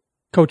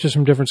coaches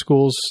from different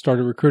schools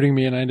started recruiting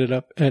me, and I ended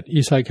up at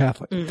Eastside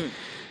Catholic. Mm-hmm.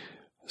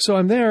 So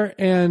I'm there,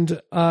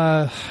 and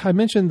I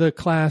mentioned the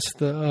class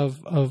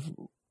of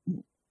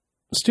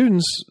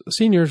students,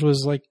 seniors,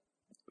 was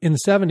in the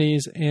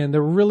 70s, and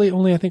there were really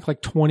only, I think,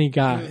 20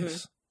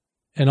 guys,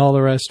 and all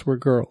the rest were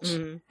girls,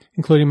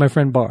 including my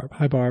friend Barb.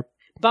 Hi, Barb.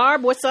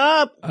 Barb, what's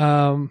up?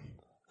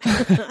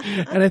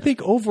 And I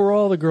think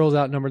overall the girls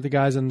outnumbered the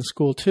guys in the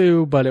school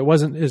too, but it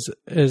wasn't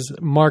as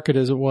marked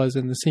as it was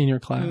in the senior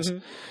class. Mm-hmm.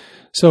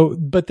 So,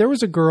 but there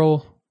was a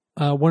girl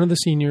one of the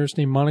seniors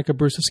named Monica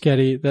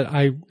Brusaschetti that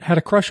I had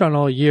a crush on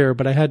all year,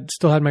 but I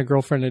still had my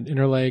girlfriend at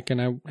Interlake,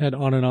 and I had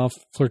on and off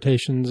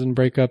flirtations and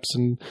breakups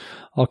and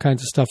all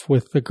kinds of stuff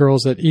with the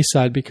girls at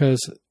Eastside because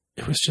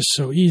it was just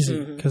so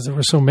easy because there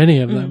were so many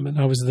of them and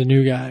I was the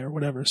new guy or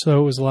whatever. So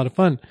it was a lot of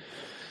fun.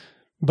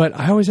 But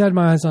I always had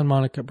my eyes on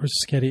Monica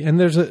Brusaschetti. And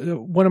there's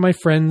one of my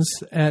friends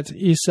at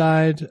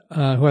Eastside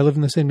who I live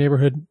in the same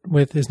neighborhood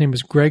with. His name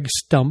is Greg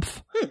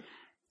Stumpf.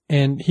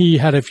 And he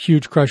had a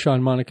huge crush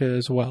on Monica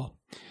as well.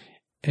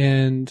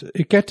 And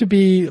it got to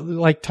be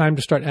like time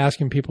to start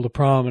asking people to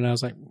prom. And I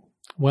was like,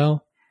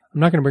 well, I'm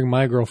not going to bring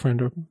my girlfriend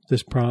to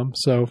this prom.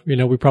 So,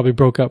 we probably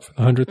broke up for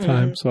the 100th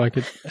time. So I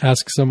could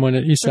ask someone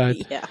at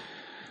Eastside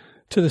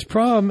to this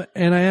prom.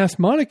 And I asked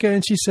Monica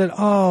and she said,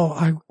 oh,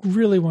 I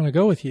really want to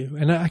go with you.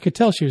 And I could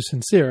tell she was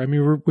sincere. I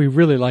mean, we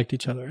really liked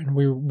each other and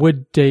we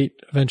would date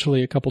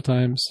eventually a couple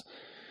times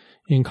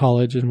in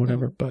college and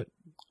whatever.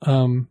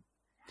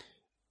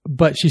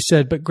 But she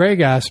said, but Greg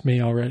asked me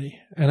already.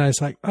 And I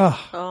was like,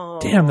 oh,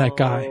 damn that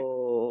guy.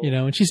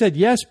 And she said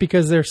yes,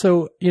 because they're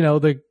so,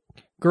 the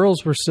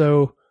girls were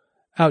so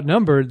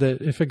outnumbered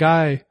that if a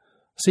guy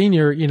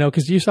senior,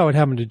 because you saw what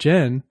happened to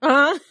Jen.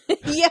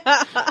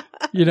 Yeah.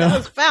 That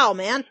was foul,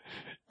 man.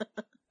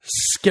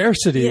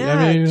 Scarcity. Yeah,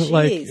 I mean, geez.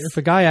 like if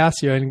a guy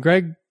asks you, and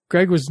Greg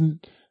was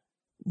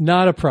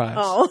not a prize.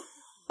 Oh.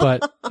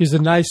 But he's a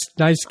nice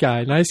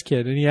guy, nice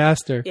kid. And he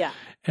asked her. Yeah.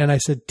 And I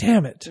said,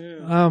 damn it.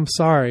 I'm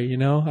sorry.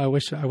 I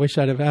wish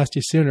I'd have asked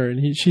you sooner.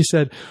 And she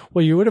said,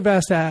 well, you would have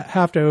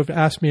have to have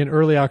asked me in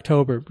early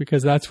October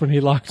because that's when he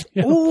locked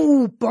me up.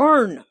 Ooh,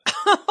 burn.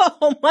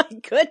 Oh my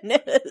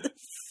goodness.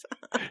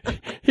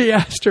 He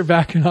asked her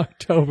back in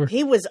October.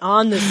 He was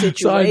on the situation.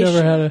 So I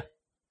never had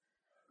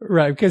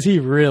right, because he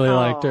really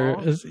liked her.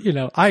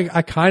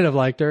 I kind of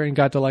liked her and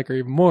got to like her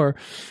even more,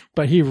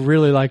 but he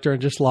really liked her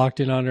and just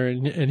locked in on her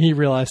and he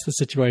realized the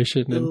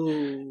situation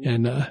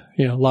and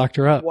locked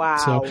her up. Wow.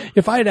 So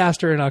if I had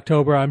asked her in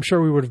October, I'm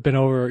sure we would have been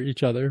over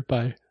each other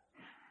by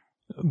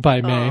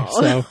May.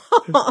 So,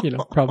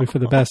 probably for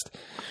the best.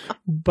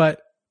 But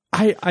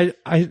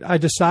I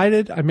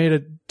decided, I made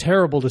a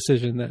terrible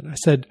decision then. I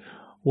said,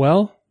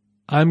 well,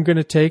 I'm going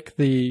to take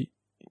the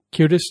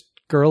cutest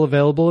girl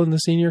available in the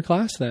senior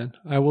class then.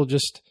 I will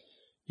just,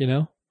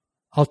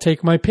 I'll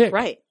take my pick,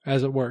 right,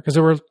 as it were. Because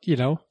there were,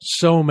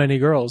 so many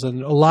girls and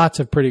lots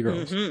of pretty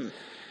girls.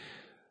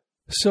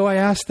 So I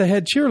asked the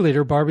head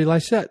cheerleader, Barbie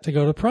Lysette, to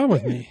go to prom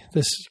with me.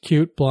 This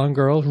cute blonde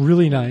girl,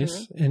 really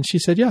nice. And she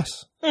said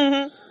yes.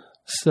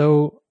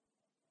 So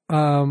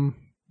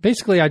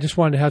basically, I just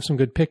wanted to have some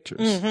good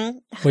pictures,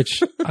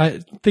 which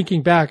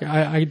thinking back,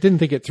 I didn't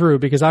think it through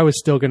because I was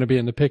still going to be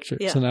in the pictures.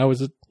 Yeah. And I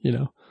was,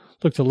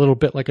 looked a little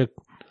bit like a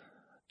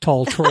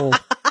tall troll.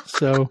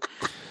 So,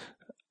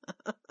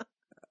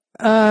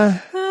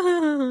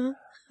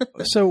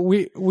 so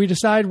we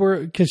decide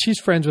because she's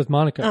friends with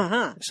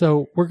Monica.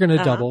 So we're going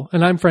to double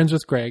and I'm friends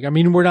with Greg. I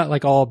mean, we're not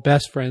like all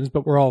best friends,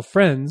 but we're all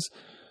friends.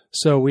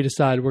 So we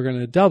decide we're going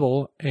to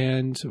double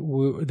and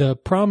the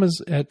prom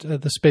is at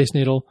the Space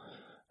Needle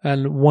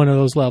and one of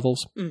those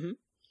levels,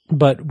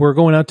 but we're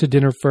going out to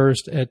dinner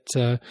first at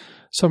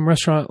some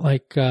restaurant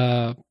like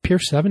Pier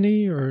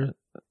 70 or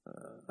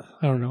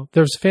I don't know.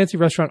 There's a fancy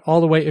restaurant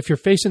all the way, if you're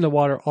facing the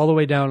water, all the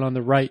way down on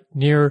the right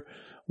near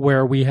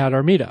where we had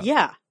our meetup.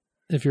 Yeah.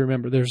 If you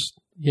remember,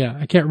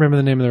 I can't remember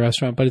the name of the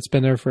restaurant, but it's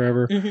been there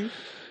forever.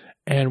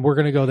 And we're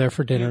going to go there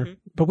for dinner.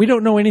 But we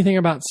don't know anything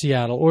about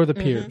Seattle or the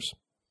piers.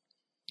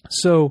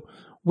 So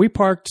we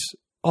parked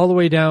all the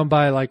way down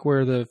by like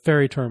where the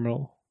ferry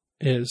terminal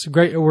is.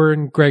 We're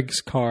in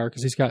Greg's car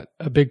because he's got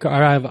a big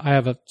car. I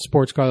have a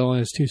sports car that only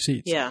has 2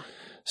 seats. Yeah.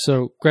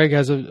 So Greg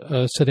has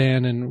a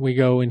sedan and we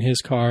go in his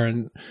car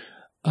and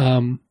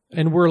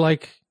we're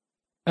like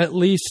at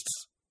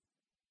least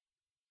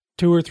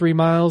 2 or 3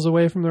 miles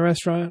away from the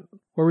restaurant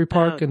where we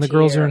park and the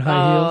girls are in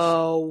high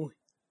heels.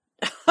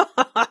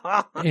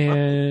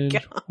 And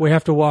we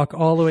have to walk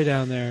all the way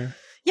down there.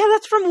 Yeah,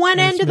 that's from one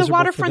end of the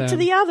waterfront to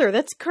the other.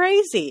 That's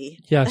crazy.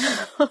 Yes.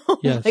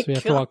 Yes. We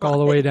have to walk all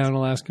the way down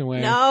Alaskan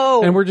Way.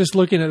 No. And we're just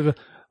looking at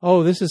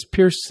this is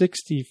Pier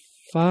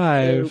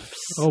 65. Oops.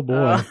 Oh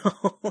boy.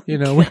 We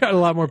got a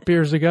lot more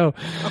piers to go.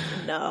 Oh,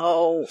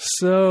 no.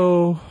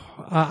 So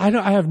I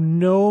have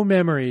no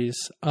memories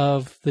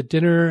of the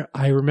dinner.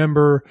 I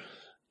remember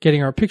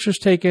getting our pictures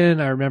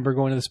taken. I remember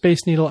going to the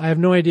Space Needle. I have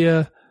no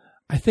idea.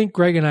 I think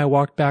Greg and I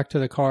walked back to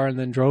the car and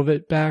then drove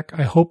it back.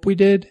 I hope we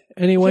did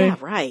anyway. Yeah,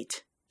 right.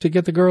 To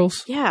get the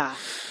girls. Yeah.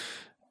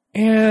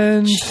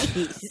 And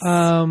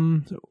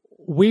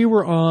we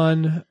were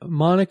on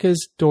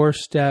Monica's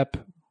doorstep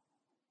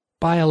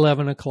by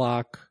 11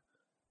 o'clock,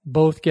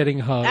 both getting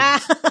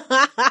hugs.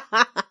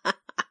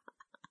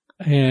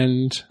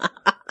 And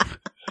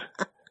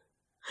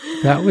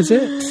that was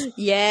it.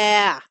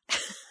 Yeah.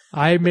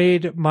 I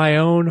made my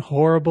own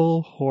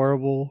horrible,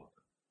 horrible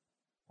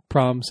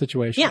prom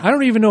situation. Yeah. I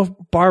don't even know if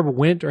Barb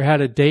went or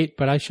had a date,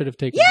 but I should have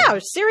taken Yeah,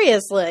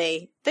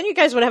 seriously. Then you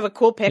guys would have a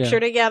cool picture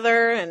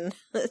together and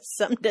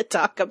something to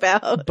talk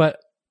about. But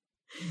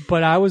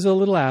I was a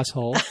little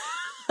asshole.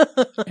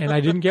 and I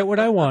didn't get what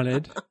I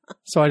wanted.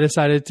 So I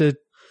decided to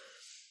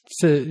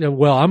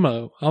well, I'm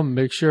gonna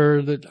make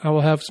sure that I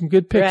will have some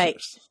good pictures.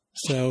 Right.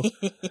 So,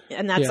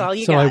 and that's all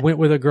you got. So I went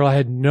with a girl I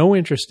had no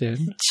interest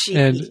in.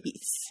 Jeez.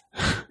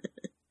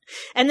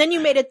 And then you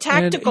made a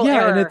tactical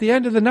error. And at the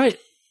end of the night,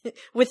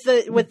 with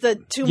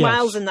the 2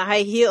 miles in the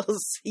high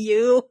heels,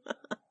 you.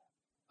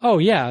 Oh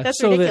yeah,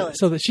 that's ridiculous.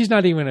 So that she's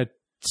not even gonna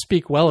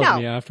speak well of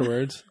me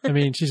afterwards. I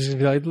mean, she's just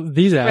gonna be like,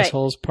 these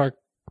assholes parked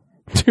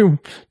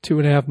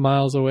 2.5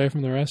 miles away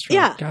from the restaurant.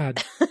 Yeah.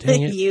 God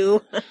dang it.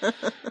 You.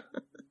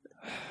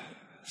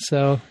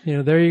 So,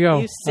 there you go.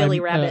 You silly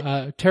rabbit.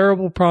 A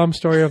terrible prom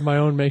story of my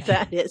own making.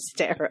 That is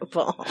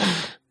terrible.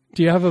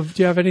 Do you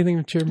have anything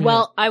to cheer me up?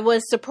 Well, I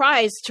was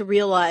surprised to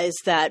realize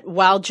that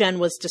while Jen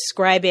was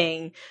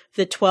describing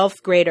the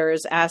 12th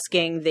graders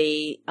asking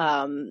the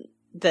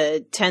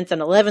 10th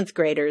and 11th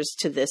graders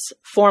to this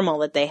formal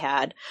that they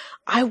had,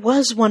 I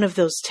was one of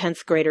those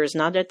 10th graders,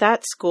 not at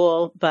that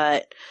school,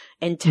 but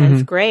in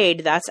 10th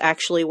grade, that's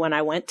actually when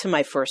I went to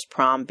my first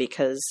prom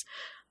because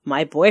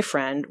my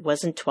boyfriend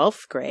was in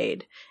 12th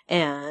grade,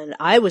 and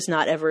I was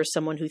not ever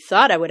someone who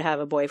thought I would have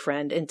a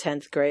boyfriend in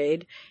 10th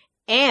grade.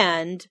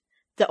 And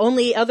the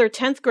only other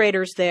 10th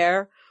graders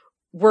there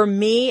were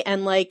me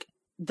and like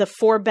the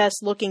 4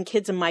 best looking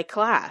kids in my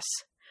class.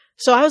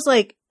 So I was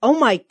like, oh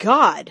my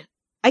God,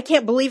 I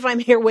can't believe I'm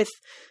here with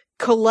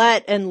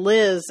Colette and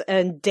Liz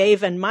and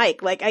Dave and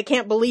Mike. Like, I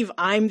can't believe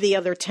I'm the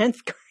other 10th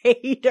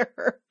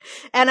grader.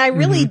 And I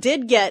really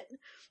did get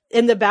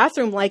in the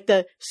bathroom, like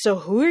so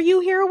who are you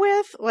here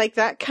with? Like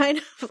that kind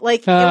of,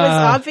 like, it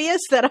was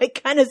obvious that I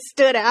kind of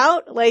stood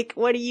out. Like,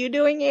 what are you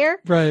doing here?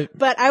 Right.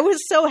 But I was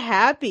so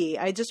happy.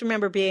 I just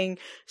remember being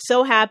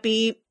so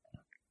happy.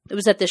 It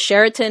was at the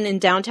Sheraton in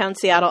downtown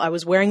Seattle. I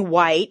was wearing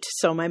white.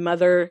 So my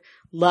mother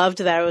loved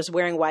that I was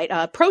wearing white.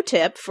 Pro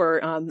tip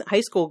for high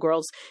school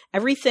girls,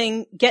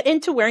 get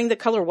into wearing the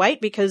color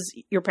white because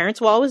your parents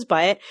will always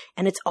buy it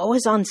and it's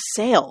always on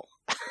sale.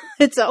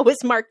 It's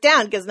always marked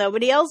down because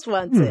nobody else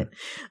wants it.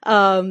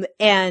 My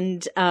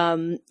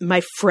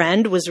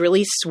friend was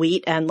really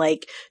sweet and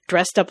like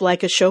dressed up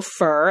like a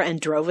chauffeur and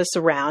drove us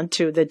around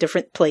to the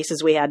different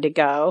places we had to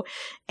go.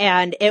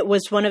 And it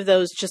was one of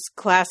those just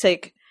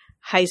classic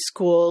high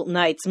school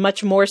nights,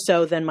 much more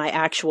so than my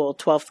actual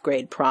 12th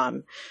grade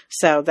prom.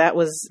 So that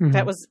was,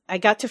 I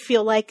got to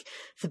feel like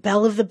the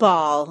belle of the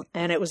ball,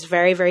 and it was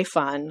very, very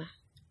fun.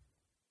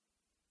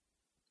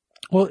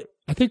 Well,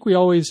 I think we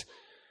always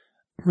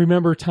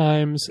remember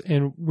times,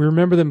 and we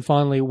remember them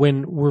fondly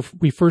when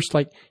we first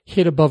like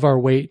hit above our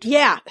weight.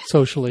 Yeah.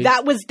 Socially.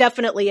 That was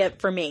definitely it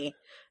for me.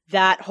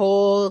 The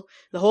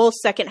whole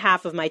second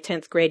half of my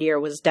 10th grade year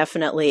was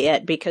definitely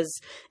it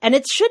and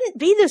it shouldn't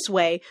be this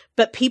way,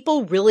 but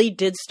people really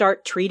did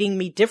start treating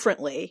me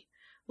differently.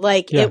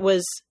 Like it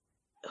was,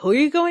 who are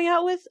you going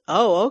out with?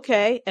 Oh,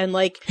 okay. And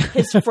like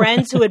his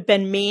friends who had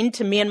been mean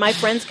to me and my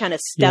friends kind of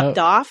stepped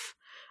off.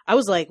 I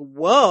was like,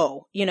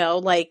 whoa,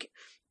 it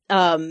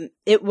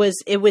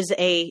was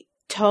a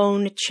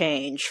tone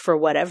change for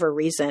whatever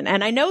reason.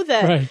 And I know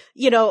that,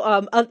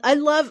 I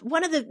love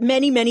one of the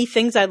many, many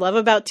things I love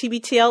about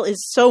TBTL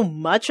is so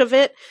much of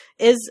it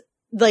is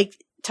like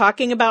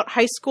talking about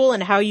high school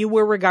and how you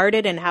were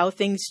regarded and how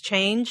things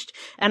changed.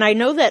 And I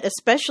know that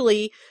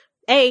especially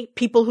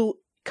people who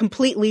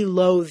completely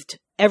loathed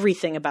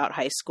everything about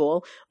high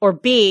school, or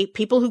B,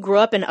 people who grew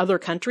up in other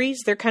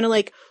countries, they're kind of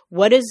like,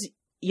 what is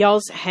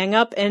y'all's hang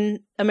up in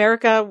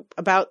America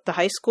about the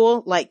high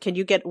school? Like,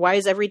 why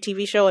is every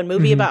TV show and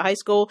movie about high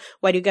school?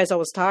 Why do you guys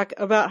always talk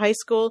about high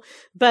school?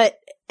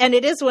 And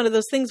it is one of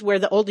those things where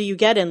the older you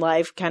get in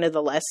life, kind of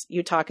the less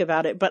you talk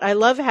about it. But I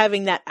love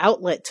having that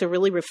outlet to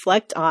really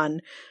reflect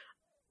on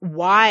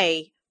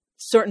why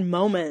certain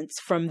moments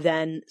from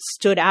then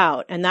stood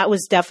out. And that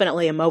was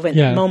definitely a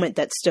moment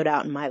that stood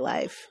out in my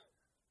life.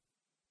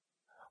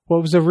 Well,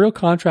 it was a real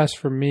contrast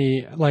for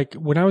me. Like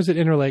when I was at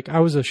Interlake,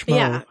 I was a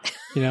schmo,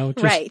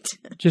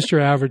 just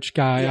your average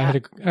guy. Yeah. I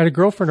had a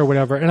girlfriend or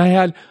whatever, and I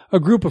had a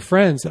group of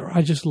friends that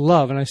I just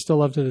love, and I still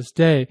love to this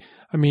day.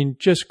 I mean,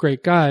 just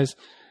great guys.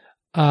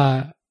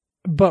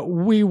 But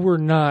we were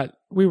not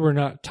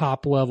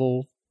top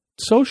level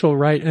social,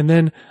 right? And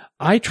then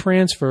I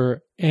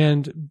transfer,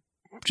 and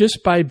just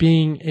by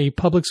being a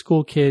public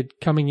school kid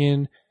coming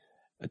in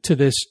to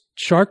this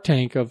Shark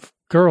Tank of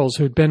girls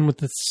who'd been with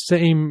the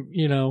same,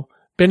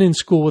 been in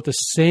school with the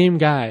same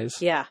guys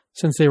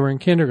since they were in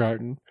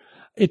kindergarten.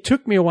 It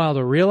took me a while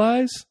to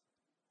realize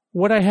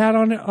what I had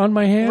on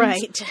my hands.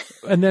 Right.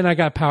 And then I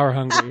got power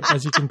hungry,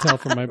 as you can tell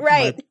from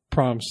my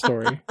prom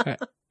story.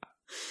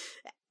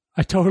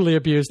 I totally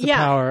abused the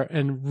power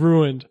and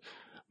ruined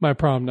my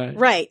prom night.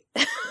 Right.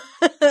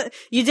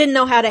 You didn't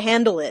know how to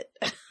handle it.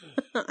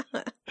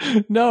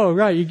 No,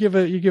 right. You give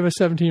a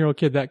 17-year-old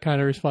kid that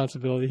kind of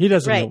responsibility. He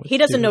doesn't know what He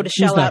doesn't know to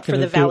shell out for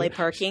the valet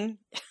parking.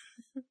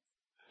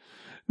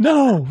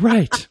 No,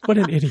 right. What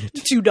an idiot.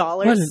 $2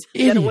 that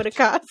it would have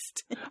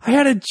cost. I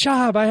had a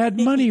job. I had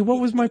money. What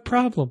was my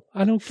problem?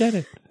 I don't get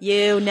it.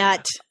 You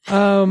nut.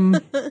 So,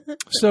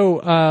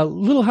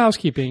 little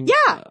housekeeping.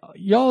 Yeah.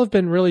 Y'all have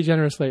been really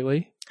generous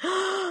lately.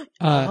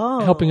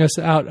 helping us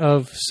out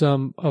of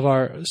some of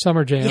our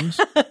summer jams.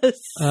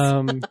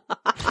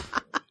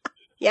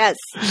 Yes.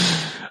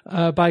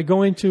 By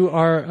going to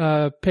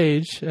our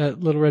page at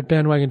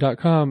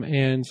littleredbandwagon.com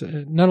and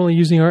not only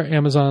using our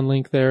Amazon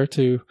link there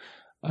to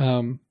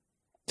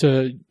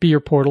be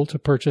your portal to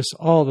purchase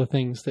all the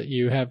things that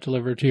you have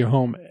delivered to your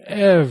home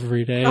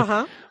every day,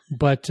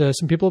 but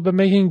some people have been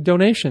making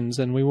donations,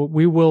 and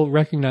we will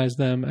recognize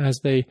them as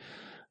they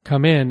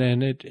come in,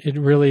 and it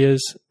really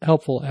is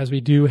helpful, as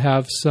we do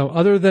have some,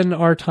 other than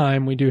our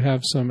time, we do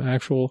have some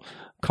actual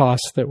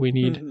costs that we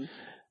need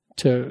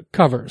to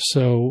cover.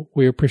 So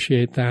we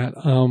appreciate that.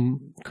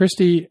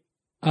 Christy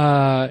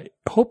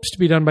hopes to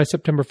be done by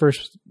September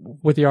 1st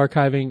with the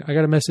archiving. I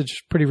got a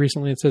message pretty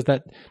recently that says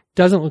that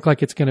doesn't look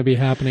like it's going to be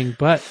happening,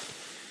 but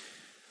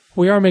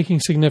we are making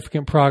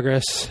significant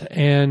progress,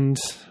 and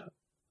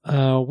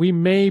we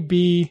may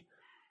be,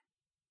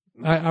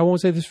 I won't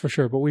say this for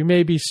sure, but we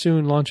may be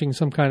soon launching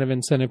some kind of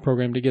incentive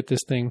program to get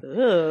this thing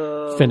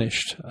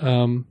finished.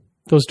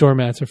 Those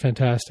doormats are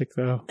fantastic,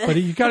 though. But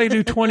you got to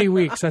do 20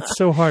 weeks. That's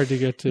so hard to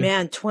get to.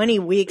 Man, 20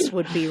 weeks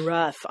would be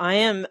rough. I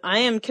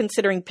am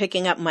considering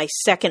picking up my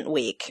second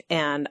week,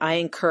 and I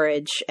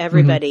encourage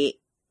everybody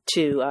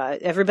to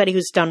everybody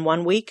who's done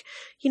 1 week.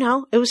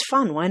 It was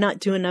fun. Why not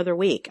do another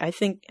week? I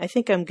think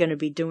I'm going to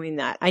be doing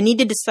that. I need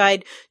to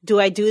decide: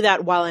 do I do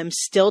that while I'm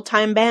still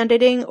time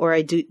banditing,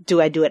 or do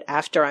I do it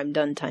after I'm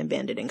done time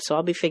banditing? So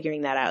I'll be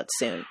figuring that out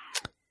soon.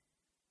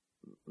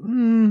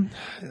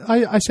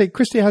 I say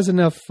Christy has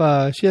enough.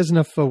 She has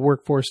enough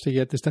workforce to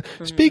get this done.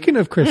 Speaking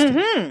of Christy,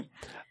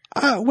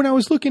 when I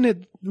was looking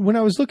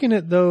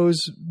at those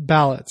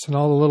ballots and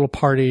all the little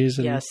parties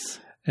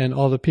and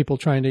all the people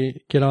trying to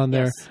get on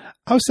there,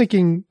 I was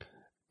thinking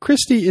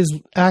Christy is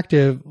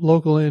active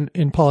local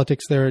in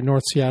politics there in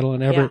North Seattle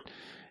and Everett,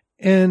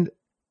 and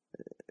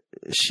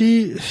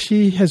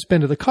she has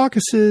been to the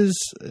caucuses.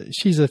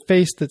 She's a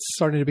face that's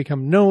starting to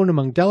become known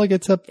among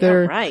delegates up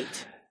there. Yeah,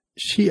 right.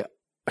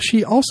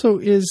 She also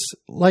is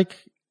like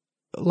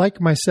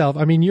myself.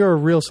 I mean, you're a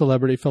real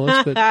celebrity,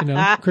 Phyllis,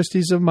 but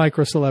Christy's a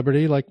micro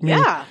celebrity like me.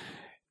 Yeah.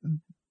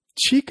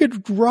 She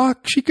could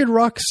rock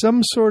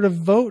some sort of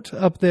vote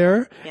up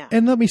there. Yeah.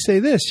 And let me say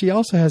this, she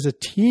also has a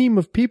team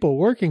of people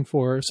working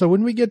for her. So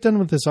when we get done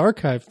with this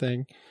archive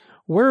thing,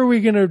 where are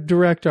we going to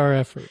direct our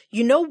effort?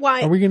 You know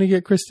why? Are we going to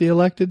get Christy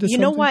elected to something?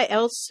 You know why what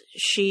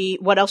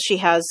else she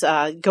has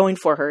going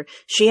for her?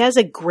 She has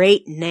a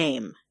great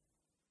name.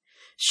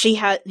 She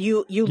has,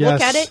 you look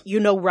at it, you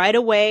know right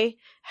away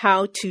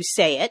how to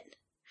say it.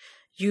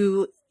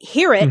 You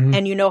hear it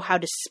and you know how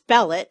to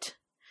spell it.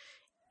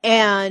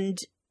 And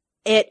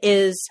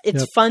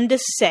it's fun to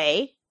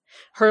say.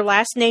 Her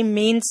last name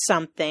means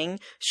something.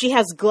 She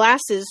has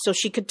glasses, so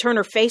she could turn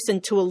her face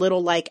into a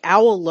little like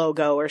owl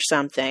logo or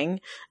something.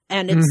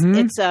 And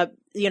it's her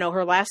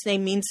last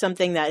name means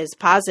something that is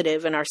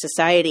positive in our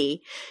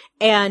society.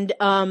 And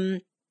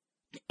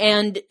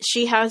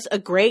she has a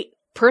great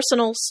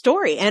personal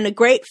story and a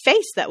great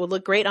face that would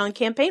look great on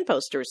campaign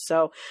posters.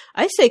 So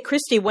I say,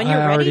 Christy, when you're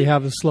ready,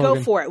 have the slogan.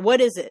 Go for it. What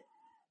is it?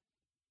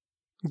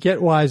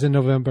 Get wise in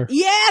November.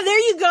 Yeah, there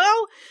you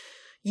go.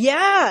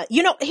 Yeah.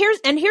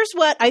 Here's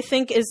what I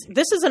think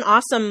this is an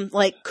awesome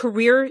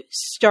career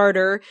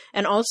starter,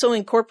 and also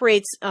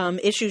incorporates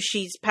issues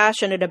she's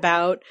passionate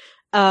about.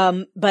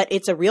 But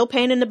it's a real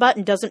pain in the butt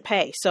and doesn't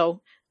pay.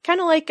 So kind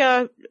of like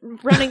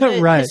running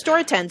the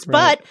Historitens,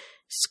 but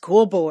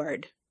school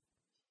board.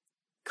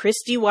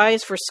 Christy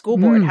Wise for school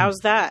board. How's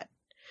that?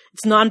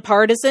 It's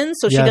nonpartisan,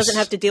 so she doesn't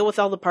have to deal with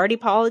all the party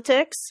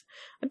politics.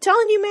 I'm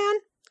telling you, man,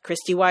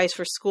 Christy Wise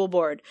for school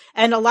board.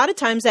 And a lot of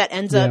times that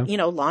ends up,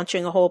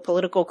 launching a whole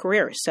political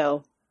career.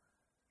 So,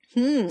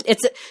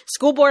 it's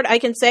school board. I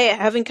can say,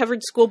 having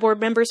covered school board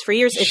members for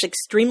years, it's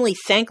extremely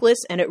thankless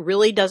and it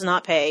really does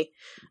not pay.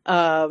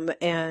 So,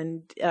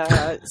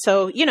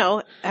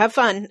 have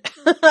fun.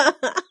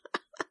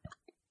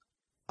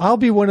 I'll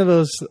be one of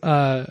those,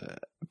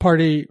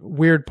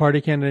 weird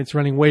party candidates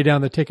running way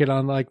down the ticket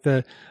on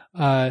the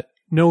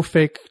no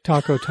fake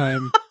taco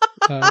time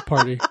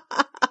party.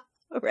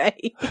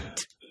 Right.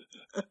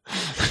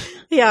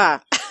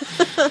 Yeah.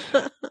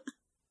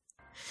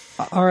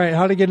 All right.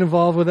 How to get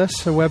involved with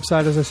us? Our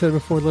website, as I said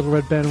before,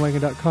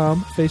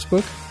 littleredbandwagon.com,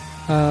 Facebook.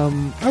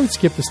 I would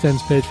skip the Stens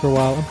page for a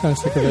while. I'm kind of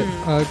sick of it.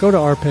 Go to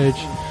our page.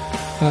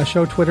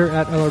 Show Twitter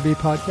at LRB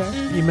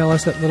Podcast. Email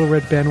us at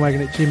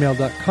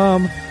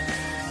littleredbandwagon@gmail.com.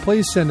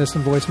 Please send us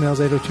some voicemails,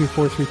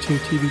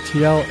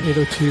 802-432-TBTL,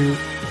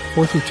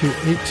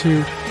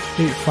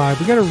 802-432-8285.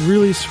 We got a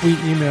really sweet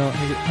email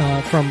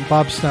from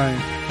Bob Stein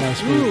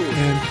last week,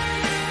 and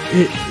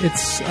it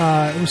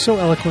was so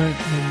eloquent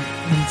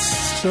and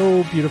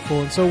so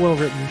beautiful and so well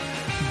written,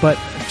 but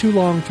too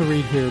long to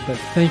read here. But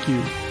thank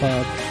you,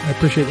 Bob. I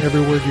appreciate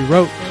every word you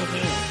wrote.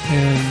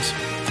 And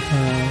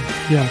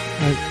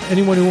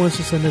anyone who wants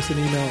to send us an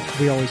email,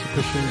 we always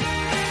appreciate it.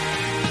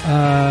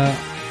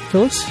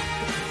 Phyllis,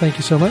 thank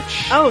you so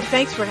much. Oh,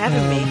 thanks for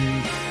having me.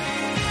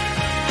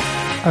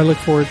 I look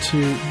forward to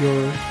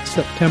your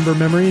September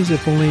memories,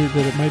 if only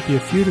that it might be a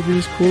few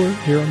degrees cooler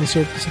here on the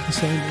surface of the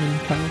sun in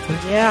Kyle.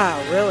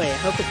 Yeah, really. I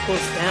hope it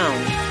cools down.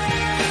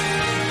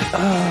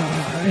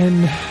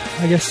 And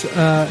I guess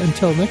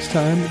until next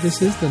time,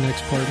 this is the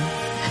next party.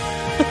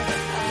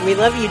 We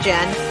love you,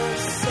 Jen.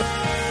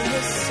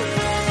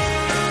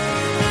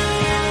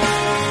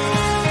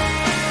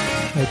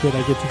 I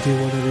get to do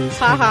one of these.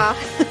 Ha ha.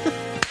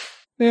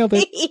 Nailed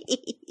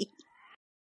it.